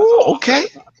 Ooh, okay.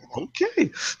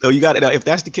 So you got it. If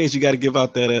that's the case, you got to give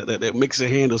out that mixer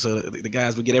handle so the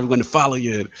guys will get everyone to follow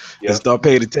you and start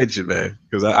paying attention, man.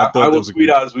 Because I will tweet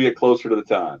out as we get closer to the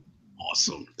time.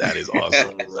 Awesome. That is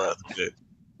awesome.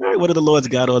 All right, what do the Lords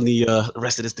got on the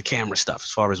rest of the camera stuff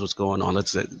as far as what's going on?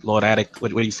 Let's Lord Attic,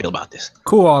 what do you feel about this?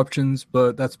 Cool options,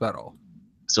 but that's about all.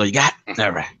 So you got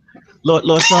all right,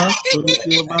 Lord Saw, what do you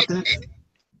feel about that?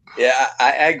 Yeah,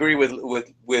 I agree with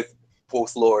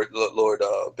both Lord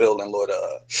Bill and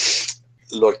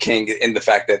Lord King in the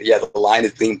fact that the line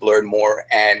is being blurred more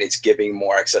and it's giving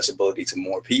more accessibility to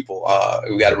more people.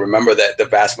 We got to remember that the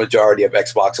vast majority of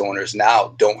Xbox owners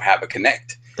now don't have a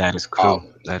Kinect. That is true.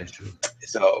 That is true.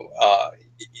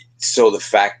 So the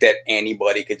fact that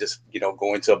anybody could just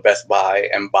go into a Best Buy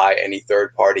and buy any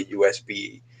third-party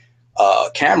USB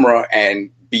camera and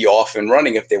be off and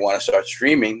running if they want to start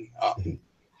streaming,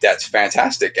 that's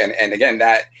fantastic. And again,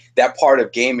 that part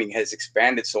of gaming has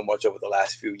expanded so much over the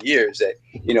last few years that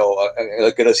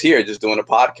look at us here just doing a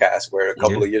podcast where a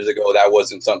couple of years ago that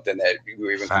wasn't something that we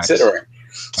were even considering.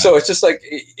 So it's just like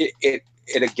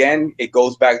it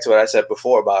goes back to what I said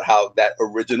before about how that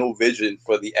original vision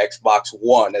for the Xbox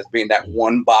One as being that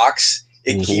one box,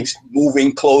 it keeps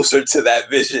moving closer to that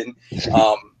vision.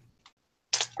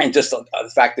 And just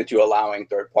the fact that you're allowing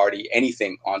third party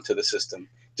anything onto the system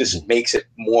just makes it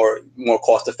more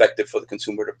cost effective for the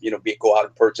consumer to go out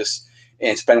and purchase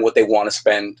and spend what they want to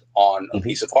spend on a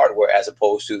piece of hardware, as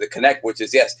opposed to the Kinect, which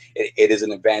is it is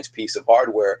an advanced piece of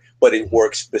hardware, but it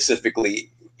works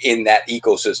specifically in that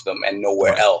ecosystem and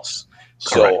nowhere else.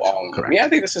 Correct. So I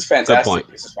think this is fantastic. Good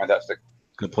point. This is fantastic.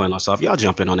 Good point, Lossoff. Y'all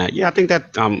jump in on that. Yeah, I think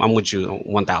that I'm with you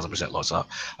 1,000%, Lossoff.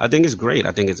 I think it's great.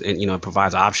 I think it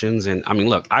provides options. And I mean,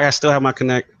 look, I still have my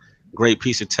Kinect. Great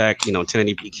piece of tech,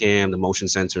 1080p cam, the motion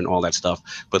sensor, and all that stuff.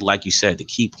 But like you said, the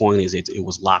key point is it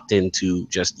was locked into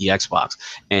just the Xbox.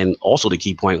 And also the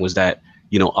key point was that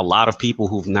a lot of people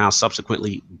who've now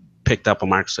subsequently picked up a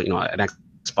Microsoft, an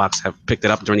Xbox have picked it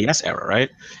up during the S era,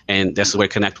 right? And that's where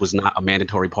Kinect was not a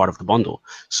mandatory part of the bundle.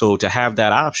 So to have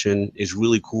that option is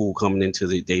really cool coming into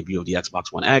the debut of the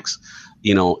Xbox One X,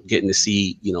 getting to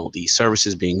see, the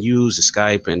services being used, the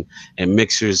Skype and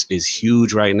mixers is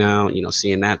huge right now,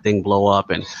 seeing that thing blow up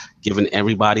and giving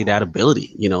everybody that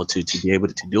ability, to be able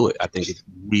to do it. I think it's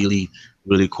really,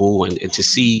 really cool. And to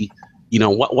see,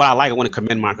 what I want to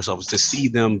commend Microsoft is to see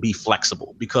them be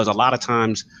flexible, because a lot of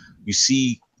times you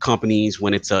see companies,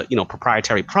 when it's a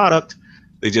proprietary product,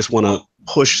 they just want to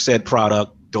push said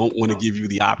product, don't want to give you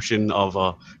the option of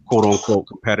a quote unquote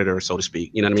competitor, so to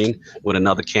speak, you know what I mean, with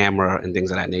another camera and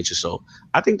things of that nature. So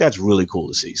I think that's really cool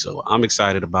to see. So I'm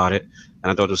excited about it.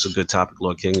 And I thought it was a good topic.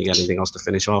 Lord King, you got anything else to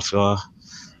finish off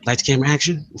lights, camera,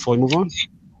 action before we move on?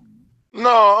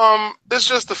 No, it's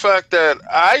just the fact that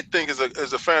I think is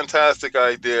a fantastic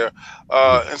idea.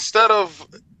 Instead of,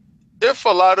 if a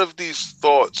lot of these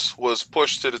thoughts was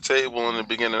pushed to the table in the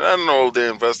beginning, I know they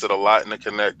invested a lot in the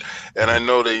Kinect, and I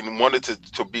know they wanted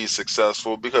to be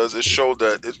successful because it showed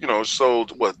that it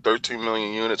sold 13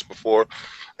 million units before,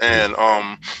 and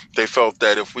they felt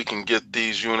that if we can get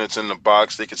these units in the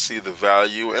box, they could see the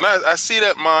value, and I see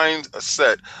that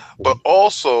mindset, but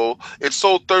also it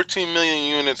sold 13 million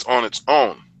units on its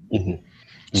own.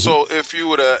 So if you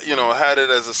would have, had it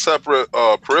as a separate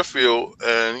peripheral,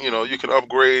 and you can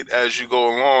upgrade as you go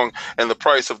along, and the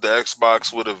price of the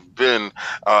Xbox would have been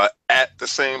at the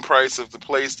same price of the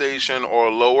PlayStation or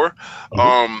lower,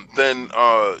 then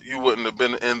you wouldn't have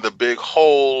been in the big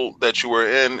hole that you were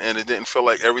in, and it didn't feel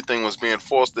like everything was being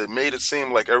forced. It made it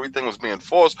seem like everything was being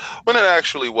forced when it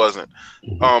actually wasn't.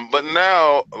 But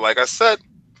now, like I said,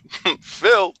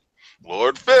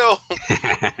 Lord Phil,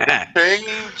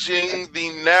 changing the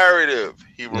narrative.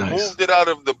 He removed it out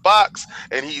of the box,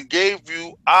 and he gave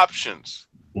you options.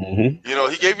 He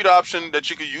gave you the option that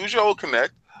you could use your old Kinect,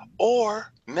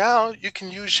 or now you can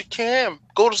use your cam.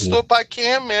 Go to the store, buy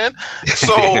cam, man.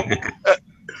 So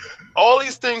all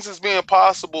these things is being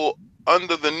possible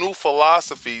under the new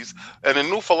philosophies, and the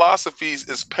new philosophies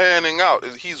is panning out.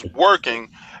 He's working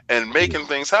and making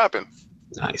things happen.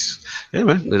 Nice. Yeah,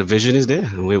 man. The vision is there.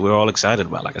 And we're all excited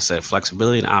about it. Like I said,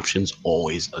 flexibility and options,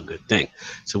 always a good thing.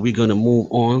 So we're going to move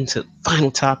on to the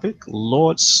final topic.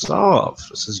 Lord Solve,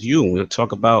 this is you. We're going to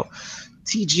talk about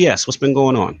TGS. What's been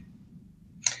going on?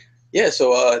 Yeah,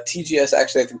 so TGS,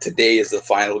 actually, I think today is the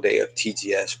final day of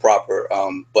TGS proper.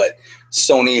 But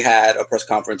Sony had a press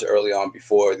conference early on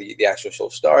before the actual show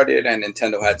started, and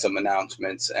Nintendo had some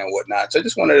announcements and whatnot. So I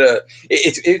just wanted to,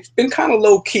 it's been kind of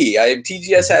low key.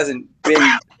 TGS hasn't been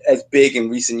as big in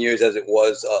recent years as it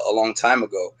was a long time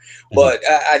ago. But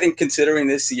I think considering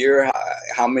this year,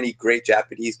 how many great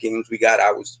Japanese games we got,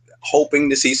 I was hoping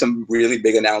to see some really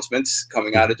big announcements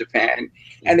coming out of Japan.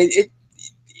 And it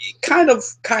kind of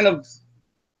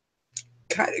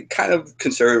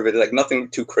conservative, like nothing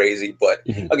too crazy. But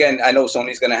again, I know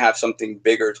Sony's going to have something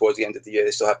bigger towards the end of the year.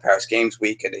 They still have Paris Games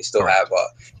Week, and they still have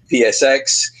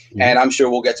PSX, and I'm sure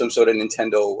we'll get some sort of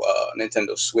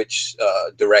Nintendo Switch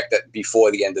Direct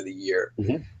before the end of the year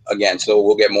again. So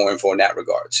we'll get more info in that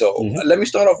regard. So let me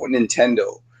start off with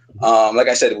Nintendo. Like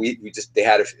I said, they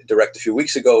had a Direct a few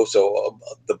weeks ago, so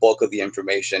the bulk of the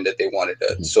information that they wanted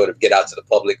to sort of get out to the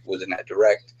public was in that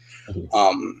Direct.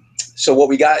 So what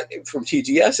we got from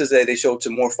TGS is that they showed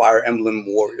some more Fire Emblem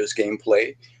Warriors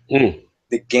gameplay.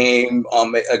 The game,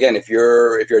 again, if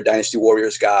you're a Dynasty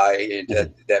Warriors guy,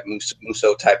 that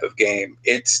Musou type of game,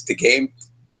 the game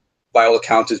by all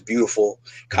accounts is beautiful,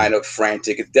 kind of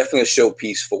frantic. It's definitely a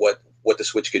showpiece for what the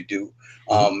Switch could do.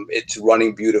 It's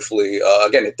running beautifully.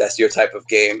 Again, if that's your type of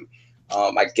game,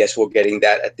 I guess we're getting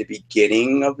that at the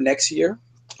beginning of next year.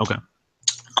 Okay.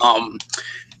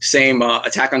 Same,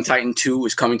 Attack on Titan 2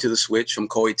 is coming to the Switch from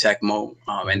Koei Tecmo,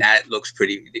 and that looks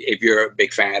pretty. If you're a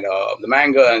big fan of the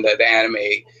manga and the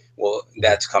anime, well,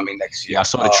 that's coming next year. Yeah, I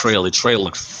saw the trailer. The trailer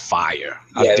looked fire.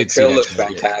 Yeah, the trailer looks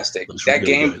fantastic. That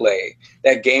gameplay,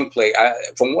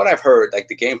 from what I've heard, like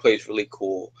the gameplay is really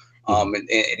cool. And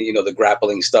the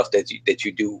grappling stuff that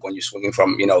you do when you're swinging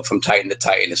from Titan to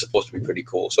Titan is supposed to be pretty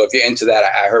cool. So if you're into that,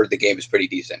 I heard the game is pretty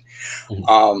decent.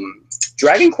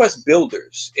 Dragon Quest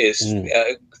Builders is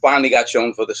finally got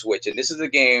shown for the Switch, and this is a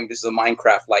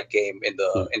Minecraft-like game in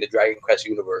the Dragon Quest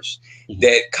universe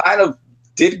that kind of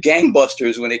did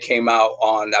gangbusters when it came out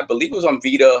on, I believe it was on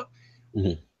Vita.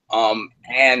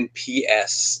 And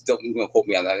PS, don't quote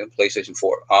me on that, in PlayStation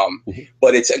 4.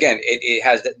 But it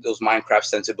has those Minecraft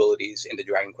sensibilities in the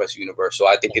Dragon Quest universe. So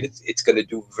I think it's going to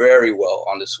do very well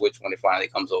on the Switch when it finally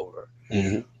comes over.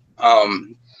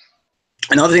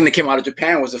 Another thing that came out of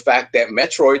Japan was the fact that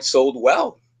Metroid sold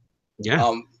well.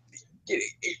 Yeah.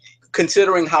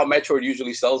 Considering how Metroid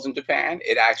usually sells in Japan,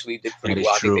 it actually did pretty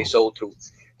well. I think they sold through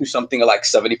something like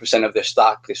 70% of their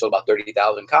stock. They sold about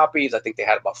 30,000 copies. I think they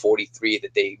had about 43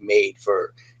 that they made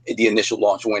for the initial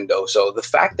launch window. So the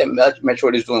fact that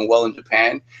Metroid is doing well in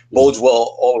Japan bodes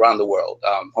well all around the world.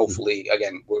 Hopefully,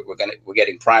 again, we're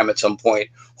getting Prime at some point.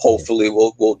 Hopefully,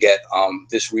 we'll get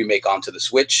this remake onto the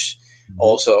Switch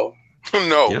also.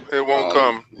 No, Yep. it won't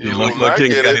come. You will Lord not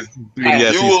King's get got it. his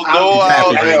 3DS. You He's will go happy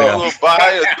out right and now. you will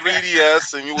buy a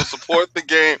 3DS and you will support the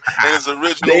game in its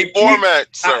original They keep- format,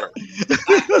 sir.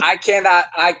 I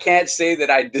can't say that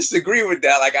I disagree with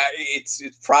that. Like it's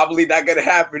probably not going to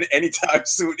happen anytime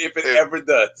soon if it ever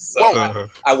does. So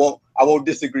I won't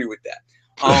disagree with that.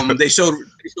 They showed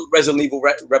Resident Evil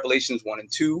Revelations 1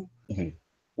 and 2,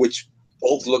 which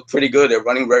both look pretty good. They're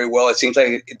running very well. It seems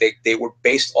like they were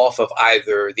based off of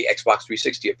either the Xbox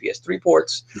 360 or PS3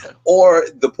 ports, or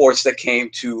the ports that came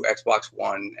to Xbox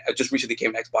One. Just recently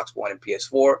came to Xbox One and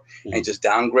PS4, and just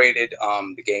downgraded.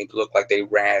 The games look like they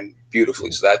ran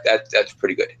beautifully, so that's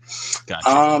pretty good.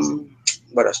 Gotcha.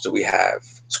 What else do we have?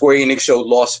 Square Enix showed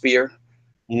Lost Sphere,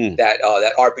 that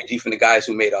RPG from the guys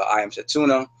who made I Am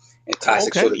Setsuna, and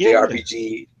classic sort of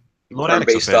JRPG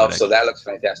turn-based stuff. So that looks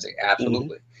fantastic.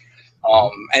 Absolutely.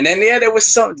 And then there was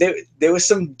some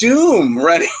Doom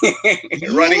running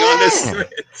on this Switch.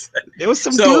 There was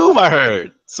some Doom, I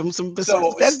heard. Some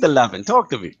Bethesda loving. Talk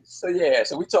to me. So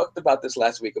we talked about this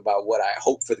last week about what I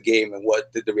hope for the game and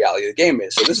what the reality of the game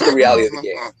is. So this is the reality of the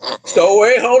game. So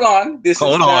wait, hold on.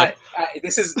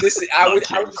 I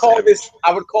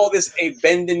would call this a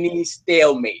bend the knee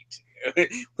stalemate. But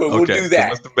we'll do that. So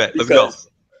what's the bet? Let's go.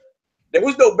 There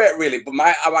was no bet really, but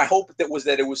my hope was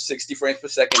that it was 60 frames per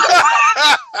second.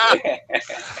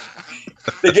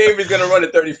 The game is going to run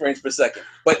at 30 frames per second.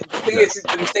 But the thing is,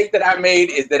 the mistake that I made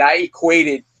is that I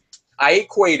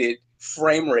equated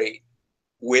frame rate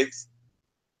with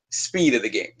speed of the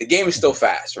game. The game is still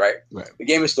fast, right? The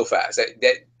game is still fast.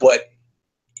 But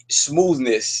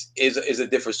smoothness is a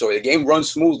different story. The game runs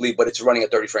smoothly, but it's running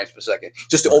at 30 frames per second.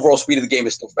 Just the overall speed of the game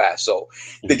is still fast. So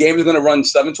the game is going to run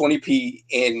 720p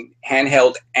in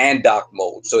handheld and dock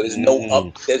mode. So there's no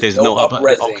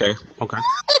up-resing. Okay.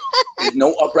 There's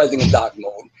no up-resing in dock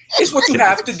mode. It's what you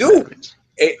have to do.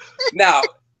 Now,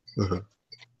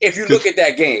 if you look at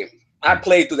that game, I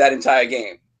played through that entire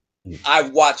game.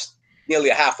 I've watched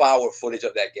nearly a half-hour footage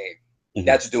of that game.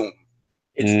 That's Doom.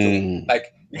 It's Doom.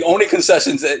 Like, the only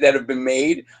concessions that have been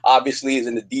made, obviously, is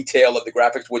in the detail of the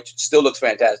graphics, which still looks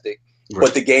fantastic.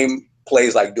 But the game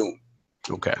plays like Doom.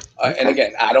 Okay. And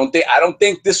again, I don't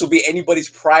think this will be anybody's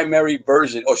primary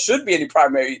version, or should be any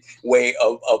primary way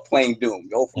of playing Doom.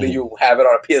 Hopefully, you'll have it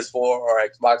on a PS4 or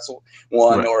Xbox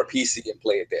One or a PC and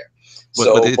play it there.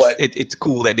 But it's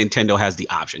cool that Nintendo has the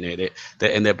option there,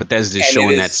 and that Bethesda is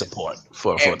showing that support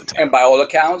for the time. And by all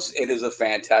accounts, it is a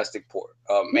fantastic port.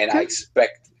 And I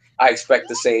expect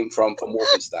the same from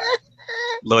Wolfenstein.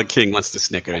 Lord King wants to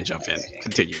snicker and jump in.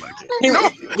 Continue, Lord King.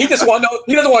 He doesn't want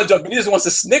to jump in. He just wants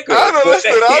to snicker. I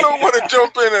don't want to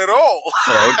jump in at all.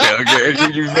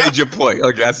 Okay. You made your point.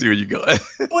 Okay, I see where you go.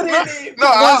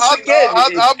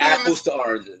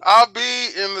 I'll be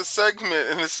in the segment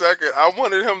in a second. I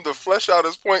wanted him to flesh out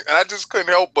his point, and I just couldn't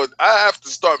help but I have to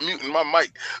start muting my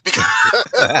mic because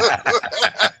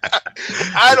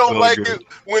I don't like it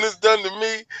when it's done to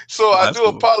me. So I do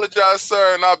apologize,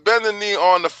 sir, and I bend the knee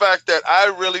on the fact that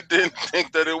I really didn't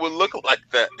think that it would look like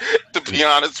that. To be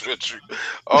honest with you,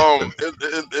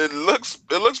 it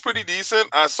looks pretty decent.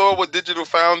 I saw what Digital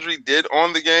Foundry did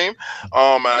on the game.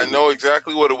 I know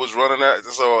exactly what it was running at,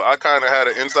 so I kind of had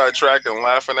an inside track and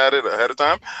laughing at it ahead of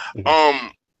time.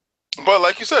 But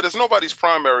like you said, it's nobody's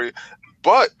primary,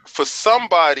 but for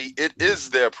somebody, it is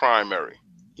their primary.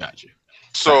 Gotcha.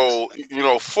 So,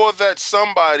 for that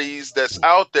somebody's that's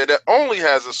out there that only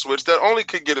has a Switch, that only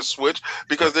could get a Switch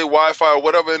because their Wi-Fi or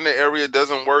whatever in the area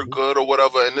doesn't work good or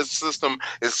whatever, and this system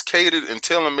is catered and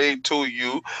tailor-made to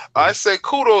you, I say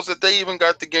kudos that they even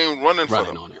got the game running for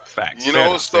them. On it. Facts.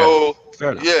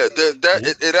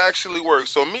 It actually works.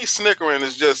 So me snickering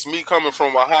is just me coming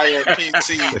from a high-end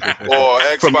PC or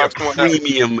Xbox One.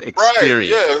 Premium experience. Right,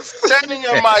 yeah. Standing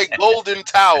in my golden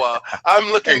tower,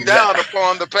 I'm looking down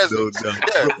upon the peasants.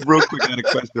 Real quick, I had a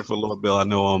question for Lord Bill. I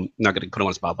know I'm not going to put him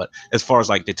on the spot, but as far as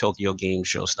like the Tokyo Game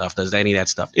Show stuff, does any of that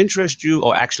stuff interest you?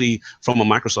 Or actually, from a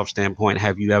Microsoft standpoint,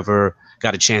 have you ever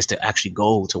got a chance to actually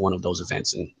go to one of those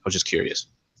events? And I was just curious.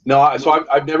 No, so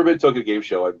I've never been to Tokyo Game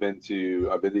Show. I've been to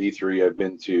E3. I've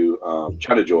been to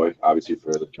China Joy, obviously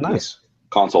for the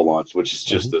console launch, which is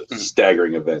just a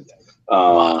staggering event.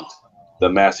 The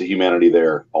mass of humanity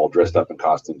there, all dressed up in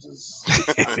costumes, is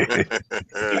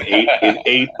in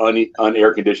eight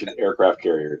unair conditioned aircraft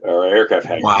carrier or aircraft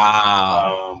hangars.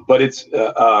 Wow! But it's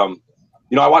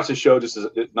I watched the show just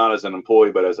not as an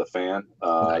employee, but as a fan.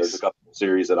 There's a couple of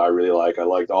series that I really like. I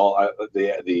liked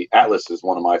the Atlas is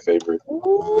one of my favorite.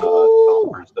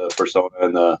 The Persona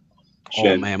and the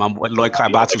Shin. Oh man, Lloyd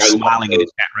Kaibatsu's smiling in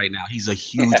his chat right now. He's a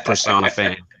huge Persona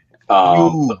fan.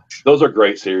 Those are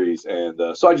great series, and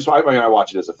so I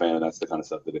watch it as a fan. That's the kind of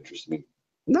stuff that interests me.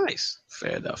 Nice.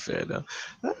 Fair enough.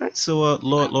 All right. So,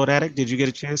 Lord Attic, did you get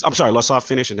a chance? I'm sorry. Let's all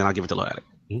finish, and then I'll give it to Lord Attic.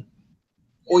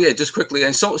 Oh yeah, just quickly.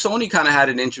 And so Sony kind of had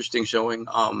an interesting showing,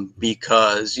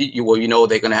 because they're going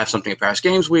to have something at Paris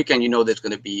Games Week, and there's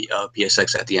going to be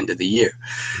PSX at the end of the year.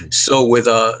 So with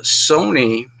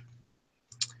Sony,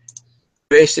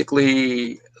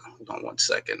 basically, hold on one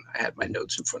second. I had my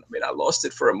notes in front of me, and I lost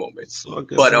it for a moment. So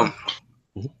good, but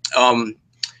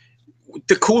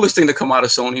the coolest thing to come out of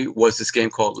Sony was this game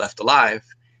called Left Alive,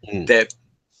 that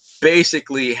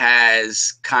basically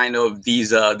has kind of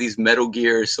these Metal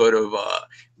Gear sort of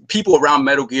people around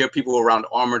Metal Gear, people around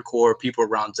Armored Core, people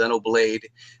around Xenoblade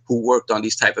who worked on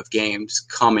these type of games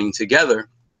coming together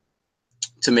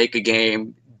to make a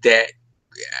game that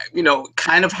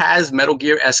kind of has Metal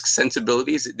Gear-esque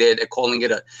sensibilities. They're calling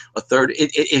it a third.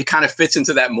 It kind of fits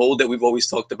into that mold that we've always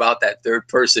talked about, that third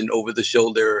person over the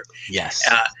shoulder,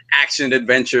 action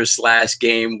adventure /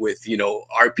 game with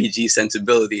RPG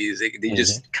sensibilities. They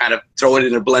just kind of throw it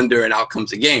in a blender and out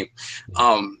comes a game.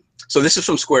 So this is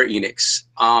from Square Enix,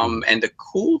 and the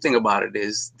cool thing about it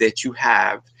is that you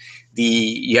have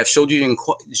Shoji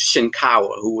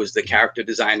Shinkawa, who was the character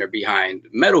designer behind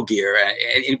Metal Gear.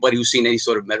 And anybody who's seen any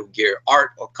sort of Metal Gear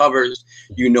art or covers,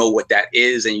 what that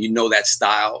is, and that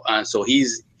style. So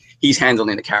he's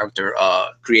handling the character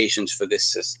creations for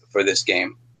this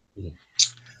game.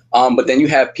 But then you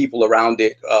have people around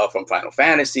it from Final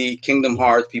Fantasy, Kingdom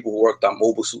Hearts, people who worked on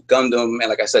Mobile Suit Gundam, and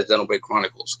like I said, Xenoblade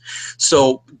Chronicles.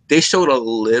 So they showed a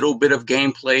little bit of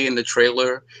gameplay in the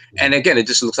trailer. And again, it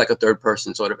just looks like a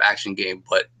third-person sort of action game.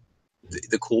 But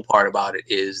the cool part about it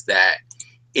is that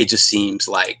it just seems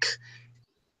like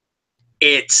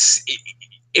it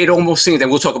almost seems,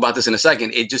 and we'll talk about this in a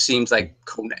second, it just seems like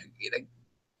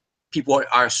people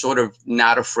are sort of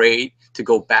not afraid to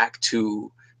go back to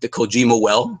the Kojima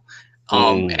well,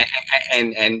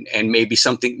 and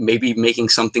maybe making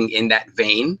something in that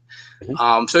vein.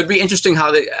 So it'd be interesting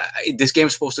how this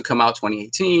game's supposed to come out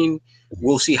 2018.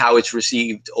 We'll see how it's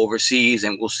received overseas,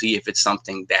 and we'll see if it's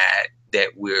something that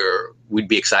we'd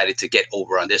be excited to get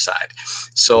over on this side.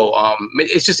 So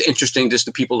it's just interesting, just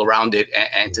the people around it,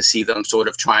 and to see them sort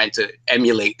of trying to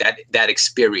emulate that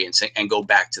experience and go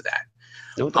back to that.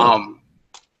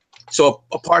 So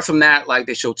apart from that, like,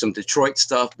 they showed some Detroit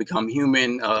stuff, Become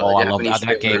Human. I love that.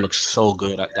 That game looks so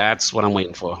good. That's what I'm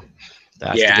waiting for.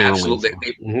 That's absolutely.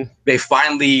 They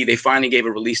finally gave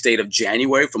a release date of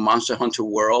January for Monster Hunter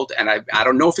World, and I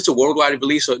don't know if it's a worldwide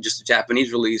release or just a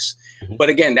Japanese release. But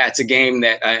again, that's a game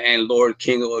that and Lord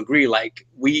King will agree. Like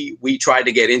we tried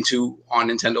to get into on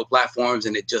Nintendo platforms,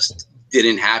 and it just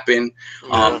didn't happen.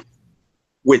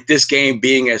 With this game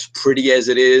being as pretty as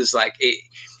it is, like it.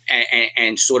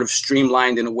 And sort of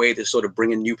streamlined in a way to sort of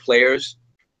bring in new players,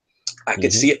 I can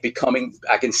see it becoming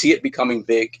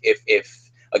big if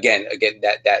again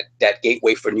that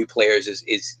gateway for new players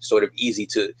is sort of easy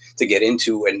to get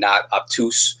into and not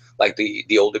obtuse like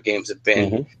the older games have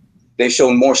been. They've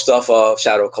shown more stuff of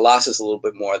Shadow of Colossus, a little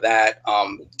bit more of that.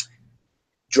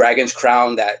 Dragon's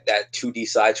Crown, that 2D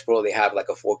side scroll, they have like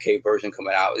a 4K version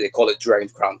coming out. They call it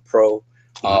Dragon's Crown Pro.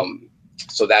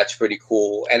 So that's pretty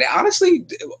cool. And honestly,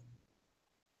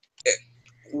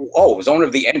 Zone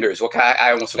of the Enders.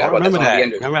 I almost forgot about that. Zone of the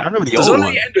Enders. I remember the Zone old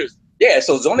of the Enders. Yeah,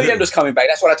 so Zone of the Enders coming back.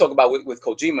 That's what I talk about with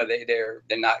Kojima. They're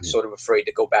not sort of afraid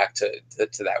to go back to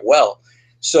that well.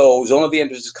 So Zone of the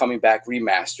Enders is coming back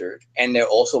remastered, and they're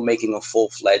also making a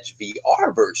full-fledged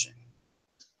VR version.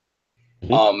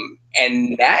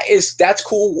 And that's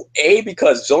cool.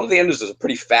 Because Zone of the Enders is a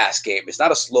pretty fast game. It's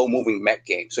not a slow-moving mech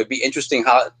game, so it'd be interesting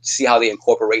to see how they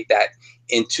incorporate that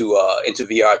into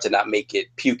VR to not make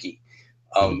it pukey.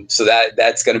 So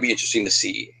that's going to be interesting to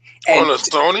see. And on a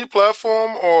Sony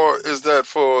platform, or is that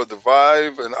for the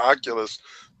Vive and Oculus?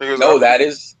 Because that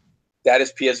is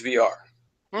PSVR.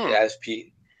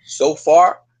 So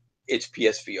far, it's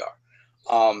PSVR.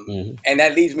 And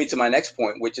that leads me to my next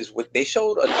point, which is what they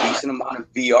showed a decent amount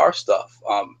of VR stuff.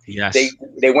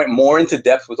 They went more into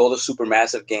depth with all the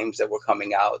supermassive games that were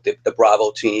coming out, the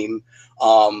Bravo team,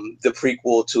 the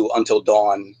prequel to Until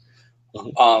Dawn.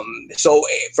 So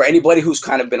for anybody who's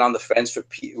kind of been on the fence with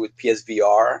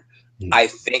PSVR, I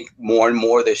think more and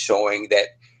more they're showing that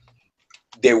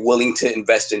they're willing to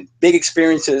invest in big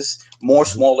experiences, more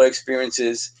smaller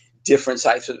experiences, different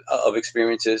types of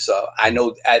experiences. I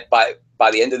know by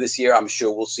the end of this year, I'm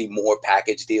sure we'll see more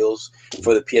package deals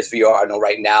for the PSVR. I know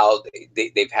right now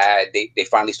they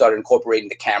finally started incorporating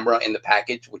the camera in the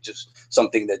package, which is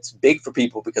something that's big for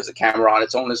people because the camera on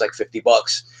its own is like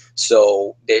 $50.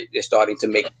 So they're starting to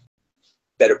make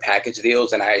better package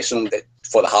deals, and I assume that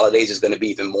for the holidays is going to be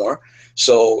even more.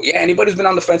 So yeah, anybody who's been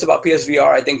on the fence about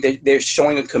PSVR, I think they're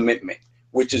showing a commitment,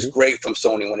 which is great from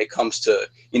Sony when it comes to,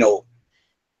 you know,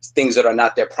 things that are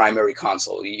not their primary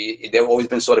console. They've always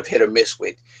been sort of hit or miss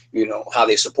with, you know, how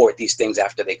they support these things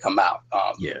after they come out.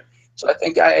 So I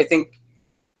think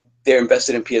they're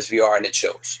invested in PSVR, and it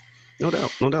shows. No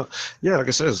doubt, no doubt. Yeah, like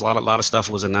I said, there's a lot of stuff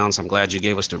was announced. I'm glad you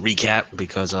gave us the recap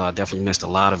because I definitely missed a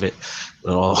lot of it.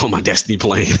 All my Destiny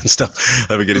playing and stuff.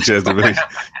 I didn't get a chance to really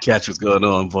catch what's going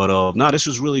on. But no, this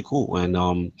was really cool. And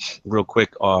real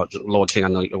quick, Lord King, I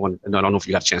don't know if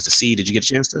you got a chance to see. Did you get a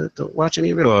chance to watch any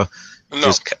of it, or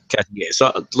just catch? Yeah.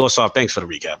 So Lord Soft, thanks for the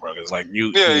recap, bro. It's like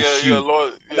you. Yeah.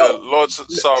 Lord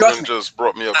Sovereign just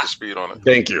brought me up to speed on it.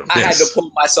 Thank you. I had to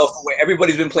pull myself away.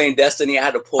 Everybody's been playing Destiny. I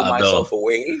had to pull myself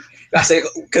away. I say,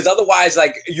 because otherwise,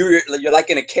 like you're like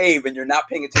in a cave and you're not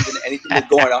paying attention to anything that's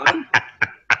going on.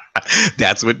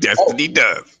 That's what Destiny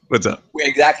does. What's up?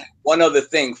 Exactly. One other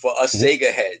thing for us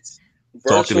Sega heads.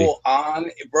 Virtual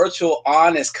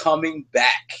On is coming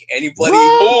back. Anybody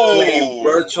play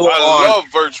Virtual On? I love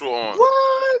Virtual On.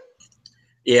 What?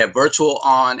 Yeah, Virtual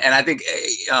On, and I think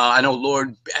I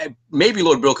know maybe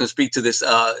Lord Bill can speak to this.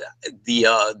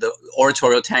 The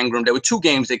Oratorio Tangram. There were two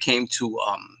games that came to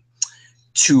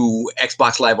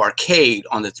Xbox Live Arcade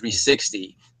on the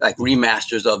 360, like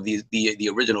remasters of the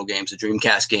original games, the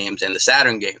Dreamcast games and the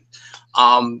Saturn games.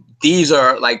 These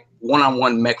are like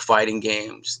one-on-one mech fighting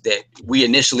games that we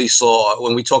initially saw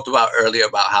when we talked about earlier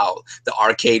about how the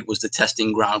arcade was the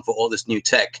testing ground for all this new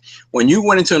tech. When you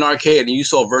went into an arcade and you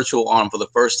saw Virtual On for the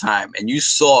first time and you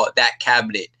saw that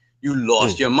cabinet, you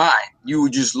lost your mind. You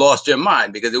just lost your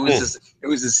mind because it was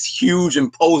this huge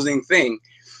imposing thing.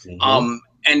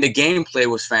 And the gameplay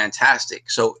was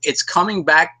fantastic. So it's coming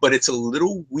back, but it's a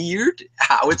little weird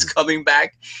how it's coming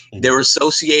back. They're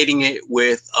associating it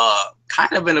with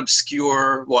kind of an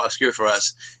obscure for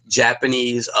us,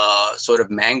 Japanese sort of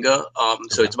manga.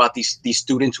 So it's about these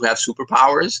students who have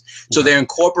superpowers. So they're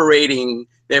incorporating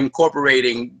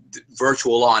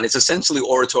Virtual On. It's essentially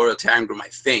Oratorio Tangram, I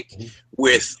think,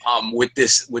 with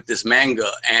this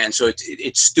manga. And so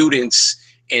it's students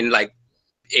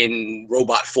in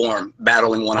robot form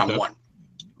battling one-on-one.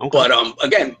 But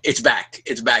again, it's back,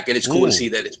 and it's cool to see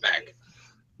that it's back.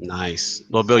 Nice.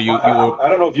 Well, Bill, I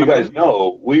don't know if you guys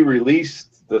know, we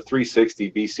released the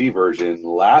 360 BC version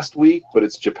last week, but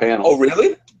it's Japan. Oh,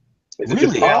 really? It's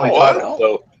really? Japan title.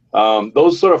 So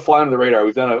those sort of fly under the radar.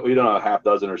 We've done a half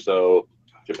dozen or so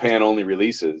Japan only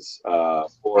releases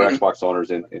for Xbox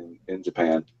owners in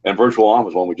Japan, and Virtual On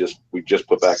was one we just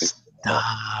put back in.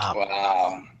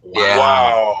 Wow. Yeah.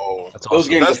 Wow. That's awesome. Those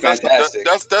games are fantastic.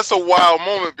 That's a wow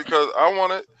moment because I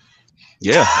want it.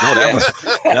 Yeah, no, that was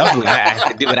definitely. I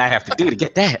have to do what I have to do to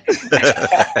get that.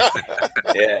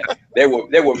 Yeah, there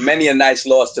were many a nights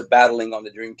lost to battling on the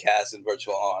Dreamcast and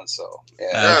Virtual On. So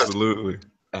yeah, absolutely.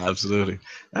 All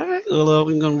right, well,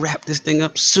 we're gonna wrap this thing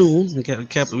up soon. We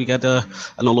got. I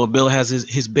know Lord Bill has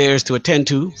his bears to attend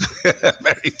to.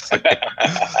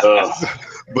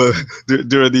 But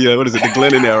during the the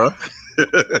Glennon era.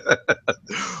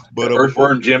 But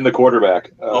Earthworm Jim, the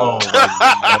quarterback. Oh my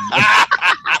God.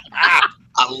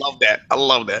 I love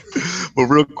that. But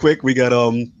real quick, we got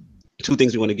two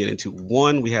things we want to get into.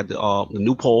 One, we had the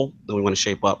new poll that we want to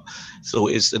shape up. So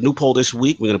it's the new poll this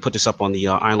week. We're going to put this up on the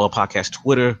Iron Law Podcast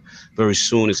Twitter very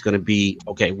soon. It's going to be,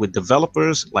 with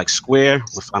developers like Square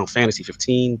with Final Fantasy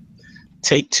 15,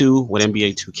 Take-Two with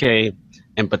NBA 2K,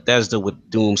 and Bethesda with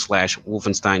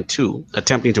Doom/Wolfenstein 2,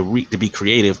 attempting to be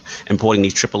creative and porting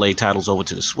these AAA titles over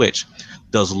to the Switch.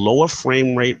 Does lower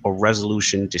frame rate or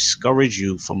resolution discourage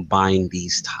you from buying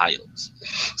these titles?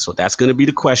 So that's going to be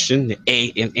the question.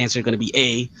 The answer is going to be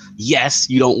A, yes,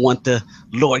 you don't want the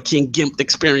Lord King Gimp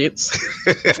experience.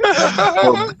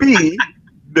 Or B,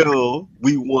 no,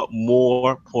 we want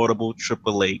more portable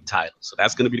AAA titles. So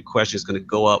that's going to be the question. It's going to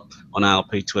go up on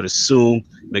ILP Twitter soon.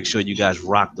 Make sure you guys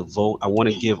rock the vote. I want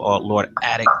to give Lord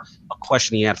Attic a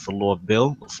question he had for Lord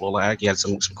Bill. Lord Attic, you had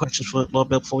some questions for Lord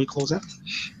Bill before we close out?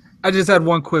 I just had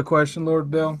one quick question,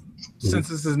 Lord Bill. Since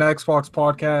this is an Xbox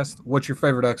podcast, what's your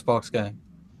favorite Xbox game?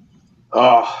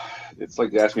 Oh, it's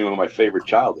like asking me what my favorite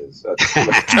child is.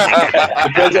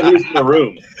 Depends on who's in the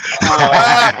room.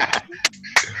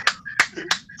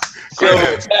 So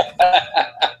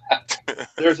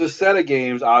there's a set of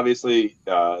games. Obviously,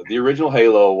 the original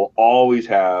Halo will always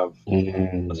have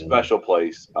a special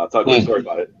place. I'll tell you a story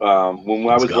about it. When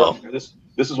I was working, this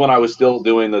is when I was still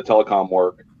doing the telecom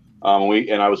work. I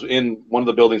was in one of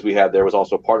the buildings we had. There was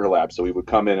also a partner lab, so we would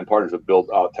come in and partners would build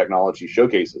technology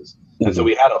showcases. And so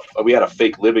we had a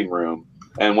fake living room,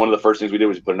 and one of the first things we did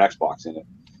was put an Xbox in it.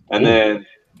 And then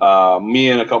me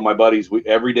and a couple of my buddies,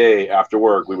 every day after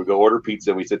work, we would go order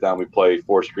pizza. We sit down, we play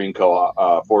 4-screen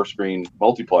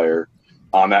multiplayer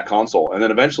on that console, and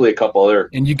then eventually a couple other.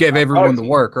 And you gave everyone the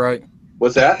work, right?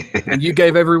 What's that? And you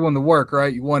gave everyone the work,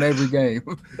 right? You won every game.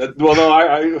 Well,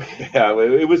 no,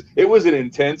 it was an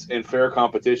intense and fair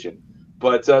competition.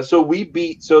 But so we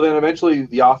beat. So then eventually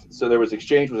so there was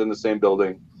Exchange was in the same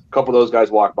building. A couple of those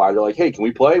guys walked by. They're like, "Hey, can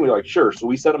we play?" We're like, "Sure." So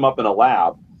we set them up in a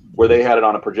lab where they had it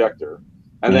on a projector.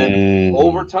 And then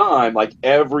over time, like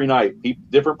every night,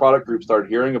 different product groups started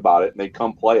hearing about it, and they'd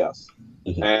come play us.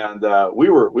 And we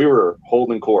were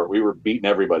holding court. We were beating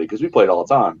everybody because we played all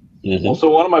the time. Well, so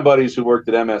one of my buddies who worked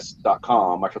at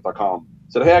Microsoft.com,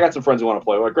 said, "Hey, I got some friends who want to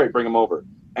play." We're like, "Great, bring them over."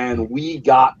 And we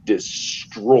got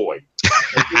destroyed.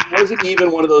 It wasn't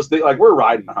even one of those things. Like, we're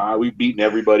riding high. We've beaten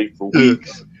everybody for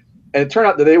weeks. And it turned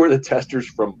out that they were the testers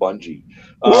from Bungie.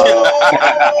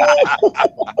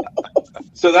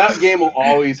 So that game will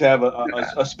always have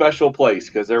a special place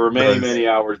because there were many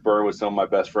hours burned with some of my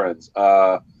best friends.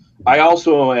 I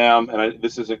also am, and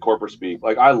this isn't corporate speak,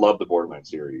 like I love the Borderlands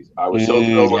series. I was so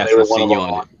thrilled when they were one of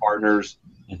our partners.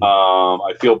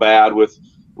 I feel bad with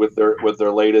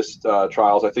their latest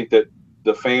trials. I think that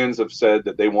the fans have said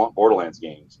that they want Borderlands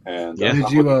games, and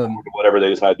whatever they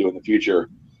decide to do in the future.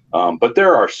 But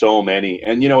there are so many,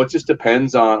 and it just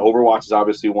depends on. Overwatch is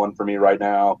obviously one for me right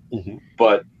now,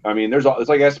 but I mean, it's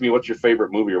like asking me what's your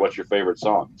favorite movie or what's your favorite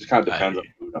song. It just kind of depends on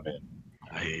the mood I'm in.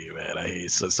 I hear you, man. I hear you.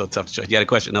 So tough to try. You had a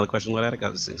question? Another question? What? I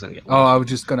was saying. Oh, I was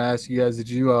just gonna ask you guys. Did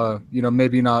you,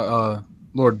 maybe not.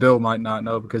 Lord Bill might not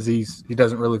know because he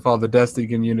doesn't really follow the Destiny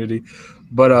community,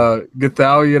 but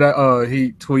Gathalia,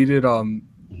 he tweeted.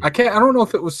 I don't know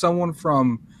if it was someone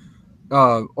from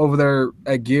over there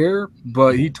at Gear,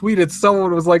 but he tweeted.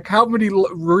 Someone was like, "How many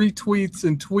retweets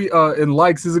and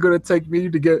likes is it gonna take me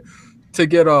to get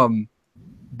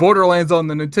Borderlands on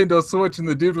the Nintendo Switch?" And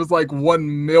the dude was like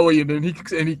 1 million, and he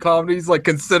commented, he's like,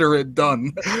 "Consider it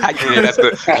done." Yeah, that's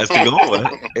the goal.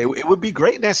 It would be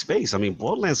great in that space. I mean,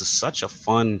 Borderlands is such a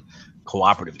fun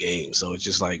cooperative game, so it's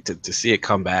just like to see it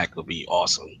come back would be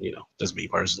awesome. Just me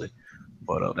personally.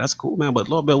 But that's cool, man. But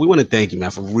Lord Bill, we want to thank you,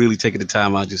 man, for really taking the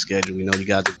time out of your schedule. We know you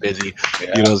guys are busy.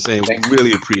 Yeah. You know what I'm saying? We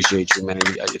really appreciate you, man.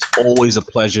 It's always a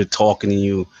pleasure talking to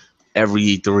you every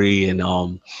E3, and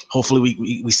hopefully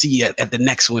we see you at the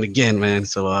next one again, man.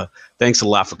 So thanks a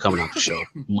lot for coming on the show.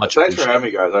 Thanks for having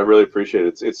me, guys. I really appreciate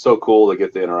it. It's so cool to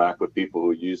get to interact with people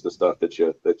who use the stuff that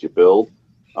you build,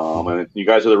 and you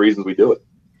guys are the reasons we do it.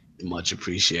 Much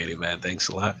appreciated, man. Thanks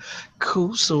a lot.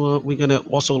 Cool. So we're gonna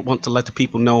also want to let the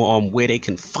people know where they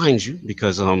can find you,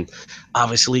 because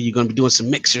obviously you're gonna be doing some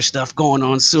Mixer stuff going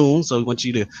on soon. So we want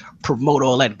you to promote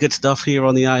all that good stuff here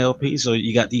on the ILP. So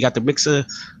you got the Mixer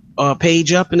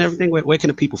page up and everything. Where can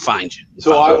the people find you?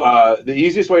 So the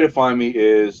easiest way to find me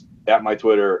is at my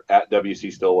Twitter at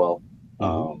WC Stillwell.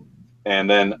 And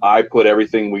then I put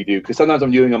everything we do, because sometimes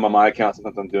I'm doing them on my account,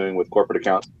 sometimes I'm doing with corporate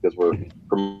accounts because we're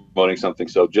promoting something.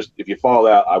 So just if you follow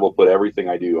that, I will put everything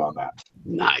I do on that.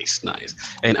 Nice.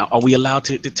 And are we allowed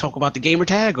to talk about the gamer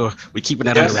tag, or we keeping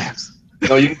that under wraps?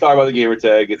 No, you can talk about the gamer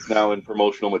tag. It's now in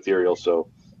promotional material, so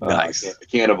nice. I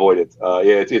can't avoid it.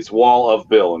 It's Wall of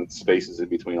Bill, and it's spaces in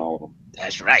between all of them.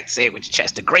 That's right. Say it with your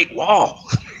chest. The Great Wall.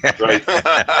 Right.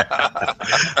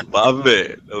 My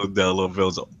man. Lord Bill,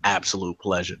 it's an absolute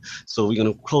pleasure. So we're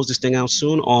going to close this thing out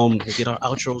soon. Get our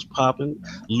outros popping.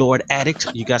 Lord Addict,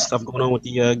 you got stuff going on with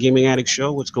the Gaming Addict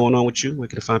show? What's going on with you? Where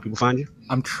can people find you?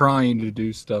 I'm trying to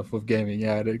do stuff with Gaming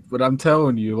Addict, but I'm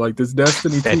telling you, like, this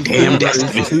Destiny 2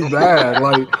 is too bad.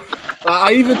 Like,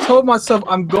 I even told myself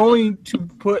I'm going to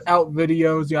put out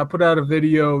videos. I put out a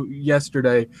video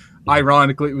yesterday.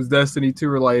 Ironically, it was Destiny 2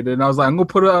 related, and I was like, I'm gonna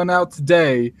put it out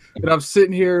today. And I'm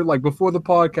sitting here like before the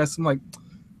podcast, I'm like,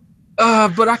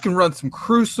 but I can run some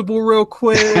Crucible real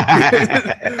quick.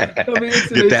 I mean,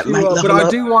 it's an issue, but I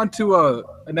do want to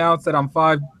announce that I'm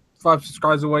five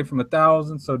subscribers away from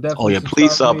 1,000. So definitely. Oh yeah,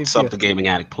 please sub the Gaming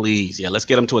Addict, please. Yeah, let's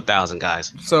get them to 1,000,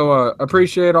 guys. So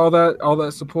appreciate all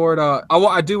that support.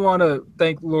 I do want to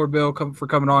thank Lord Bill for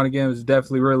coming on again. It was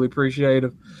definitely really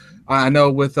appreciative. I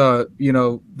know with the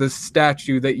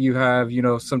statue that you have,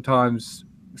 sometimes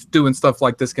doing stuff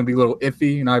like this can be a little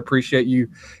iffy, and I appreciate you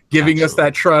giving us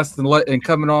that trust and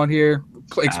coming on here,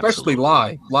 especially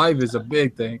live. Live is a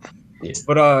big thing. Yeah.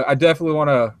 But I definitely want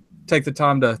to take the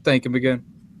time to thank him again.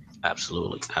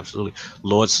 Absolutely.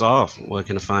 Lord Soft, where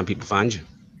can people find you?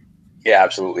 Yeah,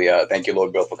 absolutely. Thank you,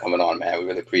 Lord Bill, for coming on, man. We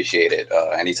really appreciate it.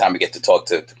 Anytime we get to talk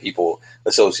to people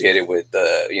associated with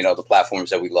the platforms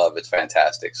that we love, it's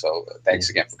fantastic. So thanks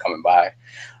again for coming by.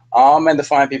 And the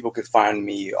fine people could find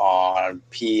me on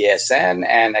PSN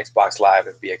and Xbox Live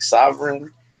at BX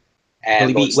Sovereign.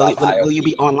 And will you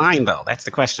be online though? That's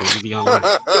the question. Will you be online?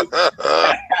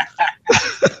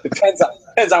 Depends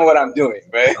on what I'm doing,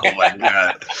 right? Oh my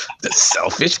god, the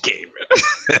selfish gamer.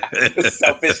 The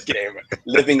selfish gamer,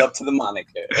 living up to the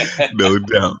moniker. No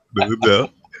doubt.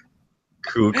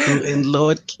 Cool. And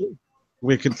Lord King,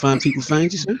 where can people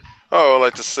find you, sir? Oh, I'd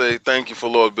like to say thank you for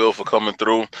Lord Bill for coming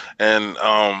through, and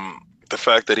the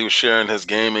fact that he was sharing his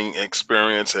gaming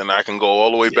experience, and I can go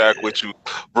all the way back with you,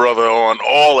 brother, on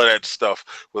all of that stuff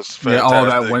was fantastic. Yeah, all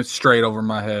that went straight over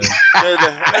my head.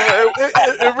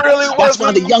 It really wasn't. That's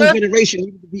why the young generation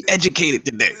needs to be educated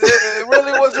today. It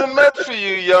really wasn't meant for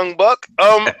you, young buck.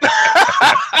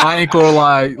 I ain't gonna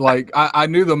lie. Like I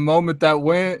knew the moment that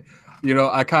went,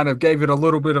 I kind of gave it a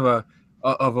little bit of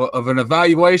an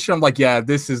evaluation. I'm like, yeah,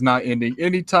 this is not ending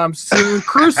anytime soon.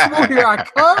 Crucible, here I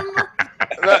come.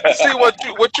 See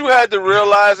what you had to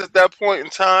realize at that point in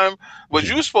time was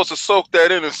you were supposed to soak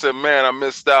that in and say, "Man, I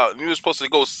missed out." And you were supposed to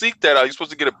go seek that out. You're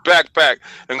supposed to get a backpack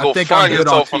and go find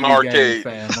yourself an arcade.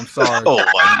 I'm sorry. Oh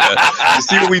my god! You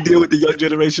see what we did with the young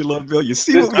generation, Lord Bill? You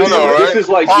see what we did? Right? This is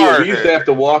like we used to have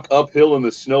to walk uphill in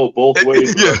the snow both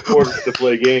ways to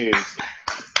play games.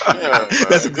 Yeah,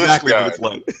 that's exactly what it's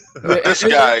like. This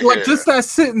guy here. Just that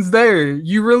sentence there.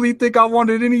 You really think I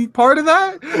wanted any part of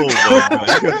that? Oh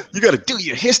my god! You got to do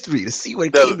your history to see where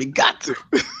gaming got to.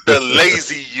 The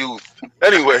lazy youth.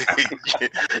 Anyway,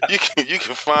 you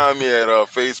can find me at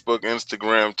Facebook,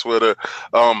 Instagram, Twitter.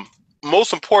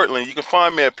 Most importantly, you can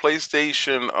find me at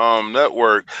PlayStation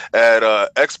Network at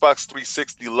Xbox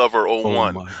 360 Lover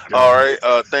 01. All right.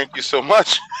 Thank you so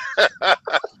much.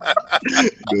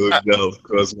 No, of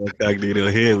course, Incognito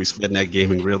here. We spend that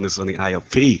gaming realness on the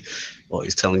ILP.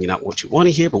 Always telling you not what you want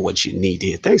to hear, but what you need to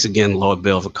hear. Thanks again, Lord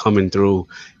Bill, for coming through,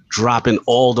 dropping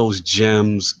all those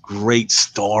gems, great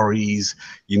stories.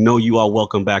 You are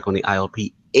welcome back on the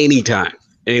ILP anytime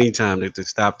to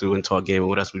stop through and talk gaming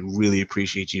with us. We really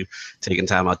appreciate you taking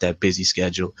time out that busy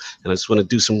schedule. And I just want to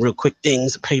do some real quick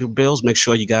things to pay the bills. Make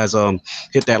sure you guys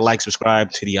hit that like,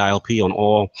 subscribe to the ILP on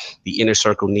all the Inner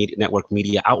Circle Network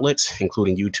media outlets,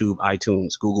 including YouTube,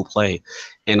 iTunes, Google Play,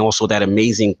 and also that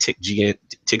amazing TICCGN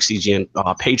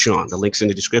Patreon. The link's in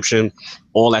the description.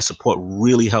 All that support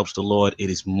really helps the Lord. It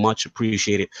is much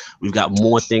appreciated. We've got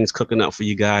more things cooking up for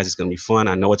you guys. It's going to be fun.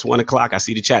 I know it's 1 o'clock. I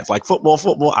see the chats like football.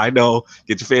 I know.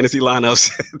 Get your fantasy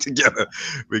lineups together.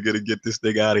 We're going to get this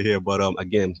thing out of here. But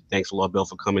again, thanks, Lord Bill,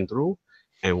 for coming through.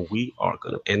 And we are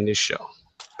going to end this show.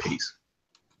 Peace.